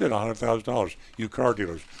you get $100,000. You car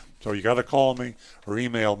dealers. So you got to call me or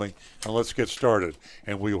email me, and let's get started.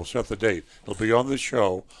 And we will set the date. It'll be on this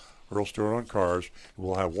show, Earl Stewart on Cars.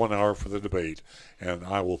 We'll have 1 hour for the debate, and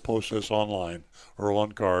I will post this online, Earl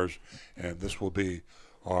on Cars, and this will be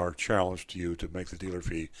our challenge to you to make the dealer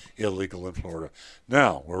fee illegal in Florida.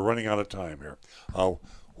 Now, we're running out of time here.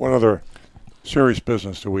 What other serious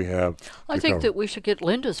business do we have? I think that we should get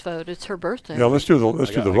Linda's vote. It's her birthday. Yeah, let's do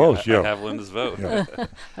the votes. I have Linda's vote. Yeah.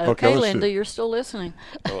 Okay, Linda, you're still listening.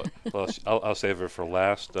 Well, I'll save her for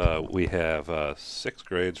last. We have 6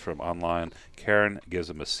 grades from online. Karen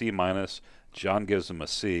gives him a C-. John gives him a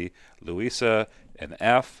C. Louisa an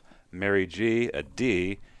F. Mary G a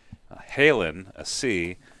D. Halen a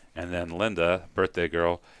C, and then Linda, birthday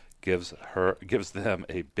girl, gives them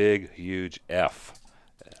a big, huge F.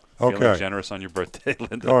 Feeling generous on your birthday,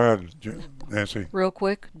 Linda. Go ahead, Nancy. Real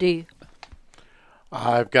quick, D.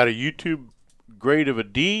 I've got a YouTube grade of a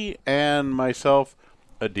D, and myself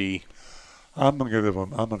a D. I'm gonna give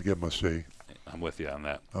him a C. I'm with you on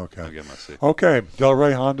that. Okay. I'll give him a C. Okay,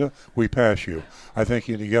 Delray Honda, we pass you. I think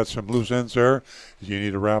you got some loose ends there. You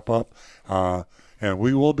need to wrap up. And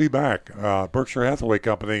we will be back. Berkshire Hathaway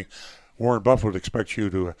Company, Warren Buffett expects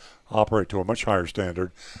you to operate to a much higher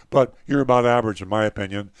standard, but you're about average in my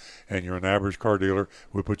opinion, and you're an average car dealer.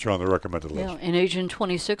 We put you on the recommended list. Yeah, and Agent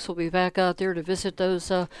 26 will be back out there to visit those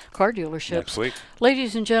car dealerships. Next week.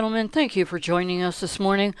 Ladies and gentlemen, thank you for joining us this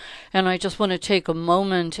morning, and I just want to take a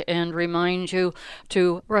moment and remind you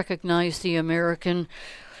to recognize the American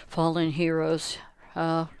fallen heroes.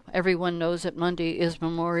 Everyone knows that Monday is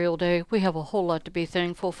Memorial Day. We have a whole lot to be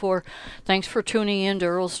thankful for. Thanks for tuning in to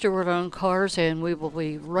Earl Stewart on Cars, and we will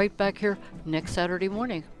be right back here next Saturday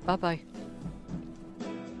morning. Bye-bye.